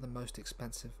 So these are the most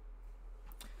expensive.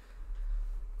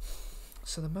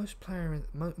 So the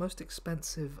most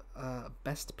expensive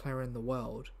best player in the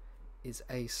world is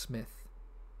A. Smith,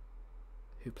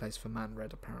 who plays for Man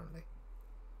Red apparently.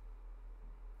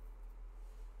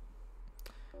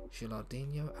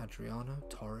 Gilardino, Adriano,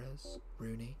 Torres,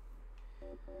 Rooney.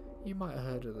 You might have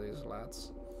heard of these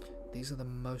lads. These are the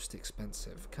most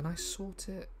expensive. Can I sort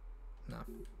it? No.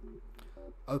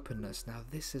 Openness. Now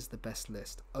this is the best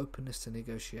list. Openness to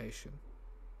negotiation.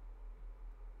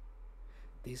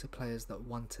 These are players that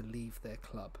want to leave their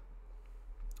club.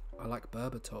 I like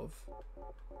Berbatov.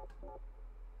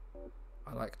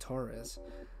 I like Torres.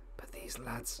 But these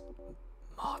lads...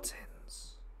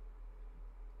 Martins.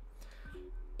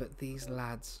 But these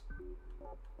lads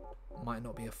might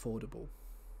not be affordable.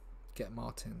 Get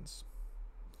Martins.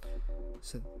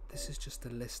 So this is just a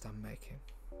list I'm making.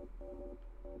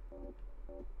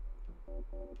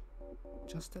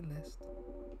 Just a list.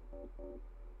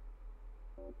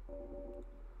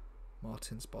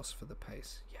 Martins boss for the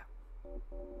pace. Yeah.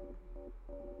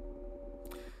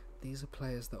 These are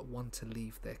players that want to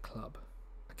leave their club.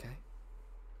 Okay.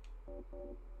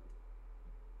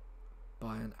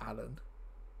 Bayern Allen.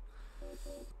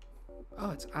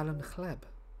 Oh, it's Alan Chleb.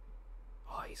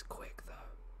 Oh, he's quick though.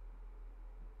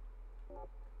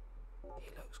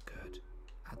 He looks good.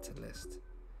 Add to list.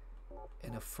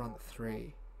 In a front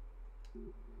three.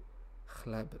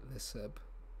 Chleb Lisseb.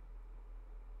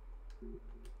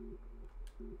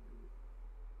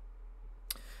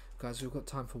 Guys, we've got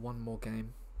time for one more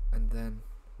game, and then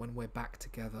when we're back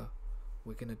together,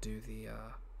 we're gonna do the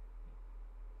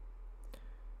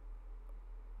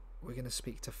we're gonna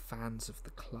speak to fans of the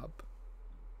club,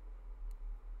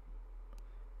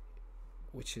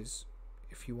 which is,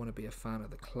 if you want to be a fan of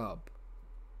the club,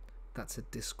 that's a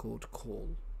Discord call.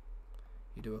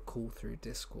 You do a call through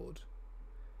Discord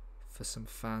for some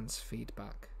fans'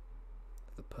 feedback.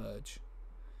 The Purge.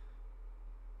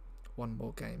 One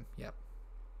more game, yep.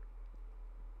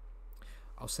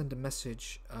 I'll send a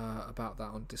message about that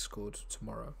on Discord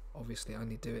tomorrow. Obviously,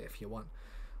 only do it if you want.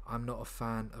 I'm not a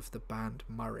fan of the band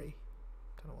Murray.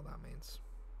 Don't know what that means.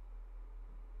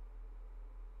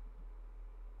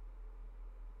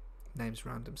 Names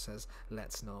Random says,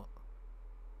 let's not.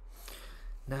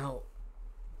 Now,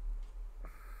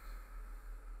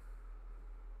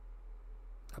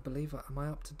 I believe, am I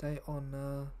up to date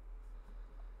on,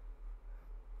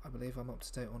 I believe I'm up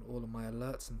to date on all of my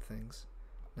alerts and things.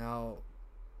 Now,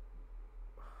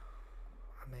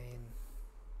 I mean,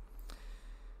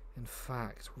 in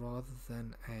fact, rather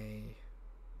than a...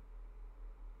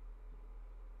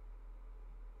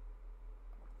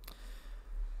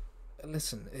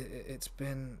 Listen, it's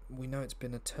been, we know it's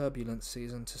been a turbulent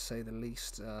season to say the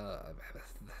least,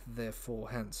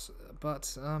 therefore hence,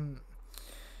 but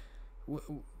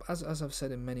as I've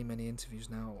said in many interviews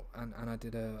now, and I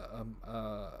did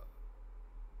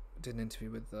did an interview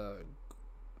with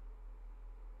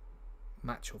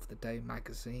Match of the Day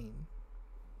magazine,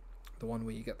 the one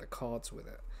where you get the cards with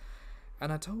it,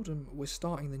 and I told him we're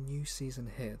starting the new season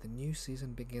here. The new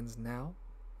season begins now.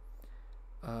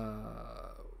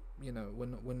 You know,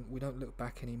 when we don't look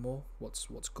back anymore. What's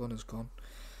gone has gone,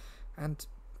 and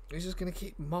we're just gonna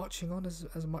keep marching on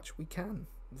as much we can,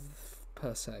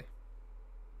 per se.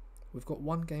 We've got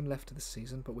one game left of the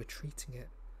season, but we're treating it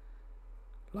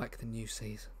like the new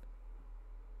season.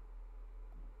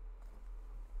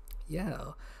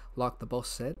 Yeah, like the boss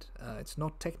said, it's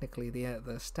not technically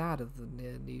the start of the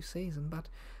new season, but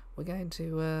we're going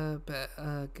to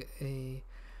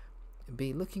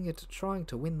be looking at trying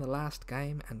to win the last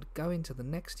game and go into the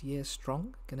next year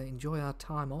strong. Gonna enjoy our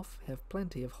time off, have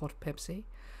plenty of hot Pepsi,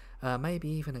 maybe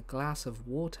even a glass of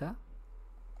water.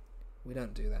 We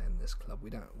don't do that in this club. We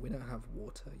don't have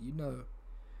water. You know,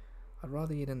 I'd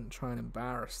rather you didn't try and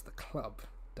embarrass the club,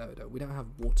 Dodo. We don't have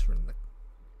water in the.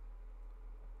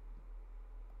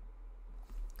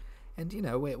 And you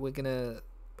know, we're gonna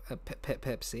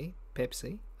Pepsi,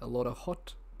 a lot of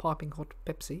hot, piping hot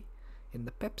Pepsi in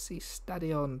the Pepsi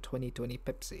Stadion 2020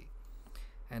 Pepsi,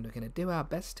 and we're gonna do our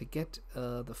best to get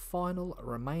the final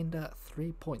remainder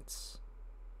 3 points.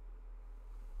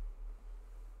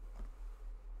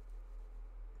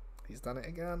 He's done it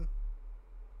again.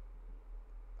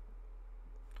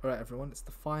 Alright, everyone, it's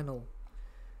the final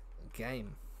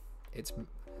game. It's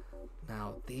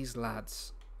now, these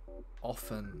lads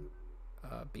often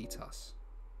beat us.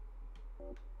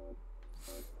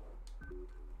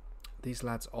 These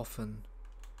lads often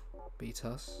beat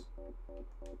us.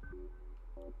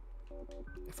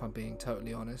 If I'm being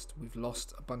totally honest, we've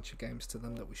lost a bunch of games to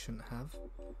them that we shouldn't have.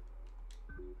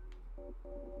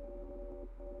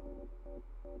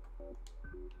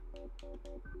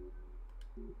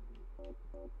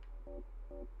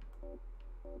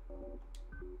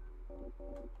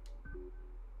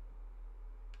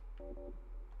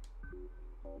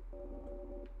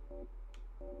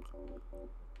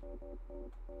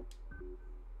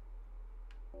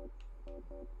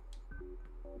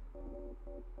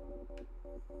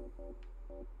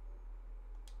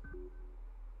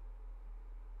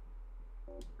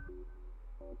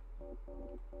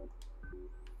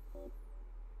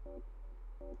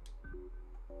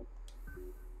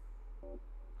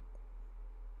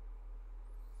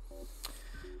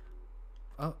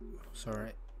 Oh,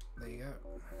 sorry. There you go.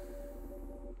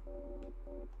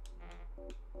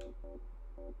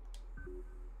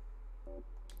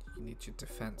 You need your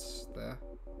defense there.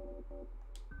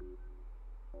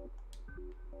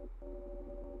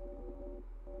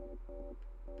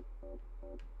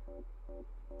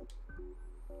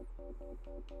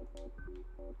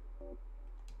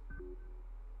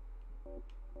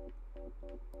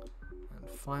 And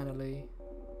finally,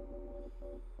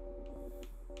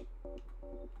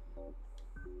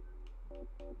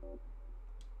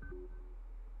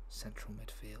 central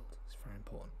midfield. It's very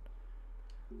important.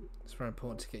 It's very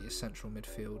important to get your central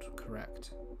midfield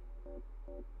correct.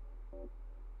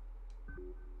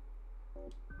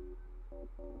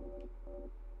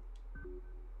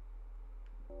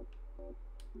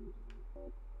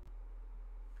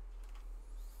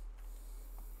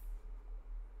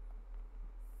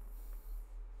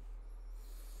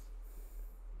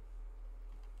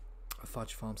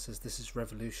 Fudge Farm says this is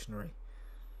revolutionary.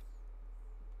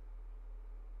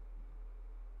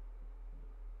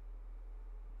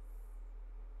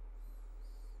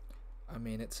 I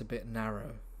mean, it's a bit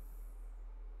narrow.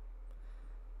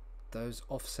 Those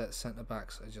offset centre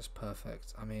backs are just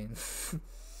perfect. I mean,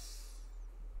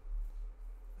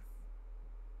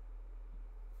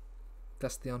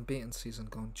 that's the unbeaten season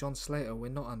gone. John Slater, we're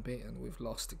not unbeaten. We've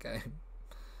lost a game.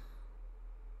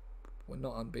 We're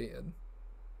not unbeaten.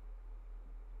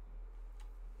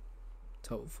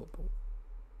 Total football.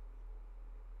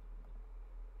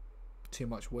 Too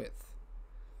much width.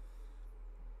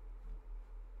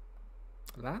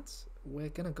 Lads, we're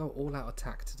going to go all out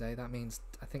attack today. That means,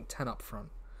 I think, 10 up front.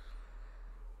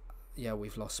 Yeah,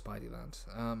 we've lost Spideyland.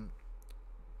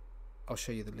 I'll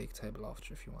show you the league table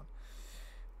after if you want.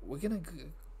 We're going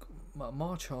to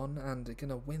march on and going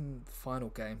to win the final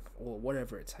game, or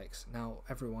whatever it takes. Now,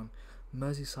 everyone,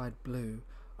 Merseyside Blue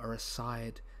are a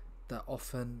side that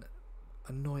often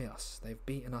annoy us. They've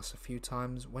beaten us a few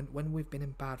times. When we've been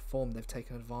in bad form, they've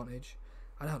taken advantage.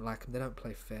 I don't like them. They don't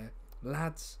play fair.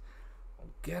 Lads,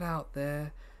 get out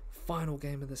there. Final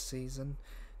game of the season.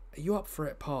 Are you up for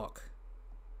it, Park?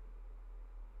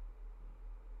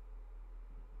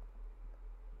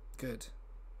 Good.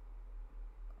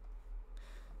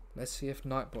 Let's see if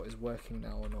Nightbot is working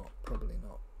now or not. Probably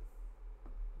not.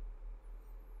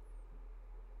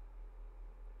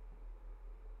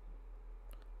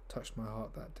 Touched my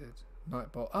heart, that did.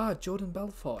 Nightbot. Ah, Jordan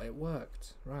Belfort. It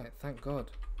worked. Right, thank God.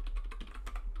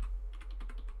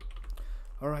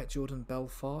 Alright, Jordan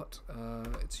Belfort.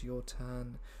 It's your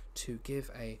turn to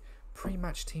give a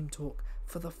pre-match team talk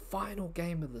for the final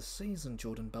game of the season,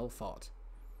 Jordan Belfort.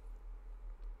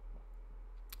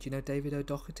 Do you know David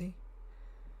O'Doherty?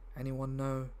 Anyone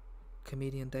know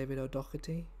comedian David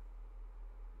O'Doherty?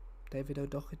 David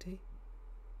O'Doherty?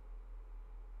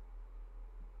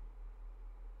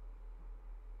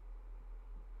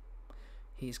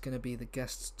 He's going to be the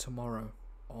guest tomorrow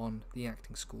on the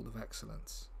Acting School of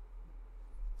Excellence.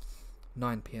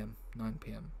 9 PM. 9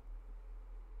 PM.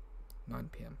 9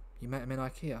 PM. You met him in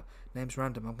IKEA. Name's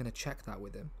random. I'm going to check that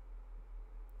with him.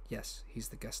 Yes, he's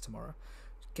the guest tomorrow.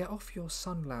 Get off your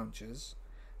sun loungers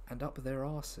and up their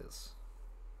arses.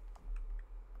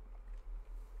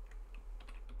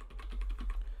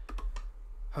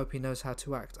 Hope he knows how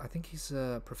to act. I think he's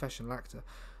a professional actor.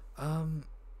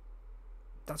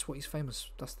 That's what he's famous.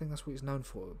 I think that's what he's known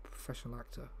for. A professional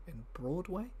actor in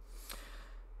Broadway.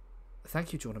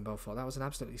 Thank you, Jordan Belfort. That was an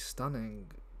absolutely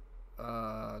stunning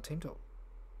team talk.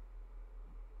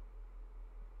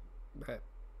 Right,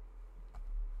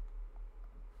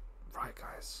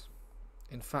 guys.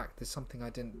 In fact, there's something I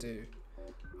didn't do.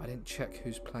 I didn't check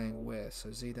who's playing where. So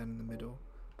Zidane in the middle,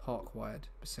 Park wide,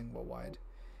 Bisingwa wide.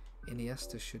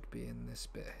 Iniesta should be in this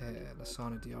bit here.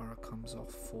 Lassana Diarra comes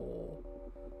off for...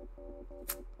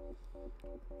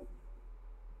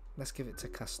 Let's give it to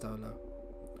Castolo.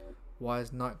 Why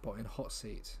is Nightbot in hot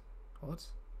seat? What?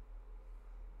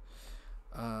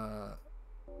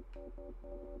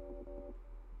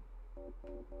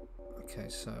 Okay,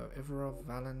 so Ivarov,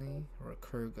 Valani,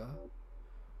 Kruger,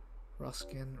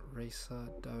 Ruskin, Risa,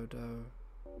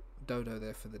 Dodo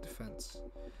there for the defense.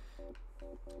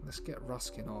 Let's get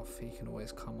Ruskin off. He can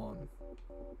always come on.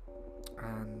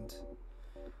 And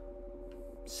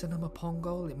Cinema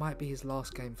Pongo. It might be his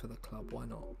last game for the club. Why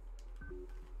not?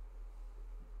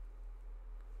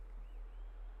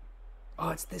 Oh,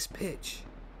 it's this pitch.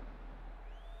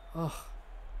 Oh.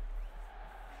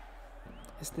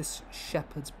 It's this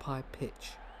shepherd's pie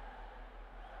pitch.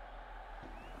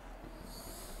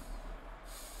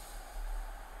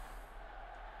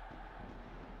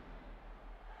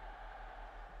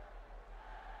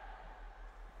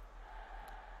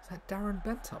 Is that Darren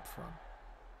Bent up front?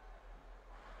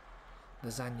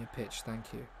 Lasagna pitch,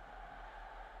 thank you.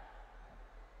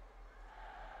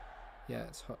 Yeah,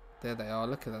 it's hot. There they are,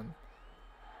 look at them.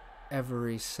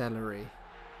 Every celery.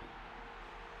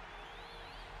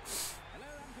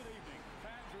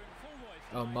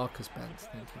 Oh, Marcus Bent,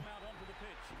 thank you.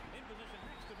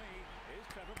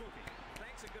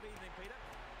 Thanks and good evening, Peter.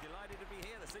 Delighted to be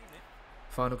here this evening.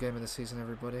 Final game of the season,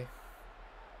 everybody.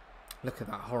 Look at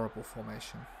that horrible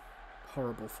formation.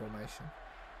 Horrible formation.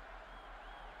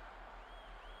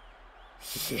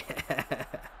 Yeah.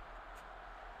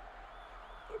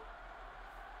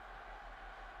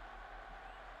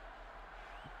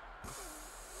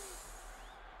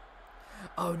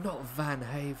 Oh, not Van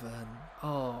Haven.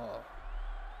 Oh.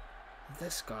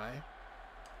 This guy.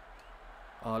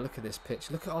 Oh, look at this pitch.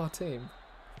 Look at our team. So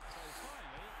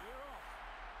finally, we're off.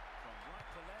 From right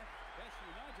to left, Best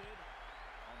United.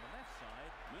 On the left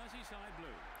side, Merseyside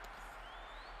Blue.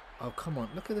 Oh, come on.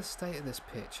 Look at the state of this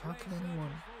pitch. How can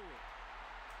anyone...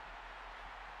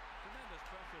 Tremendous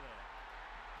pressure there.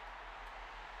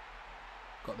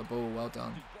 Got the ball. Well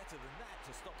done. Do better than that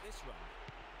to stop this run.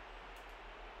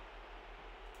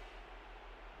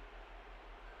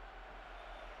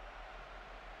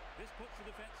 This puts the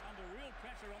defence under real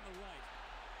pressure on the right.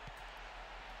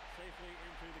 Safely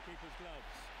into the keeper's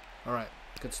gloves. All right.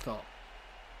 Good start.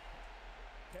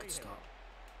 Good start.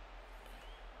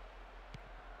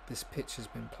 This pitch has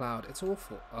been ploughed. It's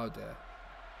awful. Oh, dear.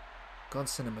 Go on,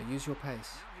 Cinema. Use your pace. Now he's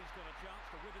got a chance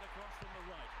to whip it across from the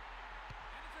right.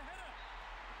 And it's a header.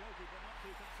 The goalkeeper not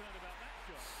too concerned about that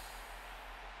shot.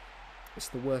 It's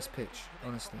the worst pitch,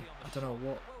 honestly. I don't know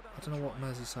what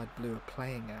Merseyside Blue are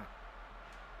playing at.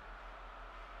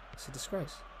 It's a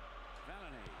disgrace.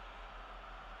 Valani.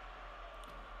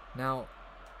 Now,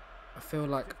 I feel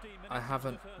like I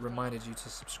haven't reminded you to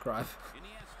subscribe.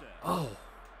 Iniesta. Oh,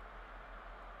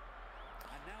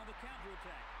 And now the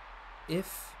counter-attack.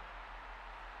 if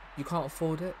you can't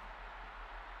afford it.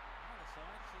 Either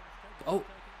side seems capable Oh. of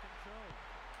taking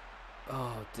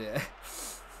control. Oh dear.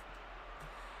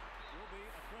 Will be a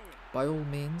throw-in. By all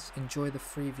means, enjoy the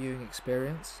free viewing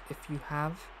experience. If you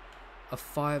have a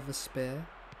 $5 spare,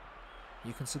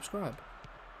 you can subscribe,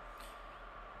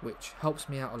 which helps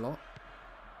me out a lot,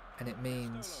 and it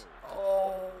means...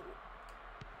 Oh!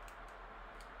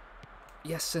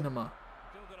 Yes, Cinema.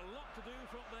 Still got a lot to do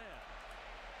from there.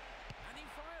 And he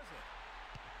fires it.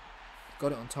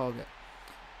 Got it on target.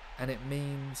 And it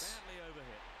means... Badly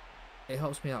overhit. It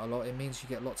helps me out a lot. It means you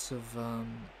get lots of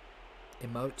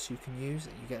emotes you can use.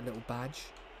 You get a little badge.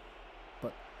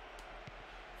 But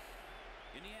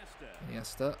Iniesta.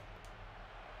 Iniesta.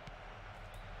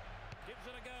 Gives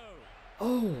it a go.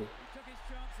 Oh! He took his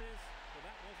chances, but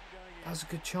that wasn't going in. That was a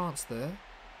good chance there.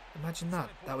 Imagine that.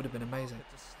 That would have been amazing.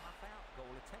 To snuff out goal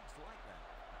attempts like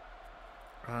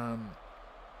that.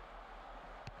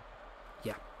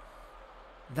 Yeah.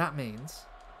 That means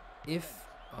if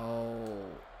 30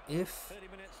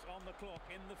 minutes on the clock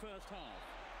in the first half.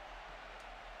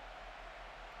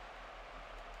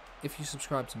 if you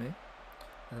subscribe to me,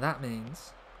 that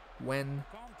means when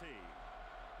Conti.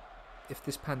 if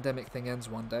this pandemic thing ends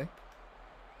one day,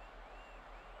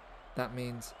 that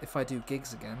means if I do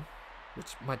gigs again,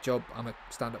 which my job, I'm a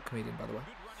stand-up comedian, by the way.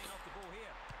 Good running off the ball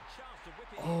here. Chance to whip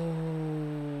it in.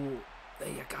 Oh, there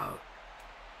you go.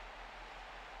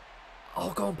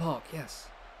 Oh, go on, Park, yes.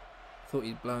 Thought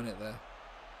you'd blown it there.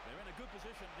 They're in a good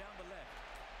position down the left.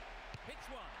 Hits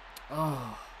one,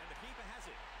 Oh, And the keeper has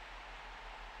it.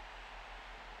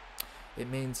 it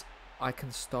means I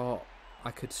could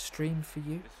stream for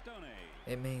you. Pistone.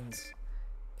 It means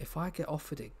if I get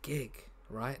offered a gig,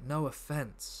 right? No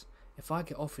offense. If I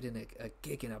get offered a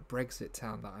gig in a Brexit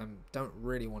town that I don't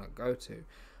really want to go to,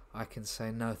 I can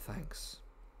say no thanks.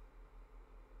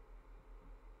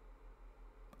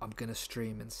 I'm going to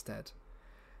stream instead.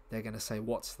 They're going to say,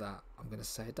 what's that? I'm going to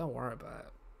say, don't worry about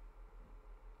it.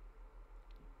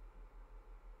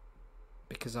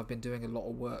 Because I've been doing a lot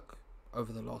of work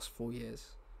over the last 4 years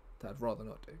that I'd rather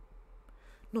not do.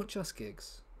 Not just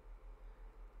gigs.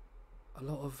 A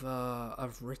lot of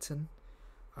I've written.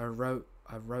 I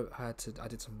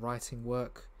did some writing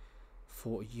work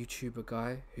for a YouTuber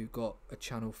guy who got a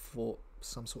Channel 4,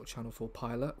 some sort of Channel 4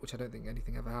 pilot, which I don't think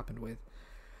anything ever happened with.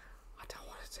 I don't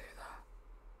want to do that.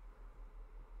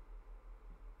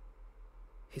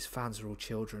 His fans are all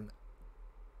children.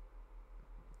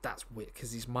 That's weird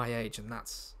because he's my age, and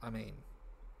that's, I mean,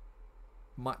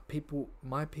 my people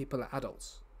are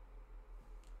adults.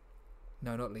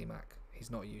 No, not Lee Mack.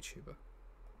 He's not a YouTuber.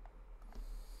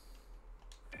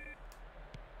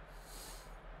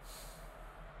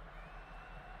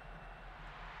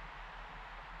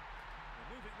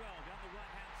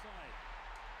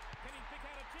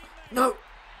 No.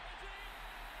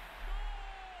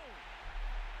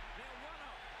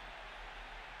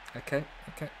 Okay.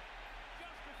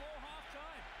 Just before half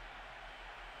time.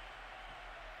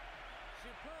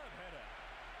 Superb header.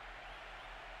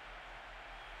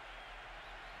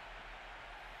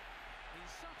 He's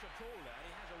such a tall lad,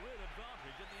 he has a real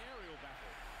advantage in the aerial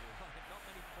battle. Not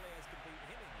many players can beat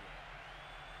him in the air.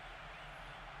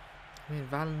 I mean,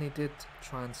 Valony did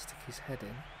try and stick his head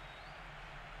in.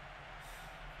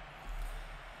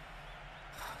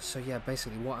 So yeah,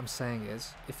 basically what I'm saying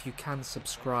is, if you can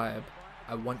subscribe,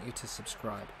 I want you to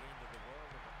subscribe.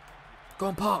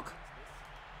 Go on, Park!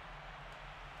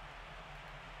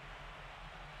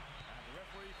 And the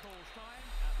referee calls time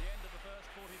at the end of the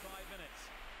first 45 minutes.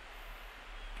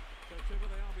 So, Trevor,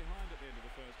 they are behind at the end of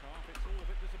the first half. It's all a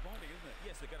bit disappointing, isn't it?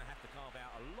 Yes, they're going to have to carve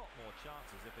out a lot more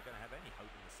chances if they're going to have any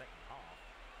hope in the second half.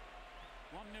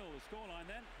 1-0 the scoreline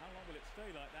then. How long will it stay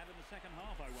like that in the second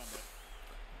half, I wonder?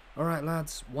 Alright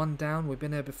lads, 1 down. We've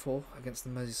been here before against the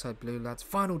Merseyside Blue lads.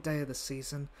 Final day of the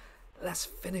season. Let's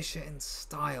finish it in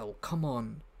style. Come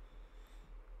on.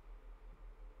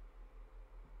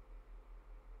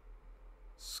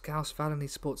 Scouse Valony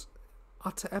sports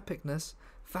utter epicness.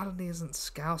 Valony isn't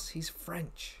Scouse, he's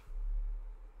French.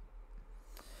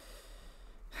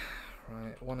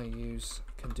 Right, one of yous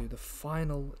can do the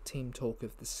final team talk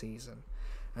of the season.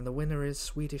 And the winner is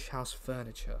Swedish House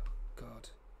Furniture.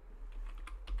 God.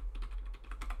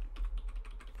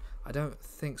 I don't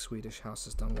think Swedish House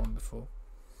has done one before.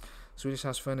 Swedish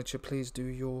House Furniture, please do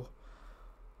your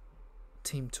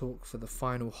team talk for the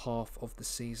final half of the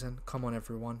season. Come on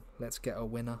everyone, let's get a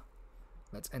winner.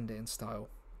 Let's end it in style.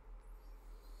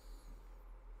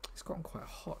 It's gotten quite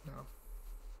hot now.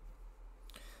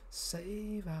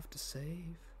 Save after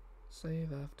save.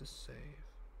 Save after save.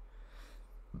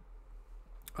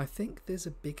 I think there's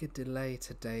a bigger delay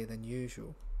today than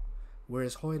usual.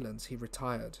 Whereas Hoylands, he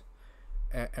retired.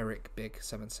 Eric Big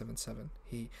 777.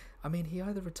 He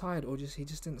either retired or he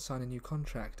just didn't sign a new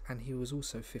contract, and he was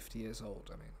also 50 years old.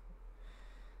 I mean,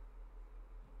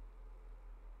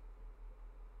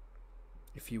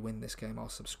 if you win this game, I'll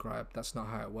subscribe. That's not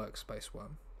how it works, Space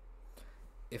Worm.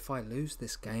 If I lose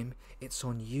this game, it's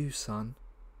on you, son.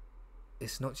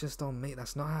 It's not just on me.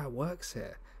 That's not how it works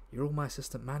here. You're all my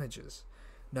assistant managers.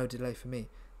 No delay for me.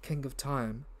 King of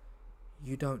Time,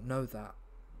 you don't know that.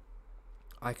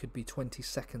 I could be 20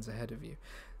 seconds ahead of you.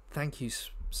 Thank you,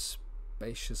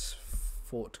 Spacious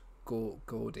Fort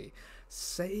Gordy.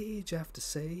 Sage after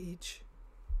sage.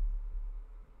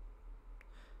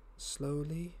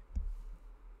 Slowly.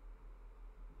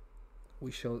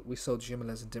 We sold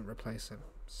Jimenez and didn't replace him.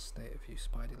 State of you,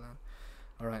 Spideyland.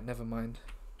 Alright, never mind.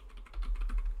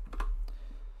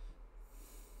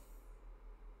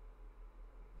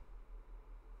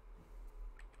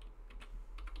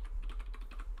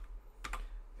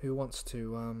 Who wants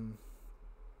to,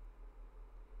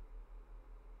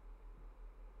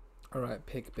 Alright,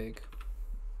 Pig Big.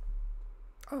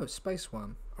 Oh, Space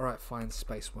Worm. Alright, fine,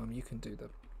 Space Worm, you can do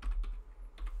the...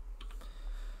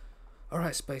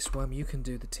 Alright, Space Worm, you can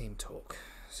do the team talk,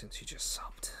 since you just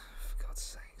subbed. For God's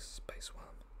sake, Space Worm.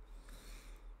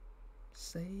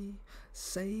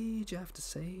 Sage after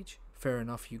sage. Fair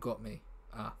enough, you got me.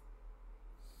 Ah.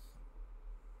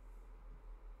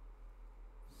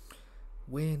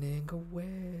 Winning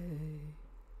away.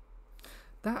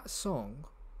 That song,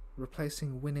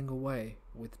 replacing Winning Away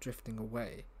with Drifting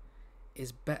Away,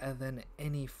 is better than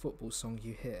any football song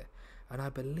you hear. And I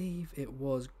believe it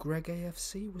was Greg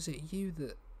AFC. Was it you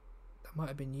that That might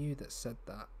have been you that said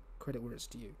that. Credit where it's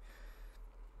due.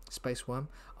 Space Worm.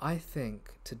 I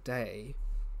think today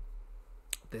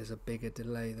there's a bigger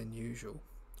delay than usual,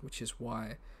 which is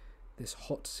why this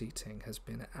hot seating has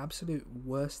been an absolute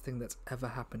worst thing that's ever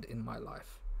happened in my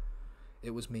life.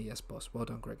 It was me, yes, boss. Well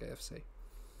done, Greg AFC.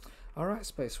 Alright,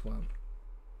 Space Worm.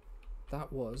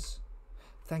 That was...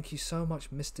 Thank you so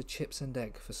much, Mr. Chips and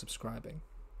Egg, for subscribing.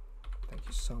 Thank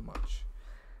you so much.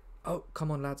 Oh, come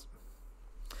on, lads.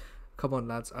 Come on,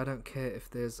 lads. I don't care if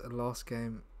there's a last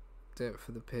game. Do it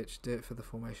for the pitch. Do it for the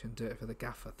formation. Do it for the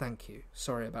gaffer. Thank you.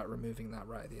 Sorry about removing that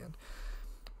right at the end.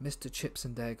 Mr. Chips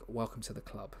and Egg, welcome to the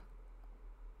club.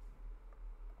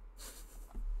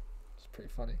 It's pretty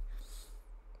funny.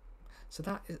 So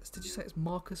that is... Did you say it's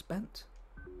Marcus Bent?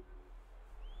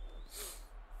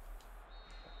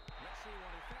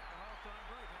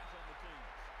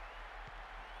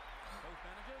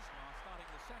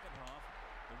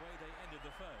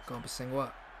 Go on,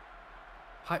 Basingwa.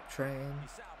 Hype train.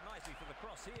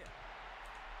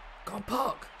 Go on,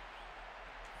 Park.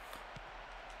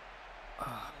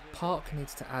 Park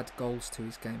needs to add goals to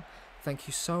his game. Thank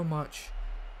you so much,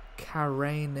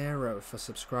 Caranero, for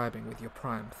subscribing with your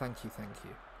Prime. Thank you, thank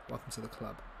you. Welcome to the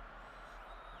club.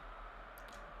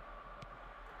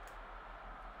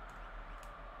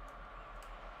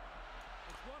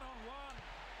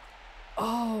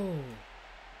 Oh!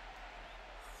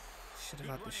 Should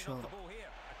have had the shot.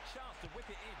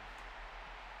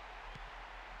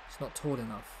 It's not tall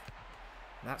enough.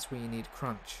 That's where you need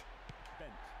crunch.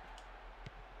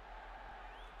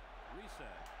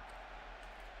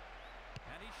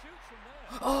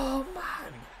 Oh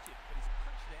man!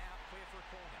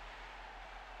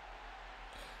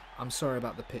 I'm sorry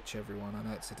about the pitch, everyone. I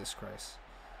know it's a disgrace.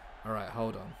 Alright,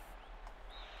 hold on.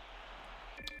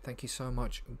 Thank you so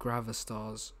much,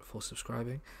 Gravastars, for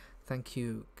subscribing. Thank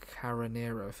you,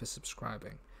 Caranero, for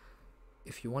subscribing.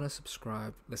 If you want to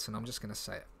subscribe, listen, I'm just going to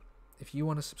say it. If you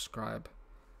want to subscribe,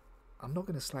 I'm not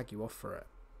going to slag you off for it.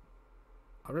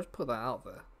 I'll just put that out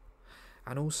there.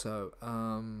 And also,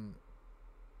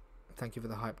 thank you for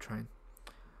the hype train.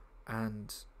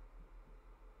 And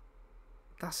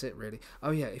that's it, really.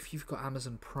 Oh yeah, if you've got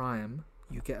Amazon Prime,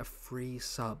 you get a free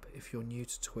sub. If you're new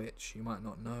to Twitch, you might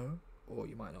not know, or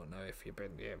you might not know if you've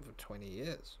been here for 20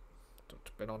 years.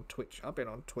 Been on Twitch. I've been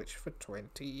on Twitch for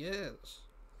 20 years.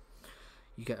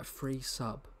 You get a free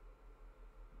sub.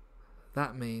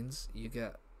 That means you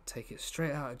take it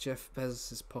straight out of Jeff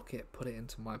Bezos' pocket, put it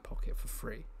into my pocket for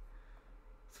free.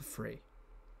 For free.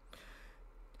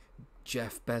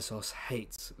 Jeff Bezos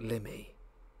hates Limmy.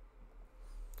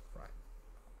 Right.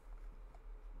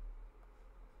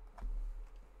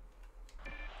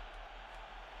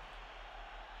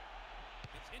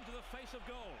 It's into the face of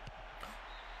goal.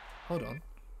 Hold on.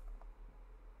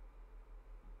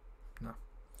 No.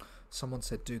 Someone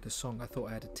said do the song. I thought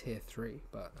I had a tier 3,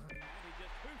 but no.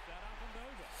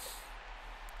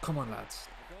 Come on, lads.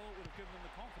 The goal would have given them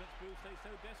the confidence boost they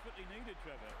so desperately needed,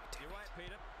 Trevor. You're right,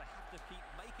 Peter. They have to keep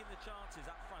making the chances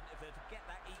up front if they're to get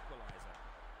that equaliser.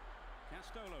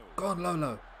 Castolo. Go on,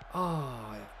 Lolo.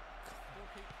 Oh, yeah.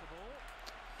 Still keeps the ball.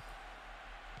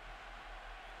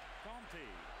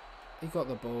 Conti. He got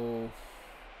the ball.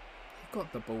 He got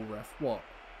the ball, ref. What?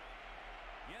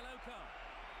 Yellow card.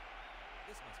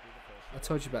 This must be the first. I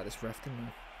told you about this ref, didn't I?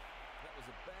 That was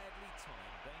a badly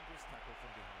timed, dangerous tackle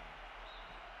from behind.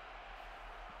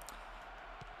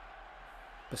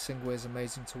 Basingwa is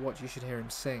amazing to watch. You should hear him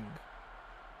sing.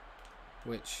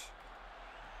 Which...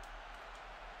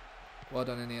 Well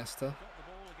done, Iniesta. Got the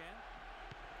ball again.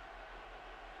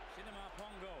 Cinema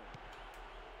Pongo.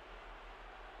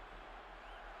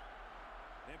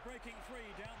 They're breaking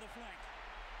free down the flank.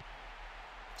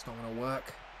 It's not going to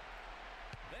work.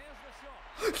 There's the shot.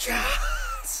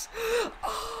 Yes!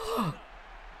 Oh!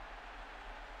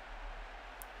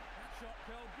 That shot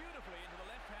curled beautifully into the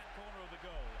left-hand corner of the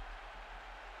goal.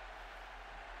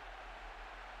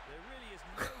 There really is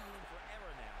no room for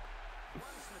error now.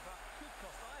 One slip up could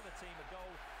cost either team a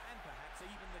goal and perhaps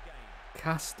even the game.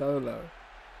 Castolo.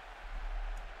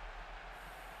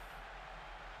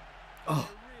 Oh,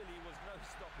 There really was no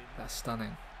stopping. that's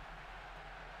stunning.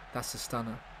 That's a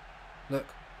stunner. Look.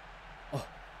 Oh,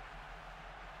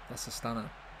 that's a stunner.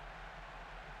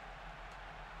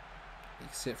 You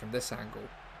can see it from this angle.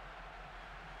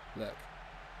 Look.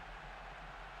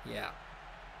 Yeah.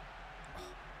 Oh.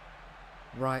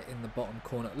 Right in the bottom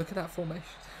corner. Look at that formation.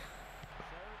 So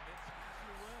it's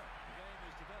actually work. The game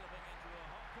is developing into a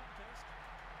hot contest.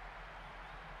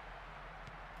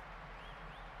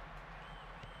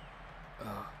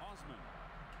 Osman.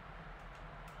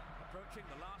 Approaching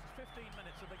the last 15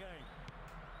 minutes of the game.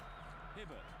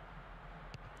 Hibbert.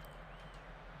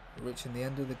 We're reaching the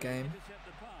end of the game.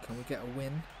 Can we get a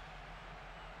win?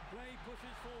 Play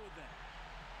pushes forward then.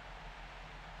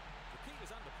 The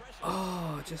keeper's under pressure.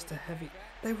 Oh, just a heavy...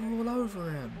 They were all over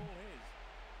him. Ball his.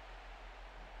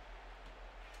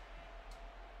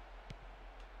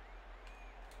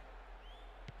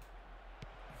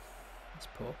 That's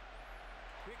poor.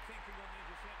 Quick thinking on the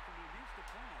interception, released the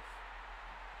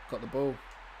pass. Got the ball.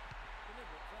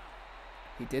 Deliberate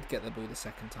foul. He did get the ball the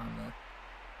second time though. And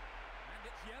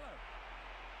it's yellow.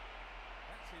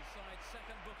 That's his side's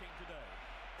second booking today.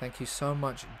 Thank you so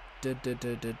much,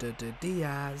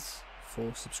 Diaz,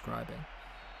 for subscribing.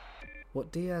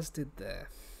 What Diaz did there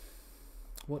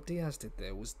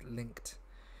was linked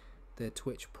their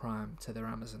Twitch Prime to their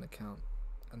Amazon account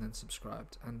and then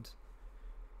subscribed, and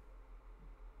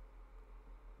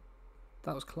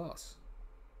that was class.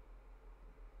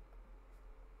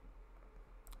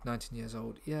 19 years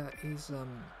old. Yeah, he's A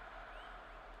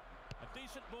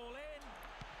decent ball in.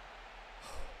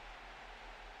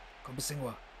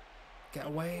 Gombasingwa. Get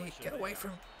away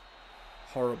from...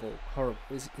 Horrible.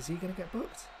 Is he going to get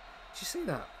booked? Did you see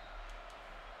that?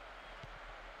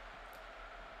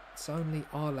 It's only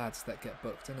our lads that get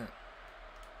booked, isn't it?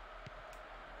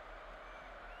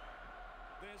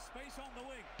 There's space on the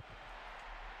wing.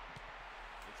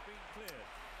 It's been cleared.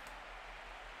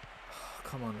 Oh,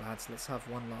 come on, lads. Let's have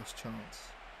one last chance.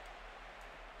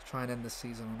 Let's try and end the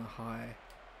season on a high.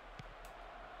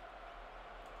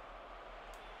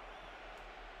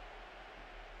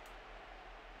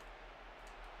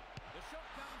 The shot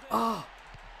comes in. Oh!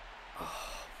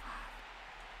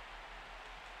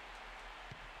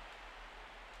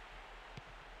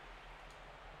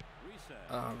 Reset.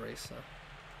 Racer.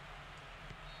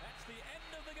 That's the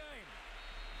end of the game.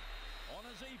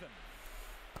 Honours even.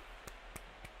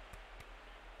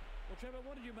 Well, Trevor,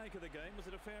 what did you make of the game? Was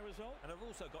it a fair result? And I've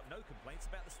also got no complaints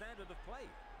about the standard of play.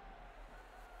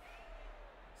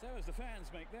 So as the fans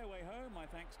make their way home, my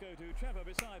thanks go to Trevor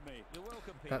beside me. You're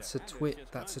welcome, Peter. That's a And it's twit.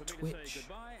 just That's a time for me to say Twitch.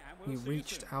 goodbye, and We we'll see you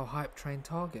reached soon. our hype train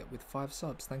target with 5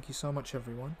 subs. Thank you so much,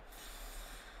 everyone.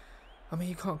 I mean,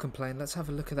 you can't complain. Let's have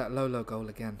a look at that Lolo goal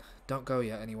again. Don't go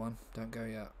yet, anyone. Don't go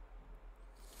yet.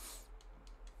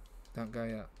 Don't go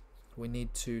yet. We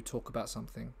need to talk about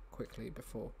something quickly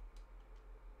before.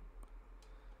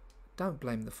 Don't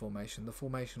blame the formation. The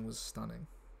formation was stunning.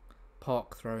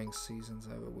 Park throwing season's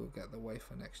over. We'll get the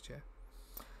wafer next year.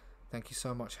 Thank you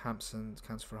so much, Hampson.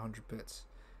 Counts for 100 bits.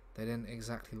 They didn't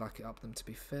exactly like it up them, to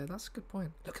be fair. That's a good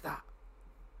point. Look at that.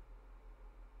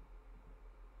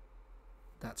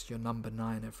 That's your number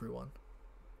 9, everyone.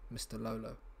 Mr.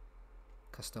 Lolo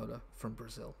Castola from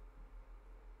Brazil.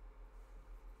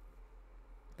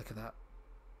 Look at that.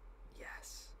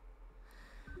 Yes.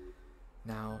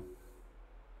 Now,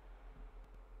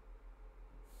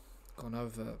 gone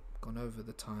over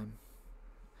the time.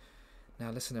 Now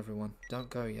listen, everyone,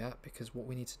 don't go yet, because what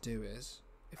we need to do is,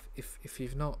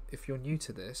 if you're new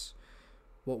to this,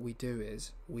 what we do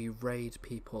is we raid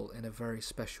people in a very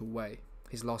special way.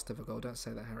 His last ever goal, don't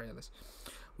say that, Harry Ellis.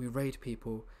 We raid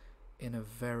people in a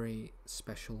very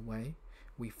special way.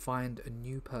 We find a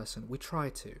new person. We try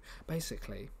to.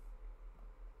 Basically,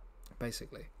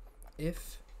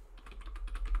 if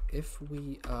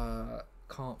we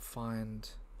can't find...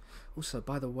 Also,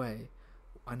 by the way,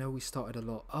 I know we started a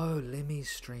lot. Oh, Limmy's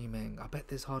streaming. I bet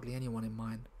there's hardly anyone in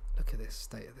mine. Look at this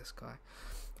state of this guy.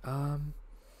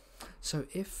 So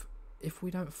if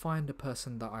we don't find a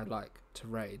person that I like to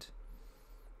raid,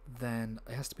 then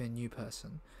it has to be a new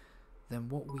person. Then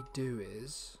what we do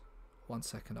is... One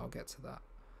second, I'll get to that.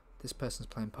 This person's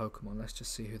playing Pokemon. Let's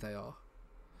just see who they are.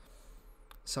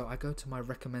 So I go to my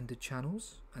recommended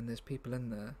channels, and there's people in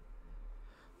there.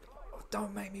 Oh,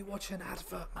 don't make me watch an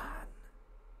advert, man.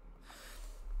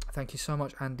 Thank you so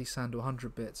much, Andy Sandel,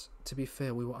 100 bits. To be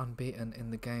fair, we were unbeaten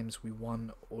in the games we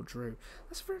won or drew.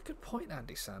 That's a very good point,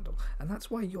 Andy Sandel. And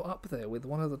that's why you're up there with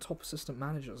one of the top assistant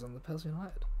managers on the Pels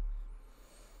United.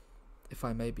 If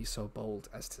I may be so bold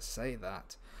as to say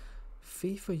that.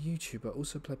 FIFA YouTuber,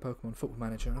 also play Pokemon Football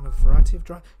Manager and a variety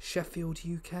of Sheffield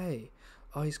UK.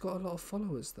 Oh, he's got a lot of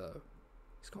followers though.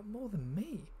 He's got more than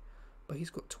me. But he's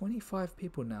got 25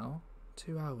 people now.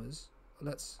 2 hours.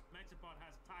 Let's Metapod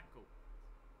has tackle.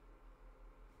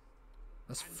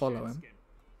 Let's And follow him. Shetskin.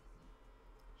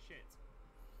 Shit.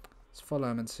 Let's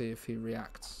follow him and see if he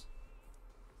reacts.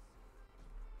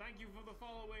 Thank you for the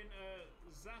following,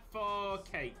 Zafar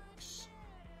Cakes.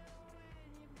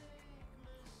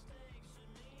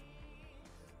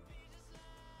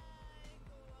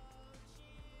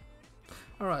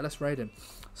 Alright, let's raid him.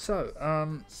 So,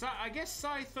 So I guess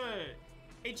Scyther.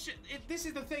 This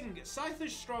is the thing.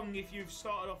 Scyther's strong if you've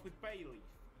started off with Bayleaf.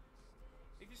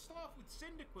 If you start off with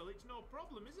Cyndaquil, it's no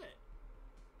problem, is it?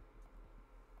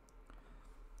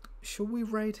 Shall we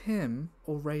raid him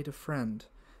or raid a friend?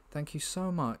 Thank you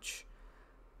so much,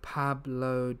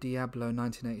 Pablo Diablo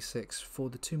 1986, for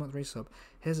the 2-month resub.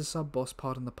 Here's a sub boss,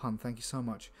 pardon the pun. Thank you so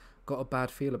much. Got a bad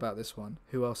feel about this one.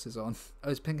 Who else is on? Oh,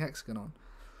 is Pink Hexagon on?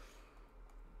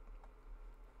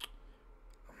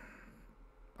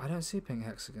 I don't see Pink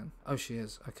Hexagon. Oh, she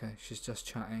is. Okay, she's just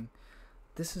chatting.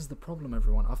 This is the problem,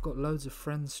 everyone. I've got loads of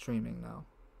friends streaming now.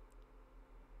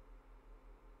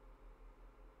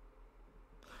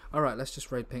 Alright, let's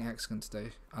just raid Pink Hexagon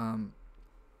today.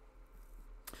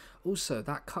 Also,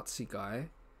 that Cutsy guy,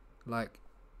 like,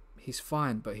 he's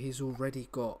fine, but he's already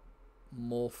got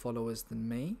more followers than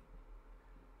me,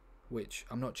 which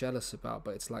I'm not jealous about,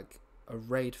 but it's like a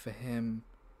raid for him,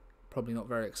 probably not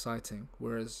very exciting,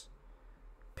 whereas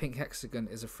Pink Hexagon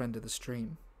is a friend of the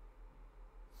stream.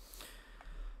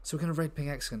 So we're going to raid Pink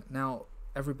Hexagon. Now,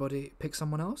 everybody pick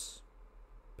someone else.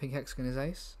 Pink Hexagon is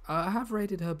ace. I have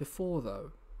raided her before,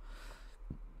 though.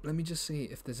 Let me just see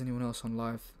if there's anyone else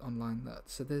online that...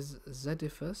 So there's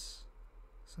Zedifus.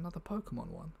 It's another Pokemon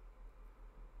one.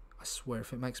 I swear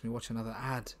if it makes me watch another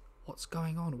ad. What's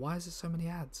going on? Why is there so many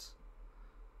ads?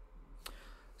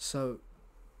 So,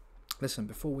 listen,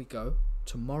 before we go,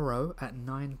 tomorrow at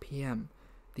 9 PM,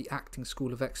 the Acting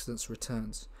School of Excellence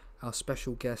returns. Our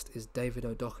special guest is David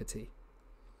O'Doherty.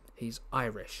 He's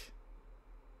Irish.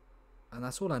 And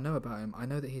that's all I know about him. I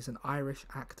know that he's an Irish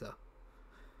actor.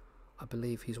 I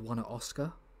believe he's won an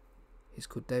Oscar. He's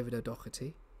called David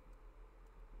O'Doherty.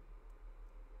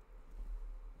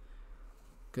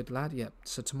 Good lad, yep.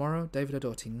 So tomorrow, David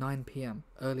O'Doherty, 9 PM,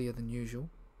 earlier than usual.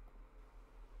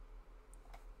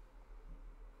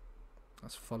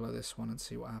 Let's follow this one and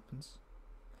see what happens.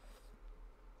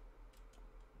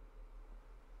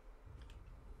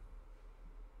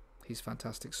 He's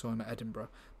fantastic. Saw him at Edinburgh.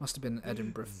 Must have been in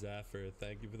Edinburgh. Zaffer,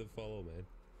 thank you for the follow, man.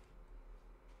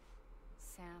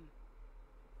 Sam.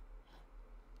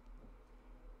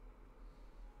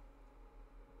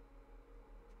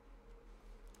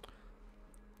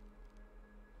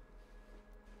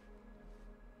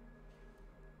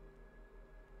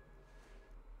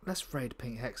 Let's raid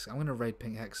Pink Hex. I'm going to raid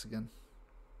Pink Hexagon.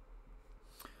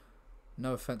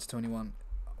 No offense to anyone.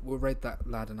 We'll raid that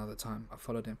lad another time. I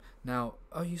followed him. Now,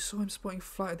 oh, you saw him spotting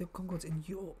Flight of the Conchords in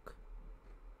York.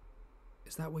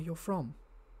 Is that where you're from?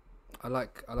 I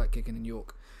like gigging in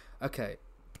York. Okay,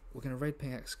 we're going to raid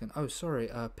Pink Hexagon. Oh,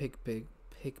 sorry, Pig Big,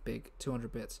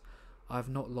 200 bits. I've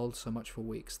not lolled so much for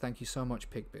weeks. Thank you so much,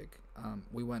 Pig Big.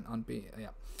 We went unbeaten. Yeah.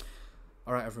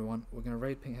 Alright, everyone. We're going to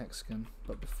raid Pink Hexagon.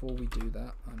 But before we do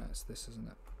that... Oh, no, it's this, isn't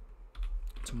it?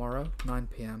 Tomorrow, 9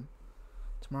 PM.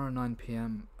 Tomorrow, 9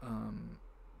 PM,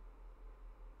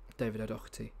 David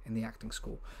O'Doherty in the acting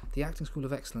school. The Acting School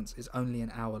of Excellence is only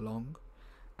an hour long.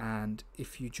 And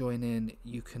if you join in,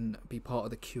 you can be part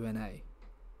of the Q&A.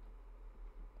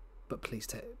 But please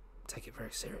take it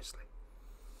very seriously.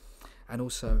 And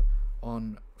also,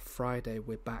 on Friday,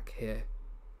 we're back here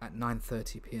at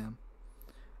 9:30 PM.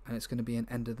 And it's going to be an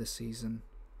end of the season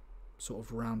sort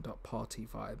of roundup party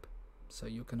vibe. So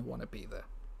you're going to want to be there.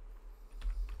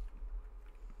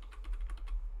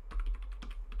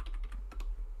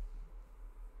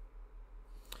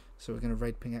 So we're going to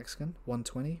raid Pink Hexagon,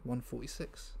 120,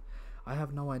 146. I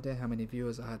have no idea how many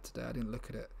viewers I had today. I didn't look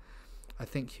at it. I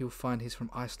think you'll find he's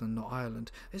from Iceland, not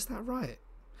Ireland. Is that right?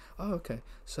 Oh, okay.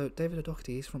 So David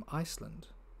O'Doherty, he's from Iceland.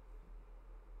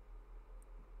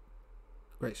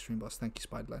 Great stream, boss. Thank you,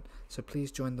 Spiderline. So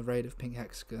please join the raid of Pink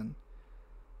Hexagon.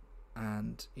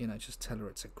 And, you know, just tell her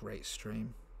it's a great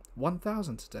stream.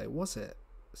 1,000 today, was it?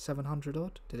 700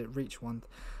 odd? Did it reach one?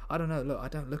 I don't know. Look, I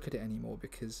don't look at it anymore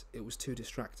because it was too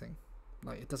distracting.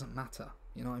 Like, it doesn't matter.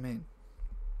 You know what I mean?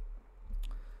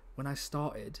 When I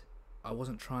started, I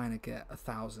wasn't trying to get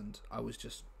 1,000. I was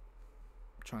just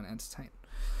trying to entertain.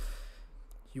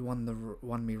 You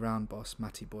won me round, boss.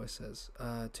 Matty boy says.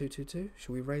 222.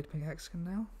 Shall we raid Pink Hexagon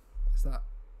now? Is that?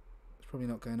 It's probably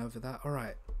not going over that. All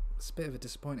right. It's a bit of a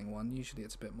disappointing one. Usually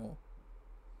it's a bit more.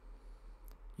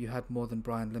 You had more than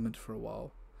Brian Limond for a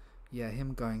while. Yeah,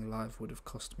 him going live would have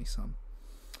cost me some.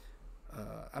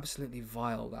 Absolutely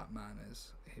vile that man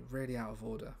is. Really out of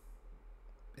order.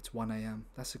 It's 1 AM.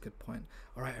 That's a good point.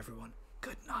 All right, everyone.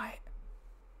 Good night.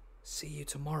 See you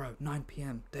tomorrow, 9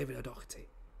 PM. David O'Doherty.